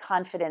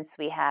confidence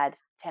we had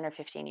 10 or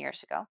 15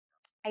 years ago.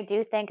 I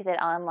do think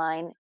that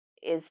online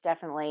is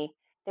definitely,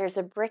 there's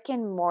a brick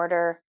and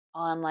mortar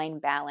online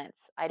balance.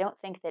 I don't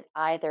think that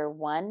either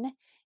one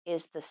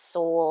is the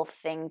sole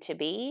thing to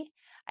be.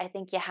 I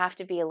think you have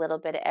to be a little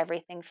bit of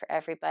everything for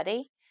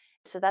everybody.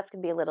 So that's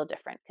going to be a little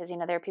different because,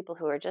 there are people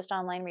who are just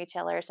online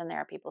retailers and there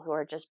are people who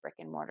are just brick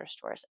and mortar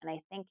stores. And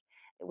I think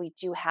that we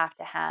do have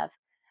to have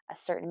a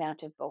certain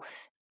amount of both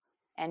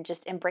and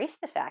just embrace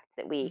the fact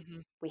that we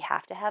Mhm. we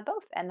have to have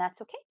both and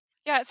that's okay.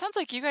 Yeah, it sounds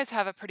like you guys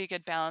have a pretty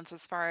good balance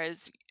as far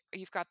as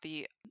you've got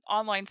the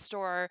online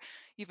store,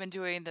 you've been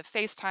doing the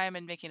FaceTime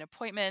and making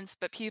appointments,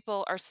 but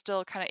people are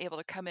still kind of able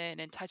to come in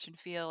and touch and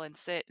feel and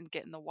sit and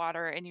get in the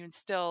water, and you can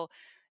still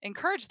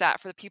encourage that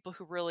for the people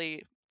who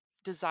really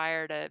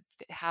desire to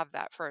have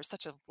that for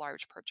such a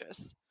large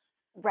purchase.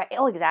 Right.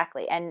 Oh,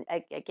 exactly. And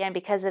again,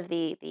 because of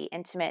the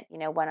intimate,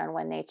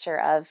 one-on-one nature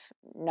of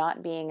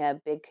not being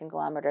a big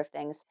conglomerate of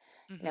things,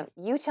 Hmm.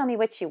 you tell me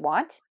what you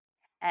want,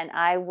 and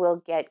I will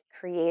get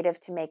creative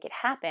to make it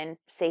happen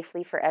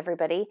safely for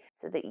everybody,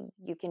 so that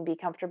you can be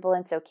comfortable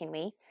and so can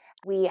we.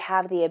 We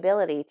have the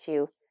ability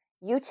to.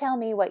 You tell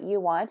me what you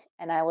want,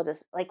 and I will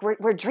just like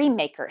we're dream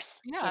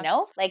makers. Yeah,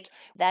 Like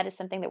that is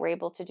something that we're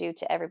able to do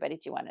to everybody.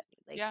 Do you want it?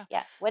 Like, yeah.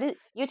 yeah. What is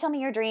you tell me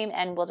your dream,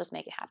 and we'll just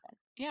make it happen.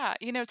 Yeah,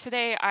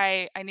 today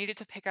I needed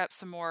to pick up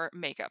some more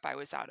makeup I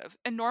was out of.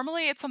 And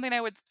normally it's something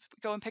I would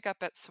go and pick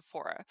up at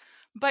Sephora.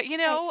 But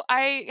Right.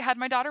 I had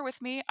my daughter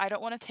with me. I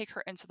don't want to take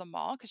her into the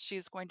mall because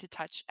she's going to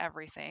touch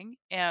everything.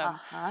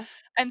 Uh-huh.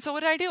 And so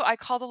what did I do? I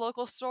called a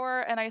local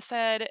store and I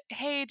said,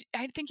 "Hey,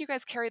 I think you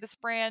guys carry this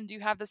brand. Do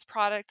you have this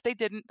product?" They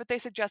didn't, but they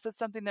suggested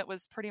something that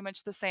was pretty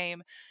much the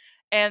same.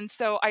 And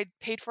so I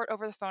paid for it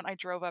over the phone. I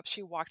drove up.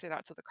 She walked it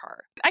out to the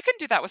car. I couldn't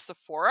do that with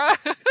Sephora.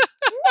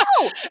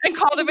 No, And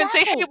call them and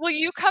say, "Hey, exactly. will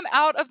you come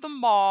out of the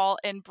mall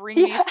and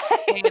bring me Yeah.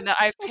 something that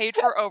I've paid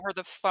for over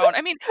the phone?"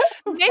 I mean,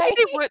 Right?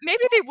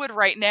 maybe they would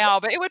right now,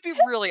 but it would be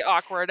really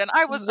awkward, and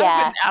I Yeah.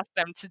 wouldn't ask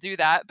them to do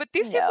that. But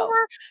these people No.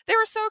 they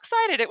were so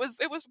excited. It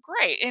was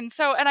great. And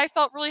I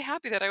felt really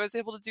happy that I was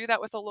able to do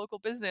that with a local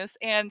business,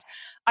 and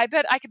I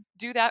bet I could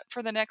do that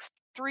for the next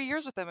 3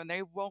 years with them and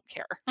they won't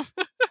care.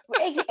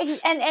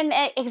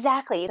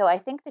 Exactly. So I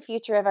think the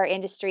future of our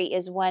industry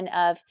is one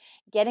of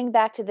getting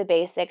back to the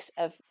basics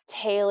of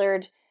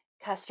tailored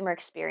customer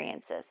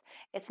experiences.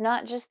 It's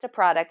not just a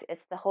product,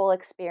 it's the whole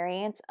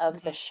experience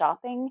of the Mhm.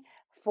 shopping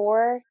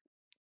for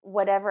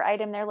whatever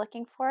item they're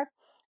looking for,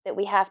 that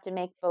we have to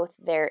make both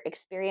their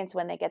experience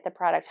when they get the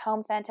product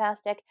home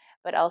fantastic,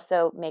 but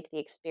also make the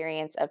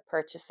experience of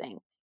purchasing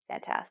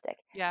fantastic.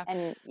 Yeah.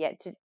 And yet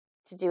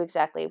to do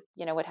exactly,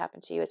 what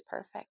happened to you is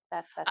perfect.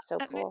 That's so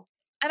And cool.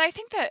 I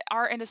think that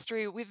our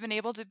industry, we've been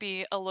able to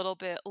be a little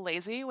bit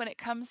lazy when it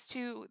comes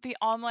to the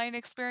online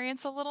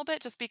experience a little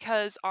bit, just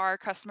because our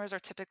customers are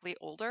typically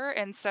older.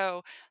 And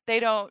so they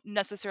don't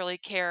necessarily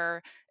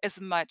care as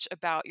much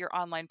about your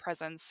online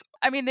presence.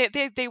 I mean,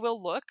 they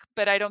will look,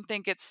 but I don't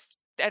think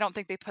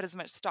they put as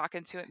much stock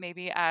into it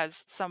maybe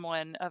as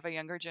someone of a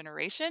younger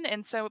generation.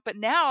 And so, but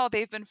now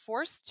they've been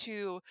forced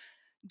to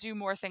do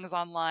more things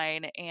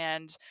online,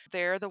 and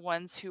they're the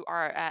ones who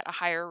are at a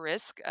higher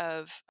risk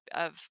of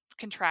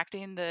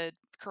contracting the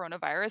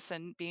coronavirus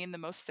and being the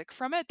most sick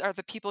from it are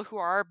the people who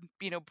are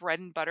bread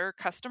and butter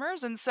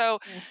customers. And so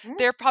Hmm.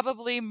 they're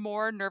probably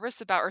more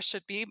nervous about, or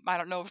should be, I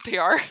don't know if they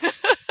are,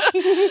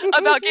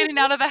 about getting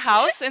out of the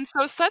house. And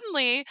so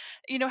suddenly,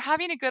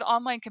 having a good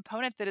online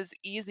component that is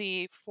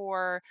easy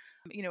for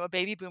a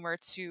baby boomer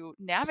to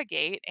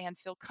navigate and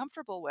feel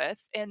comfortable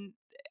with, and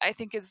I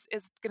think is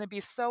going to be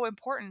so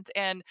important.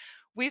 And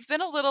we've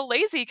been a little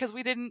lazy because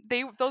we didn't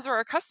they those are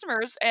our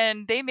customers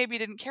and they maybe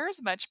didn't care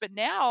as much, but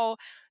now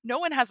no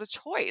one has a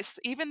choice.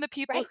 Even the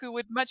people Right. who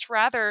would much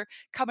rather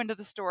come into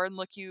the store and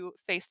look you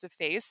face to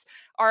face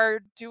are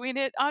doing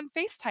it on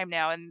FaceTime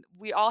now, and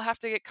we all have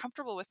to get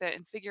comfortable with it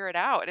and figure it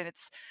out. And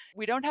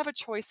we don't have a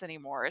choice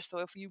anymore. So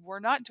if you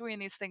were not doing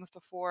these things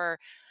before,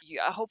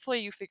 hopefully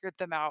you figured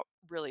them out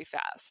really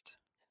fast.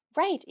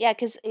 Right. Yeah,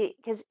 because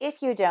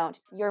if you don't,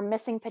 you're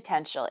missing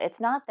potential. It's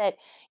not that,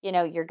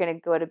 you're going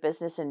to go to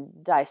business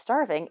and die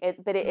starving,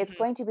 but it's Hmm.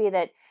 going to be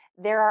that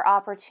there are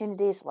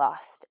opportunities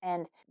lost.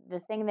 And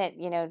the thing that,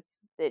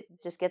 that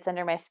just gets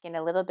under my skin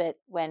a little bit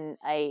when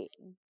I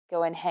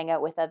go and hang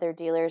out with other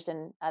dealers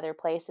and other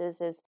places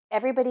is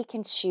everybody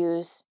can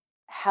choose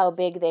how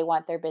big they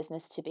want their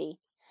business to be.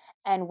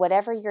 And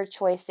whatever your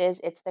choice is,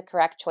 it's the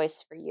correct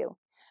choice for you.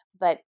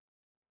 But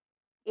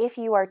if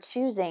you are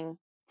choosing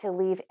to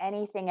leave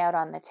anything out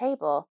on the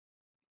table,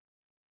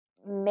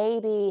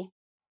 maybe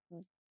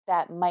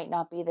that might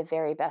not be the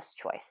very best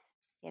choice.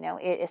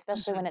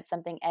 Especially Hmm. when it's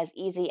something as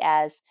easy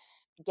as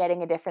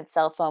getting a different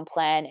cell phone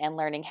plan and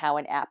learning how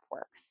an app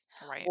works.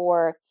 Right.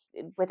 Or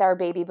with our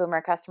baby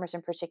boomer customers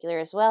in particular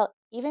as well,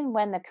 even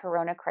when the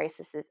corona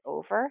crisis is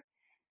over,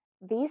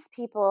 these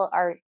people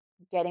are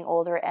getting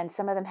older and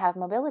some of them have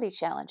mobility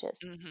challenges.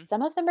 Hmm.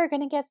 Some of them are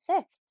going to get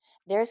sick.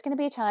 There's going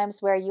to be times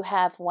where you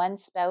have one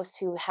spouse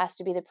who has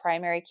to be the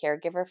primary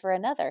caregiver for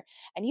another.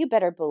 And you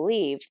better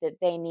believe that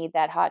they need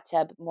that hot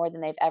tub more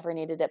than they've ever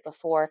needed it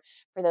before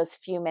for those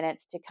few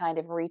minutes to kind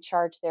of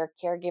recharge their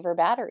caregiver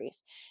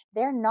batteries.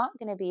 They're not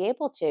going to be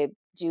able to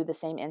do the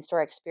same in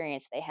store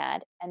experience they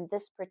had. And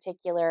this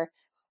particular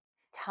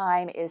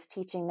time is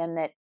teaching them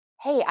that,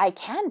 hey, I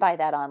can buy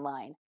that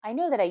online. I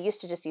know that I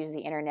used to just use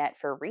the internet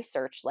for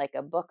research like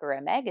a book or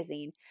a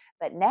magazine,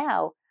 but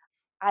now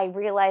I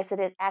realize that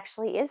it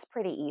actually is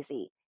pretty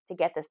easy to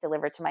get this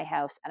delivered to my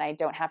house and I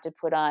don't have to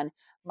put on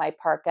my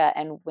parka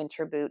and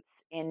winter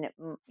boots in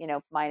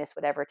minus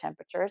whatever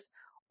temperatures,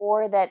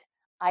 or that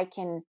I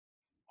can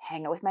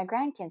hang out with my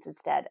grandkids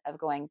instead of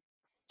going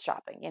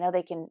shopping.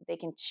 They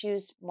can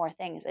choose more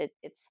things.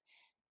 It's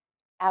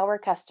our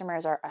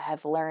customers are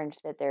have learned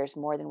that there's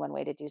more than one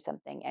way to do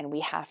something, and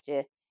we have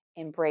to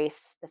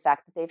embrace the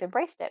fact that they've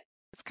embraced it.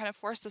 It's kind of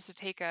forced us to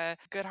take a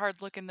good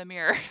hard look in the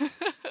mirror.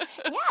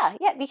 Yeah,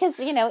 yeah, because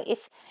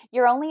if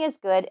you're only as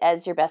good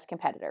as your best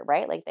competitor,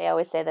 right? Like they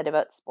always say that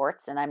about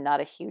sports, and I'm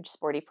not a huge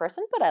sporty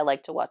person, but I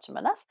like to watch them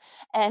enough.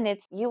 And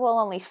it's you will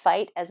only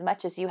fight as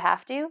much as you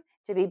have to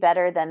be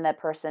better than the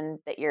person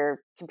that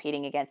you're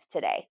competing against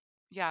today.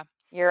 Yeah.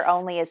 You're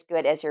only as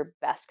good as your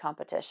best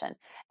competition.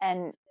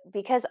 And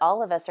because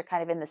all of us are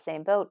kind of in the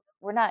same boat,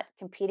 we're not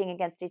competing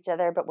against each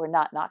other, but we're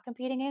not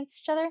competing against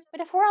each other. But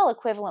if we're all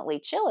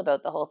equivalently chill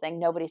about the whole thing,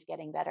 nobody's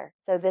getting better.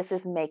 So this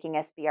is making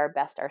us be our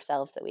best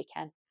ourselves that we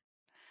can.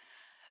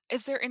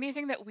 Is there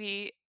anything that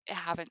we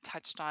haven't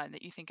touched on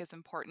that you think is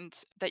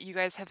important that you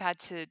guys have had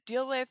to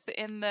deal with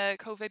in the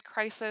COVID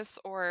crisis,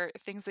 or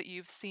things that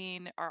you've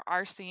seen or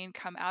are seeing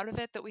come out of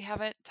it that we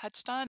haven't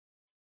touched on?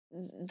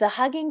 The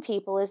hugging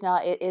people is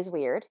not it is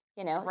weird,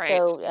 Right.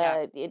 so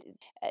Yeah.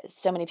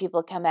 so many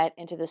people come out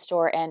into the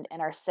store and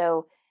are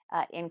so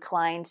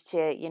inclined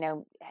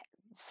to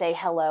say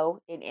hello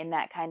in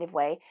that kind of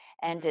way,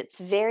 and Mhm. it's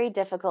very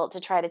difficult to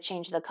try to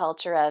change the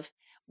culture of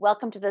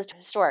welcome to the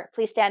store,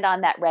 please stand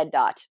on that red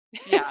dot.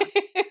 Yeah.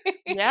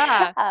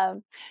 Yeah.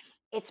 um,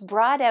 it's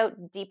brought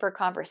out deeper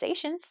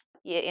conversations.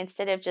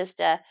 Instead of just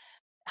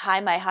hi,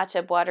 my hot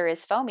tub water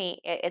is foamy,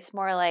 it's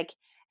more like,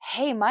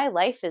 hey, my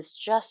life is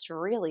just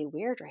really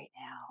weird right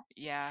now.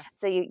 Yeah.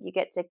 So you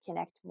get to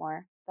connect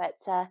more. But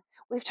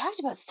we've talked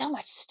about so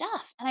much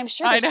stuff, and I'm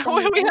sure I there's know so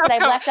many we things that have I've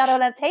come. left out on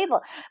the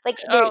table. Like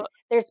Oh.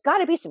 there's got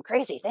to be some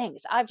crazy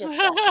things. I've just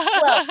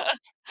well,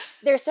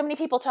 there's so many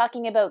people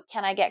talking about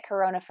can I get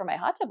corona for my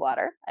hot tub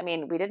water? I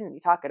mean, we didn't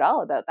talk at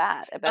all about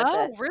that, about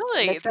Oh, the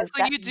really? That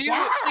misconception.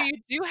 Yeah. so you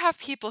do have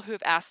people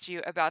who've asked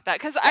you about that?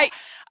 Because Yes.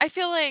 I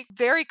feel like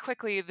very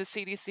quickly the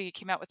CDC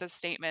came out with a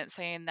statement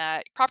saying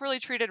that properly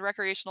treated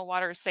recreational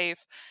water is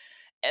safe.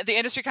 The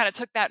industry kinda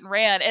took that and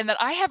ran, and then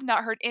I have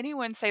not heard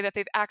anyone say that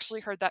they've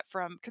actually heard that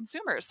from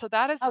consumers, so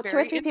that is Oh, 2 or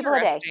very 3 people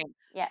a day. interesting.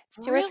 Yeah,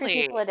 2 or 3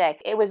 people Really? a day.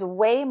 It was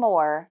way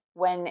more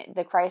when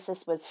the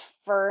crisis was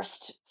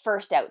first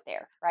out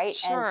there, right?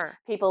 And Sure.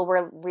 people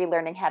were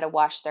relearning how to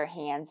wash their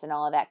hands and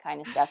all of that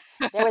kind of stuff.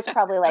 There was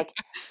probably like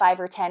 5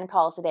 or 10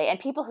 calls a day, and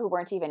people who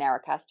weren't even our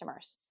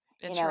customers.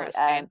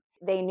 Interesting.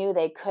 They knew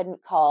they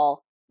couldn't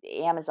call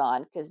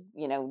Amazon because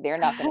they're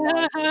not going to know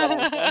anything about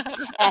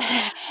anything,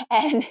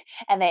 and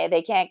and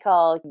they can't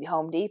call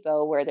Home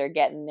Depot where they're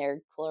getting their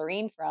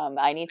chlorine from.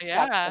 I need to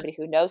talk to Yeah. somebody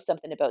who knows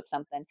something about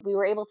something. We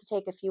were able to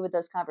take a few of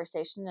those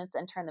conversations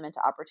and turn them into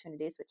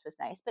opportunities, which was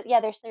nice. But yeah,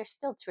 there's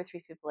still 2 or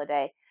 3 people a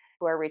day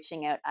who are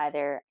reaching out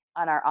either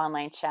on our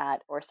online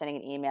chat or sending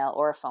an email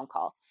or a phone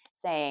call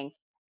saying,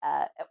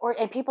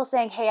 and people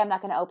saying, "Hey, I'm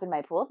not going to open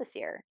my pool this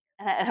year,"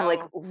 and I'm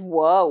like, Oh,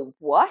 "Whoa,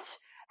 what?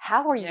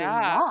 How are you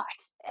yeah. not?"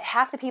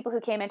 Half the people who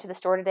came into the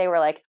store today were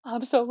like,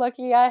 "I'm so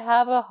lucky I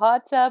have a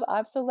hot tub.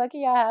 I'm so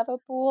lucky I have a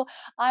pool.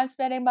 I'm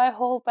spending my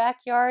whole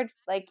backyard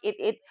like it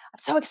I'm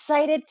so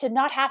excited to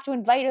not have to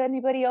invite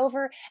anybody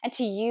over and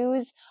to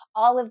use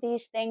all of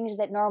these things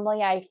that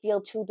normally I feel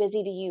too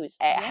busy to use.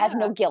 I have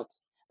no Yeah. guilt.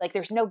 Like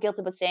there's no guilt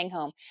about staying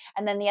home."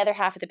 And then the other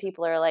half of the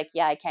people are like,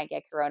 "Yeah, I can't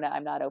get corona.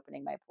 I'm not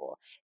opening my pool."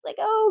 It's like,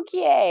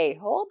 "Okay,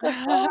 hold the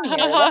phone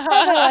here. Let's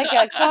have like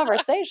a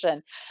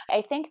conversation."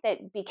 I think that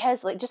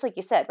because like just like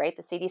you said, right?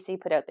 The CDC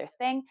put out their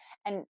thing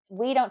and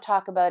we don't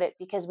talk about it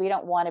because we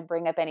don't want to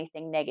bring up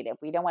anything negative.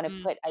 We don't want to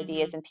Mm, put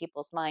ideas mhm. in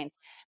people's minds.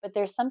 But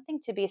there's something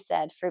to be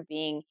said for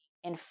being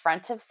in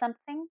front of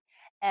something.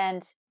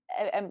 And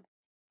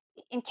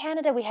in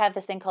Canada, we have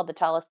this thing called the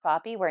tallest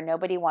poppy where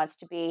nobody wants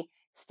to be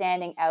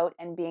standing out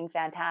and being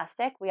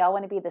fantastic. We all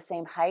want to be the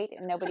same height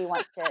and nobody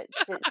wants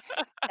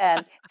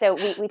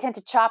so we tend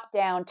to chop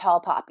down tall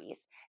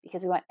poppies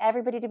because we want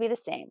everybody to be the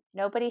same.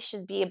 Nobody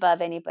should be above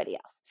anybody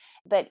else.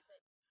 But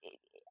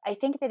I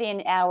think that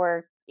in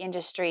our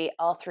industry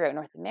all throughout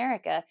North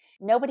America,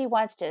 nobody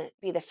wants to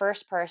be the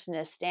first person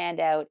to stand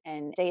out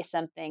and say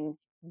something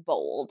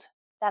bold.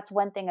 That's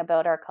one thing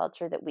about our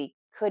culture that we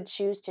could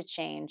choose to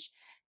change.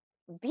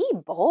 Be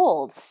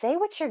bold. Say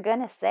what you're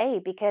going to say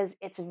because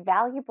it's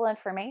valuable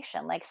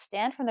information. Like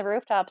stand from the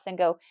rooftops and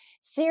go,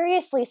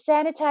 seriously,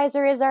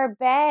 sanitizer is our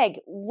bag.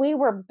 We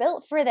were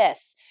built for this.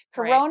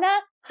 Right. Corona?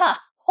 Huh.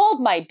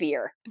 Hold my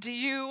beer. Do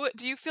you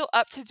feel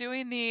up to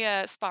doing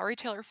the, Spa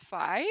Retailer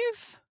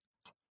 5?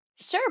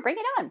 Sure, bring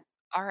it on.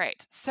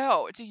 Alright,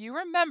 so do you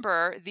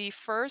remember the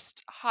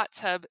first hot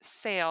tub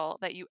sale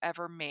that you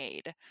ever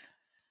made?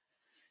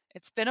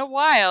 It's been a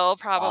while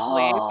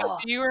probably, but Oh,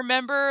 do you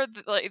remember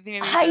maybe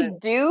I the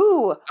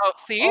do. oh,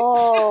 see?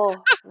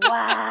 Oh,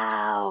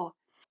 wow.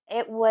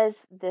 It was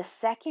the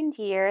second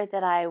year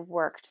that I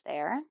worked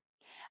there.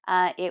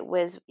 It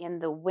was in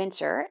the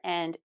winter,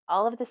 and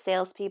all of the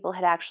salespeople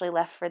had actually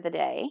left for the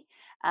day.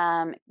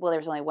 Well, there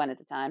was only one at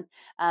the time.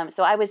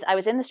 So I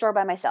was in the store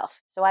by myself.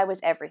 So I was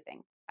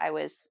everything. I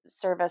was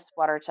service,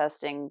 water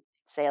testing,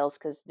 sales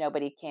because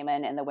nobody came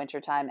in the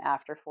wintertime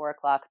after 4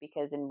 o'clock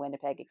because in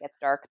Winnipeg it gets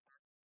dark.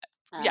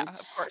 Yeah, Um,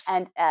 of course.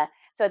 and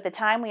so at the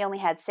time, we only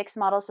had 6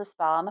 models of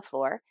spa on the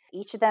floor.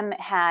 Each of them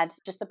had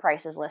just the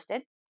prices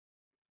listed.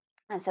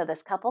 And so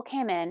this couple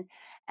came in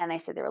and they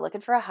said they were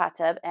looking for a hot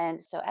tub.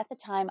 And so at the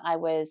time, I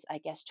was, I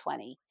guess,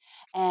 20.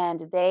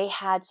 And they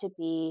had to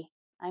be,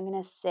 I'm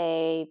going to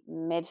say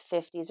mid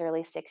 50s,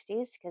 early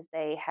 60s, because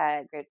they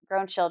had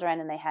grown children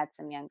and they had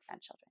some young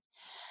grandchildren.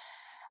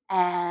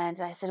 And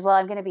I said, well,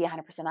 I'm going to be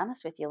 100%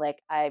 honest with you.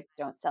 Like, I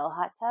don't sell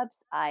hot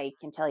tubs. I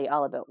can tell you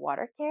all about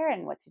water care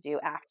and what to do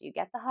after you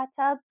get the hot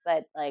tub,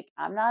 but like,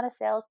 I'm not a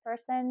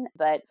salesperson.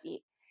 But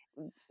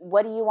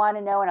what do you want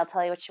to know? And I'll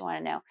tell you what you want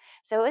to know.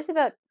 So it was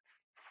about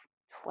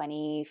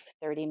 20,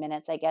 30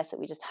 minutes, I guess, that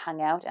we just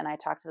hung out and I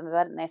talked to them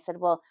about it. And they said,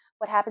 well,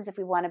 what happens if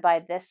we want to buy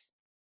this?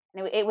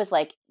 And it was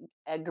like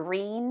a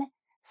green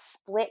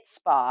split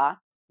spa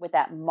with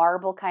that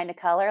marble kind of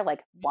color,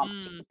 like womp Mm,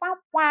 chicka wow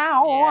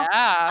wow.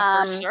 yeah,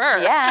 for sure.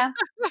 Yeah.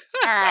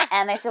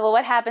 And they said, well,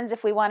 what happens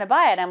if we want to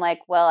buy it? I'm like,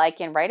 well, I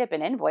can write up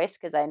an invoice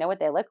because I know what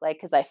they look like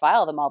because I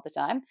file them all the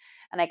time.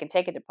 And I can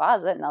take a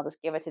deposit and I'll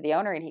just give it to the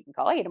owner and he can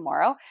call you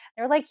tomorrow.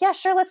 They were like, yeah,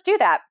 sure, let's do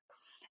that.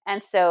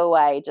 And so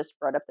I just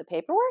wrote up the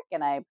paperwork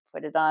and I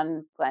put it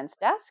on Glenn's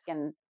desk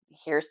and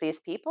here's these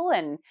people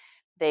and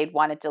they'd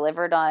want it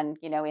delivered on,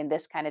 in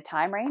this kind of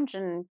time range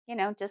and,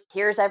 just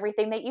here's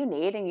everything that you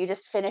need and you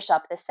just finish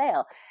up the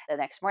sale. The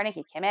next morning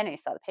he came in and he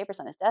saw the papers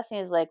on his desk and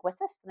he's like, what's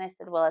this? And I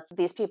said, well, it's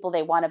these people,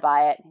 they want to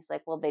buy it. And he's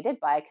like, well, they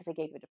did buy it because they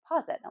gave you a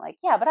deposit. And I'm like,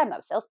 yeah, but I'm not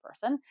a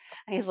salesperson.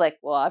 And he's like,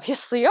 well,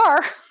 obviously you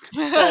are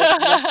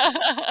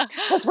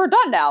because we're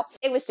done now.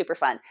 It was super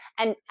fun.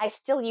 And I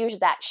still use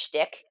that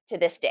shtick to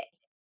this day.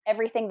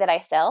 Everything that I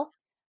sell,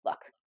 look,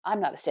 I'm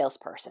not a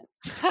salesperson.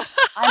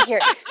 I'm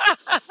here.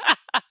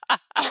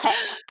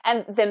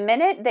 And the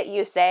minute that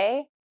you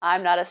say,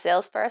 I'm not a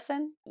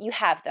salesperson, you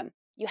have them.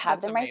 You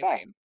have That's them right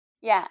there. amazing.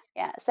 Yeah,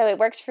 yeah. So it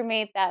worked for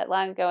me that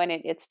long ago, and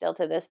it's still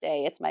to this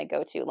day. It's my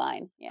go-to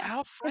line. Yeah,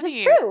 How because it's funny.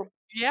 true.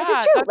 Because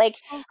it's Yeah, true. Like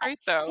that's so great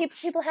though.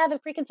 people have a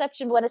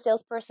preconception of what a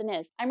salesperson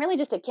is. I'm really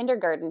just a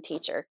kindergarten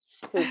teacher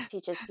who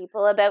teaches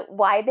people about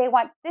why they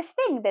want this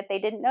thing that they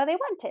didn't know they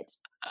wanted.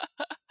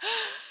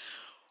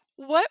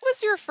 What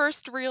was your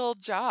first real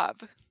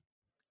job?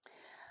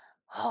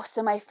 Oh,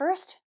 so my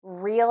first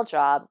real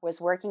job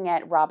was working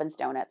at Robin's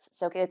Donuts.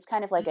 So it's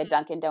kind of like a Mm,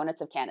 Dunkin'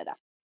 Donuts of Canada.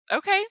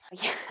 okay.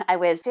 Yeah, I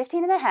was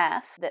 15 and a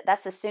half.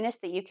 That's the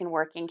soonest that you can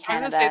work in I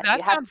was gonna say Canada.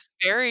 You have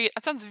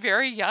that sounds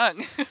very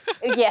young.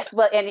 Yes,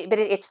 well, but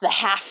it's the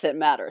half that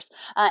matters.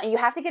 And you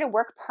have to get a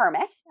work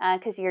permit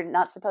because you're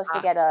not supposed to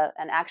Ah, get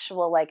an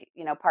actual like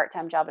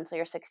part-time job until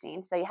you're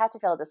 16. So you have to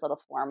fill out this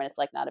little form, and it's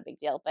like not a big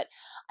deal. But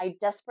I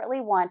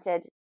desperately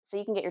wanted, so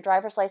you can get your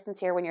driver's license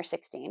here when you're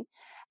 16,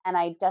 and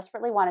I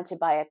desperately wanted to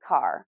buy a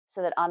car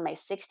so that on my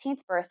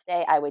 16th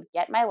birthday I would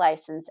get my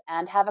license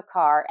and have a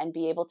car and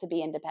be able to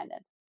be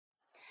independent.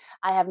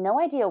 I have no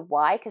idea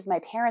why, because my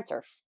parents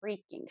are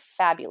freaking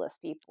fabulous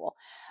people.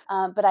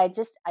 But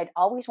I'd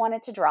always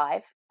wanted to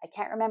drive. I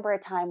can't remember a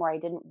time where I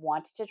didn't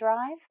want to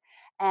drive.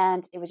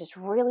 And it was just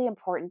really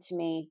important to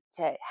me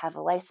to have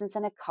a license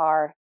and a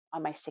car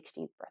on my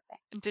 16th birthday.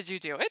 did you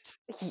do it?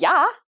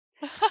 Yeah.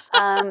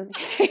 Um,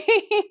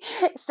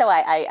 so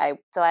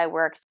I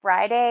worked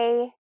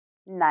Friday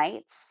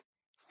nights,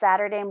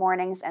 Saturday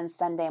mornings, and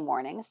Sunday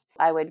mornings.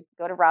 I would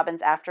go to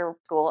Robin's after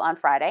school on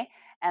Friday,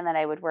 and then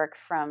I would work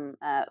from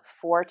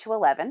 4 to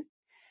 11,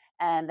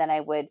 and then I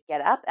would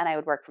get up and I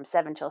would work from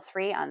 7 till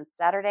 3 on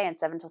Saturday and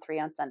 7 till 3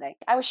 on Sunday.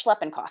 I was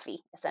schlepping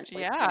coffee,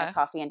 essentially, Yeah.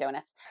 coffee and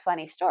donuts.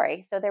 Funny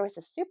story. So there was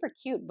a super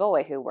cute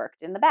boy who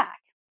worked in the back.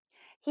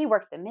 He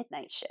worked the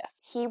midnight shift.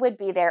 He would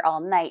be there all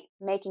night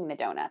making the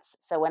donuts.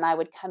 So when I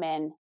would come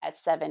in at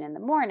 7 in the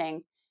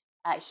morning,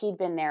 he'd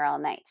been there all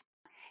night.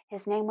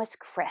 His name was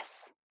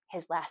Chris.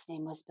 His last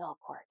name was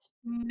Belcourt.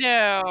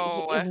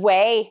 No.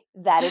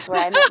 That is where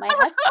I met my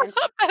husband.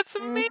 That's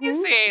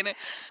hmm amazing.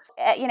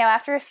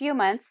 After a few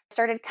months,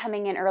 started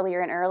coming in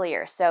earlier and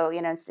earlier. So,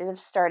 instead of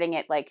starting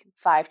at like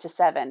 5 to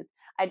 7,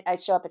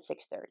 I'd show up at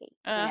 6:30,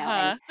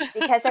 and Uh-huh.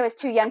 because I was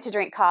too young to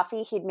drink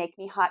coffee, he'd make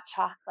me hot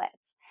chocolates.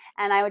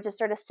 And I would just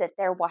sort of sit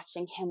there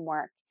watching him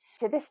work.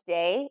 To this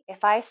day,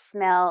 if I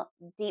smell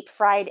deep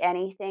fried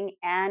anything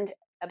and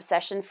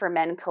Obsession for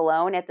Men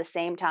cologne at the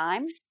same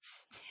time,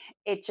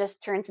 it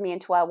just turns me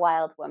into a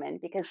wild woman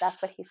because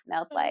that's what he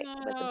smelled like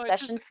with Oh,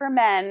 Obsession for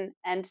Men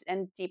and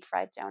deep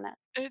fried donuts.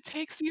 it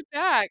takes you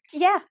back.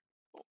 Yeah,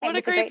 it What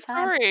a was a great great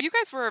time. story. You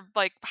guys were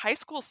like high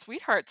school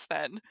sweethearts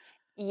then.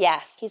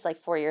 Yes, he's like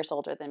 4 years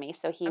older than me,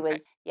 so Okay. he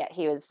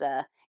was,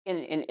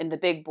 in the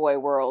big boy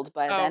world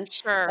by Oh, then.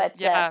 sure. But,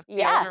 Yeah,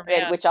 the yeah, older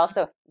man. which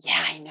also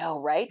yeah, I know,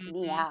 right? Mhm.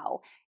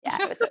 Meow. Yeah,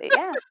 it was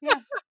yeah, yeah.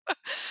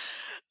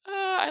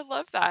 I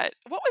love that.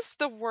 What was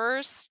the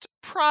worst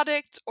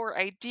product or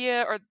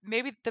idea or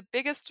maybe the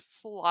biggest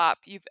flop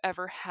you've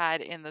ever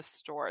had in the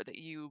store that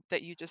you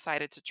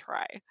decided to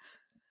try?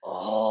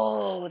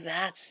 Oh,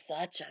 that's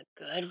such a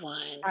good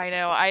one. I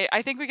know.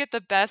 I think we get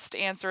the best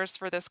answers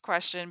for this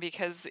question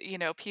because,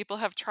 people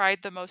have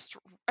tried the most.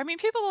 I mean,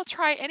 people will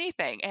try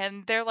anything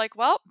and they're like,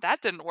 well,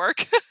 that didn't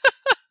work.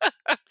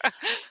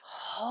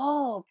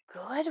 Oh,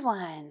 good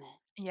one.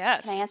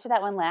 Can I Yes. answer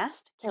that one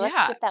last? Okay, let's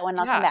Yeah. skip that one and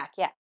I'll come Yeah. back.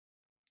 Yeah.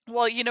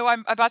 Well,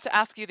 I'm about to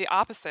ask you the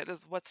opposite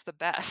is what's the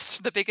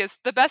best?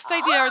 The best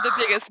idea or the Ah,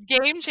 biggest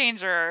game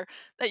changer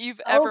that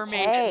you've ever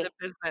made in the okay.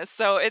 business.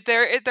 So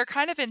they're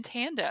kind of in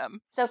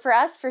tandem. So for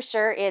us, for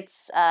sure,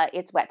 it's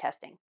wet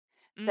testing.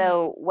 Mm,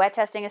 So wet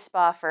testing a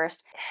spa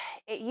first.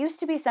 It used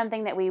to be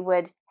something that we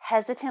would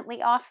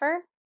hesitantly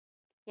offer.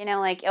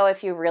 Like, oh,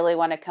 if you really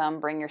want to come,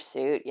 bring your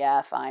suit.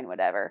 Yeah, fine,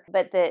 whatever.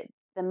 But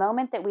the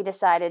moment that we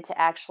decided to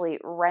actually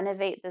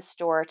renovate the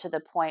store to the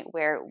point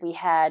where we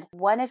had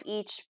one of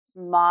each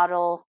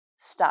model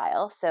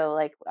style. So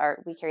like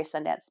we carry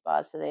Sundance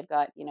spas, so they've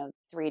got,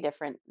 three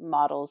different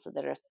models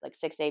that are like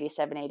 680,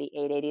 780,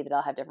 880 that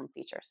all have different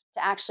features.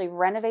 To actually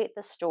renovate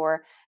the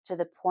store to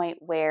the point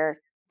where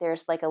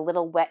there's like a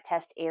little wet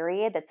test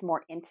area that's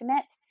more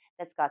intimate,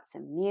 that's got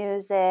some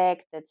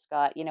music, that's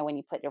got, when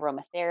you put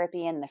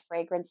aromatherapy in, the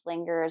fragrance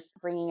lingers,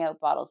 bringing out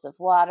bottles of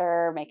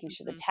water, making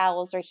sure the mhm.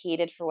 towels are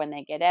heated for when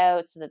they get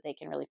out so that they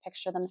can really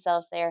picture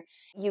themselves there.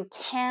 You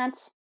can't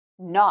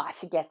not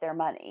get their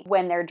money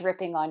when they're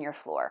dripping on your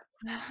floor.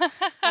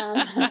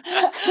 Um,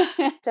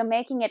 so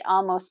making it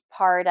almost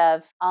part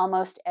of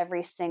almost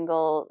every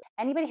single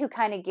anybody who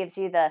kind of gives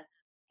you the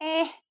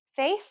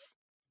face,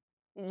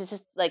 it's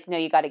just like, no,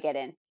 you got to get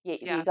in. You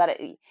Yeah. got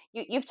to.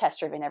 You've test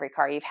driven every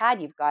car you've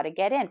had. You've got to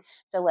get in.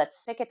 So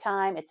let's pick a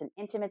time. It's an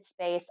intimate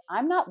space.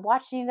 I'm not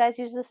watching you guys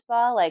use the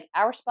spa. Like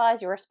our spa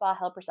is your spa.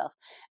 Help yourself.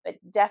 But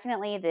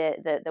definitely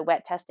the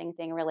wet testing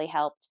thing really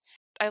helped.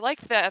 I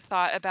like that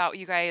thought about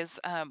you guys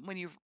when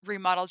you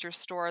remodeled your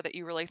store that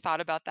you really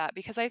thought about that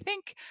because I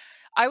think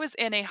I was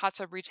in a hot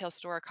tub retail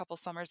store a couple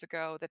summers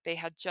ago that they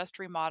had just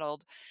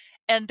remodeled.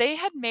 And they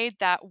had made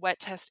that wet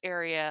test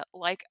area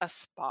like a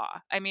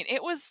spa. I mean,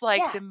 it was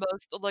like Yeah. the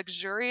most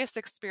luxurious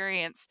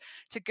experience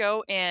to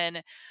go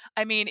in.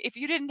 I mean, if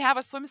you didn't have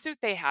a swimsuit,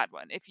 they had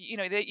one. If you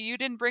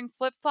didn't bring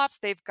flip-flops,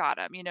 they've got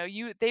them.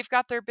 They've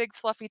got their big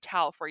fluffy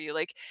towel for you.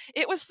 Like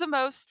it was the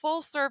most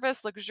full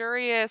service,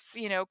 luxurious,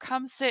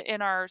 come sit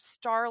in our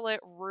starlit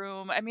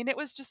room. I mean, it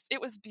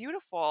was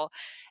beautiful.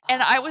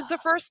 And I was the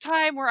Ah, first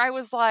time where I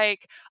was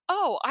like,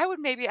 "Oh, I would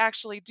maybe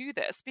actually do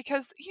this,"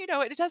 because,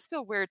 it does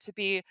feel weird to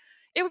be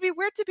it would be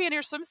weird to be in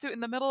your swimsuit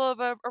in the middle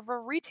of a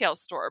retail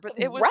store, right. but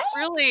it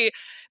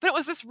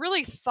was this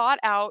really thought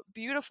out,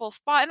 beautiful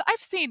spot. And I've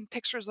seen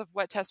pictures of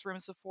wet test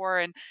rooms before,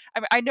 and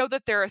I know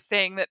that they're a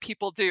thing that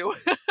people do.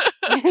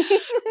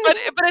 But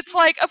it's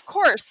like, of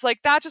course,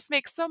 like that just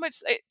makes so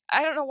much.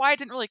 I don't know why it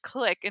didn't really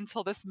click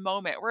until this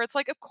moment where it's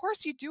like, of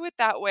course you do it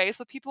that way,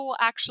 so people will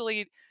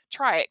actually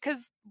try it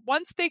because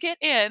once they get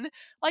in,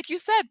 like you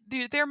said,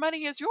 their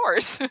money is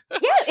yours.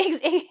 Yeah,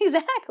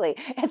 exactly.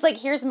 It's like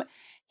here's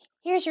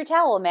your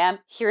towel, ma'am.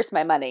 Here's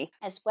my money.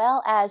 As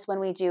well as when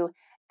we do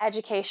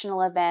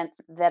educational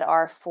events that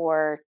are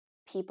for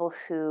people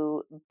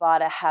who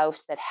bought a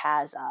house that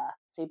has a,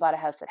 so you bought a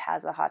house that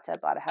has a hot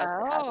tub, bought a house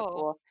that has a Oh,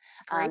 pool.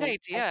 great I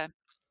idea.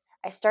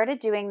 I started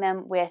doing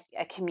them with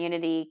a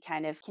community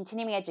kind of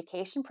continuing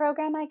education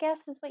program, I guess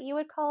is what you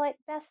would call it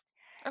best.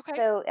 Okay.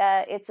 So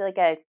it's like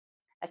a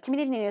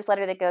community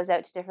newsletter that goes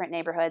out to different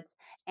neighborhoods,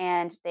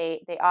 and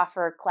they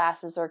offer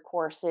classes or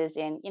courses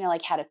in,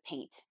 like how to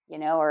paint,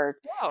 or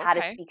Oh, how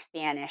to okay. speak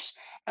Spanish.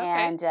 Okay.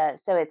 And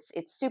so it's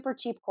super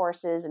cheap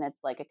courses, and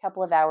it's like a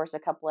couple of hours a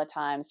couple of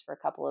times for a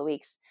couple of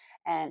weeks.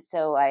 And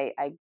so I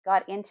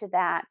got into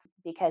that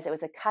because it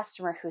was a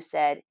customer who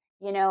said,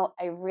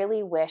 I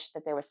really wish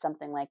that there was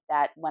something like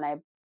that when I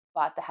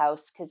bought the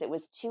house because it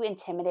was too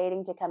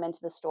intimidating to come into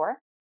the store.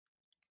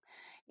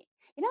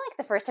 Like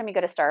the first time you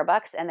go to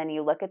Starbucks and then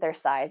you look at their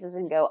sizes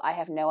and go, I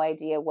have no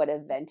idea what a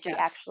venti Yes.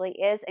 actually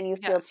is, and you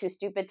feel Yes. too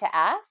stupid to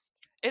ask?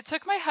 It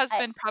took my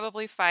I, husband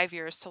probably 5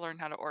 years to learn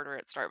how to order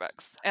at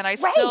Starbucks, and I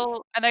right.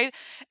 still and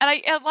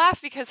I laugh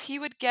because he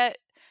would get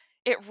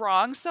it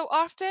wrong so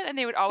often, and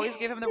they would always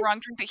give him the wrong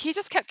drink, but he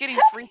just kept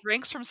getting free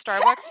drinks from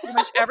Starbucks pretty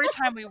much every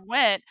time we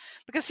went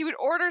because he would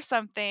order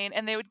something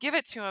and they would give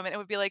it to him, and it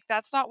would be like,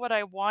 "That's not what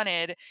I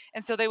wanted,"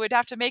 and so they would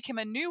have to make him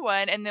a new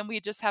one, and then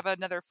we'd just have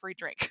another free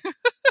drink.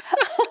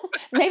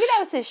 Maybe that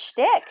was his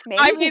shtick.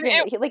 I Maybe mean,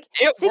 he like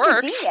it super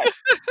works. genius.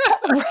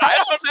 I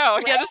Right? don't know.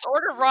 Yeah, just Right?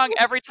 order wrong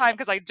every time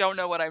because I don't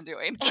know what I'm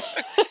doing.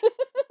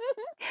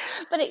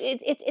 But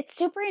it's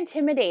super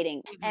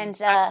intimidating. Mhm, And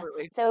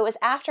absolutely. so it was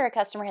after a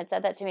customer had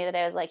said that to me that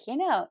I was like,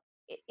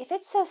 if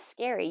it's so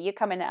scary, you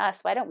coming to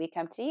us, why don't we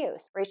come to you?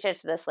 So reached out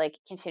to this like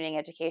continuing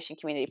education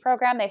community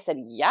program. They said,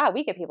 yeah,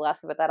 we get people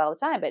asking about that all the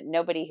time, but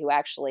nobody who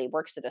actually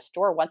works at a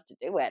store wants to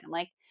do it. I'm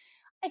like,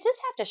 I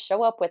just have to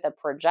show up with a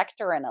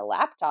projector and a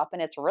laptop,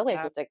 and it's really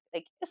Yeah. just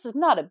like this is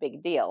not a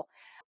big deal.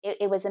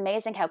 It was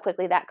amazing how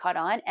quickly that caught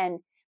on, and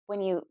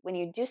when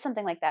you do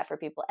something like that for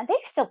people, and they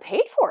still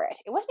paid for it.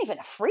 It wasn't even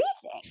a free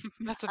thing.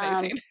 That's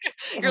Um, amazing.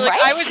 You're like,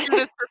 "I would right? do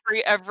this for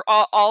free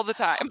all the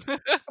time.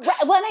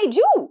 Right, well, and I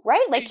do,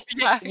 right? Like,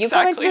 Yeah, you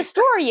come into the exactly.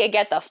 store, you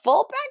get the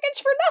full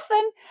package for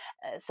nothing.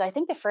 So I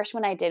think the first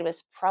one I did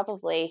was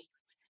probably,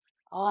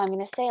 oh, I'm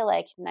going to say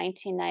like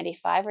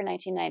 1995 or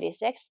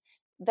 1996.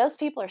 Those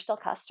people are still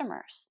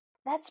customers.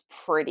 That's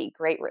pretty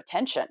great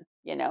retention.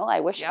 I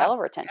wish Yeah, all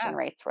retention yeah.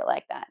 rates were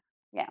like that.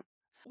 Yeah.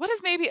 What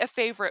is maybe a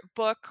favorite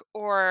book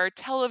or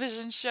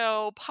television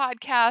show,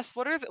 podcast?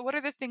 What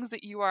are the things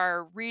that you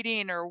are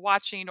reading or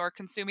watching or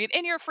consuming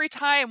in your free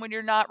time when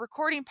you're not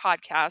recording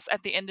podcasts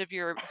at the end of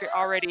your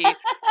already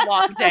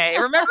long day?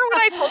 Remember when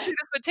I told you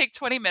this would take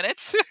 20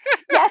 minutes?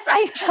 Yes,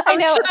 I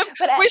we should know, have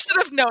but we should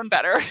have known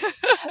better.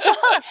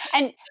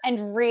 well,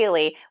 and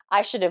really,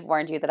 I should have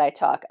warned you that I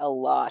talk a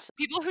lot.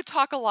 People who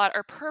talk a lot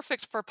are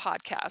perfect for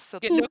podcasts, so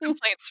get no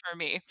complaints from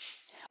me.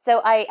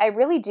 So I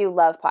really do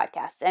love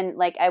podcasts. And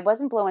like I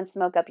wasn't blowing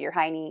smoke up your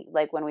hiney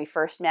like when we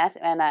first met.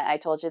 And I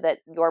told you that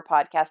your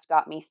podcast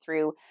got me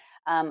through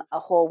a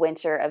whole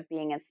winter of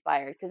being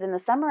inspired. Because in the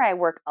summer I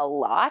work a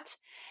lot.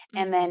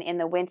 And then Mhm. in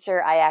the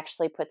winter I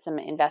actually put some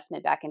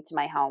investment back into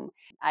my home.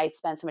 I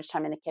spend so much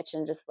time in the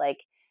kitchen just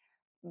like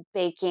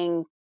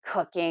baking,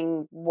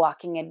 cooking,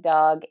 walking a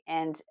dog.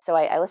 And so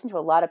I listen to a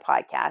lot of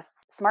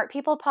podcasts. Smart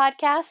People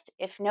podcast.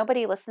 If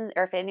nobody listens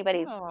or if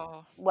anybody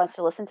Oh, wants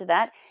to listen to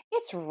that,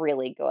 it's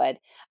really good.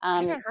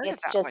 I haven't heard of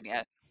It's that one just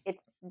yet.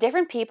 it's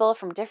different people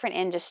from different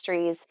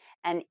industries,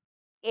 and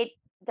it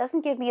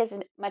doesn't give me as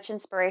much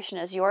inspiration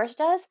as yours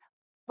does,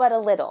 but a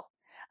little.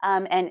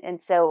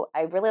 And so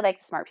I really like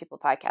the Smart People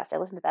podcast. I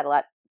listen to that a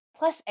lot.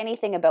 Plus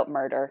anything about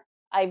murder.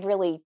 I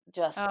really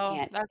just Oh,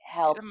 can't that's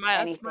help my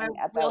anything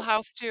about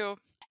wheelhouse too.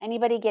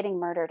 anybody getting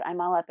murdered.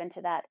 I'm all up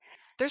into that.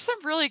 There's some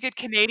really good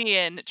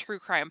Canadian true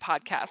crime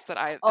podcasts that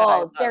I Oh,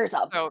 love. there's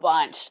a So,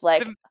 bunch.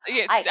 Like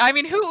yes, I I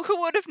mean, who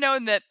would have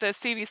known that the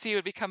CBC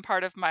would become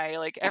part of my,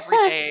 like,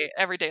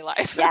 everyday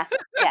life? yeah,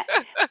 yeah.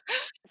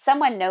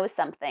 Someone knows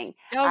something.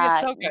 Oh,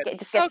 yeah, so good, It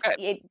just so gets good.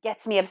 it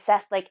gets me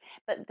obsessed. Like,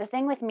 but the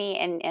thing with me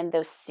and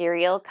those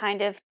serial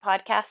kind of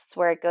podcasts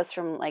where it goes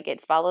from like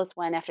it follows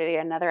one after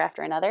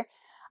another.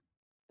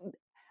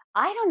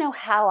 I don't know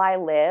how I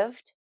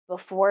lived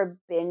before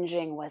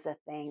binging was a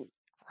thing.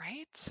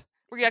 Right?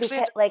 Where you actually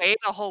have Because to like wait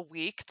a whole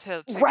week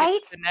to get to right?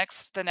 the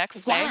next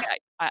thing? Yeah.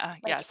 Like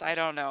Yes, I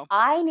don't know.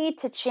 I need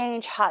to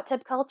change hot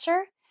tub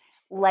culture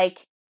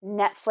like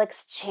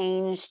Netflix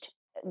changed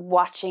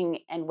watching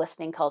and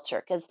listening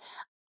culture. Because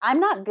I'm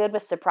not good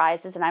with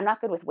surprises and I'm not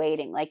good with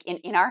waiting. Like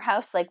in our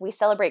house, like we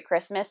celebrate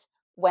Christmas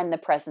when the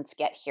presents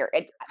get here.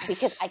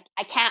 Because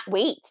I can't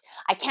wait.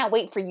 I can't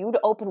wait for you to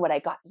open what I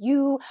got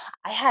you.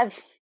 I have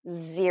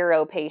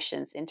zero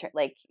patience in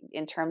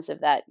terms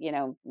of that,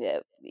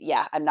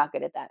 yeah, I'm not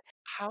good at that.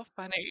 How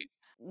funny.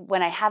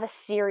 When I have a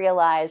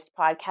serialized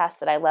podcast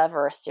that I love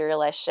or a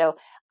serialized show,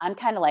 I'm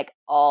kind of like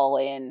all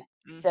in.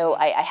 So Mhm.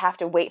 I have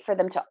to wait for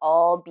them to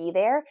all be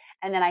there.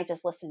 And then I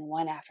just listen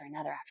one after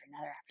another, after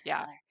another, after Yeah.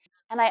 another.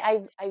 And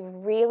I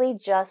really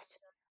just,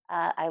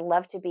 I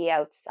love to be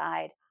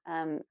outside.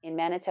 In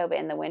Manitoba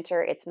in the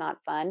winter, it's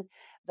not fun.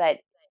 But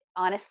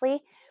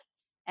honestly,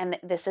 and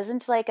this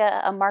isn't like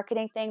a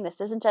marketing thing,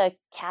 this isn't a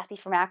Kathy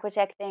from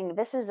Aquatech thing.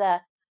 This is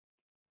a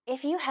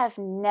if you have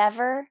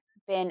never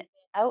been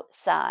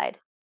outside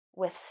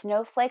with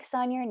snowflakes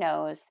on your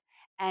nose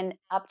and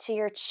up to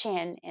your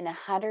chin in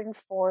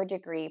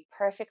 104-degree,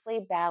 perfectly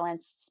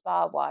balanced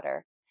spa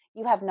water,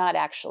 you have not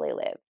actually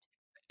lived.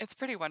 It's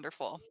pretty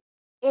wonderful.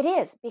 It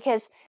is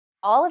because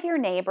all of your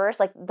neighbors,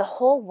 like the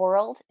whole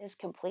world, is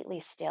completely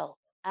still.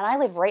 And I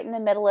live right in the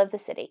middle of the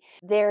city.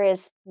 There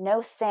is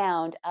no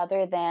sound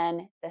other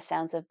than the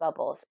sounds of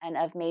bubbles and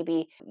of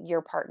maybe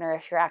your partner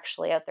if you're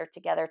actually out there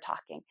together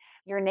talking.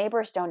 Your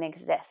neighbors don't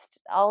exist.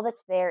 All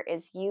that's there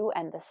is you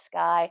and the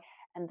sky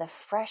and the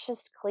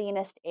freshest,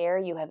 cleanest air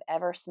you have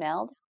ever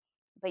smelled.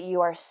 But you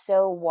are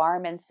so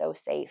warm and so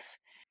safe.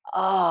 Oh,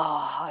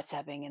 hot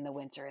tubbing in the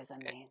winter is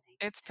amazing.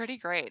 It's pretty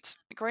great.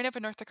 Growing up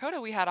in North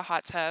Dakota, we had a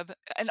hot tub,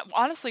 and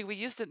honestly, we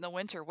used it in the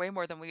winter way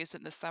more than we used it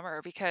in the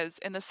summer because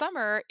in the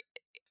summer,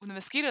 the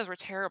mosquitoes were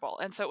terrible,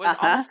 and so it was Uh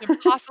huh. almost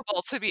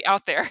impossible to be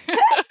out there.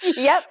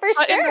 Yep, for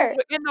But sure.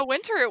 in the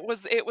winter, it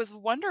was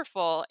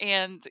wonderful,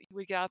 and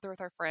we'd get out there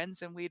with our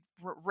friends, and we'd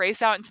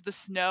race out into the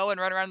snow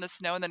and run around in the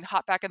snow, and then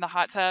hop back in the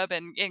hot tub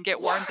and get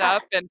warmed Yeah.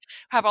 up and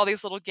have all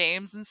these little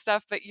games and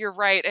stuff. But you're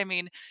right. I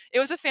mean, it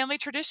was a family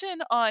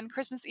tradition on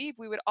Christmas Eve.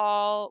 We'd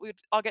all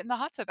get in the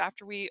hot tub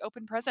after we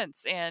opened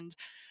presents and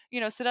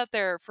sit out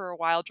there for a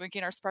while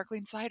drinking our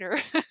sparkling cider.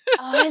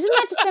 Oh, isn't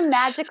that just a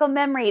magical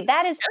memory?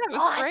 That is Yeah, it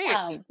was great.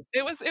 awesome.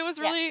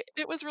 Yeah.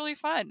 It was really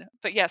fun.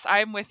 But yes,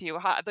 I'm with you.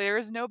 There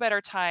is no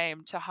better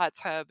time to hot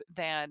tub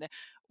than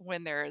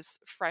when there's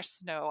fresh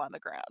snow on the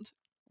ground.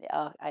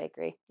 Oh, I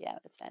agree. Yeah,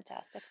 it's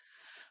fantastic.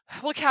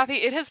 Well, Kathy,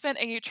 it has been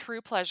a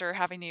true pleasure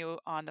having you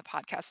on the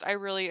podcast. I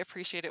really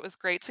appreciate it. It was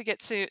great to get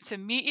to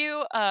meet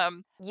you.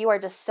 You are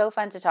just so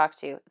fun to talk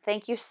to.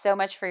 Thank you so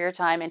much for your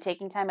time and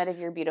taking time out of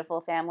your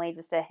beautiful family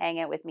just to hang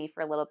out with me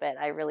for a little bit.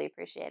 I really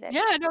appreciate it.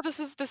 Yeah, no, this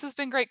has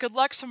been great. Good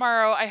luck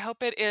tomorrow. I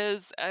hope it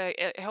is.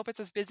 I hope it's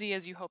as busy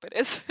as you hope it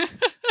is.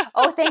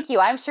 Oh, thank you.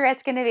 I'm sure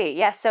it's going to be.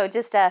 Yes. So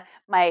just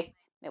my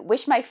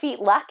wish my feet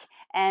luck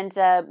and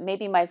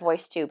maybe my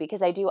voice too,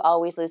 because I do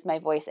always lose my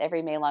voice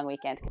every May long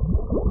weekend.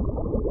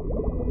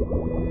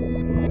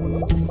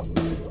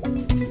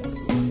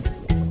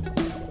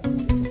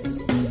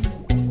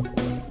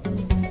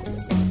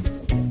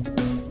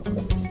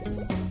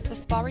 The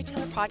Spa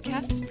Retailer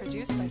podcast is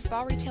produced by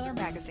Spa Retailer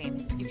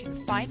Magazine. You can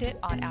find it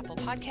on Apple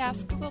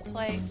Podcasts, Google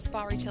Play,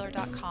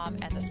 sparetailer.com,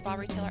 and the Spa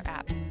Retailer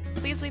app.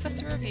 Please leave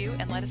us a review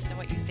and let us know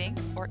what you think,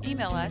 or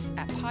email us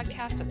at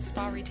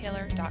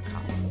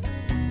podcast@sparetailer.com.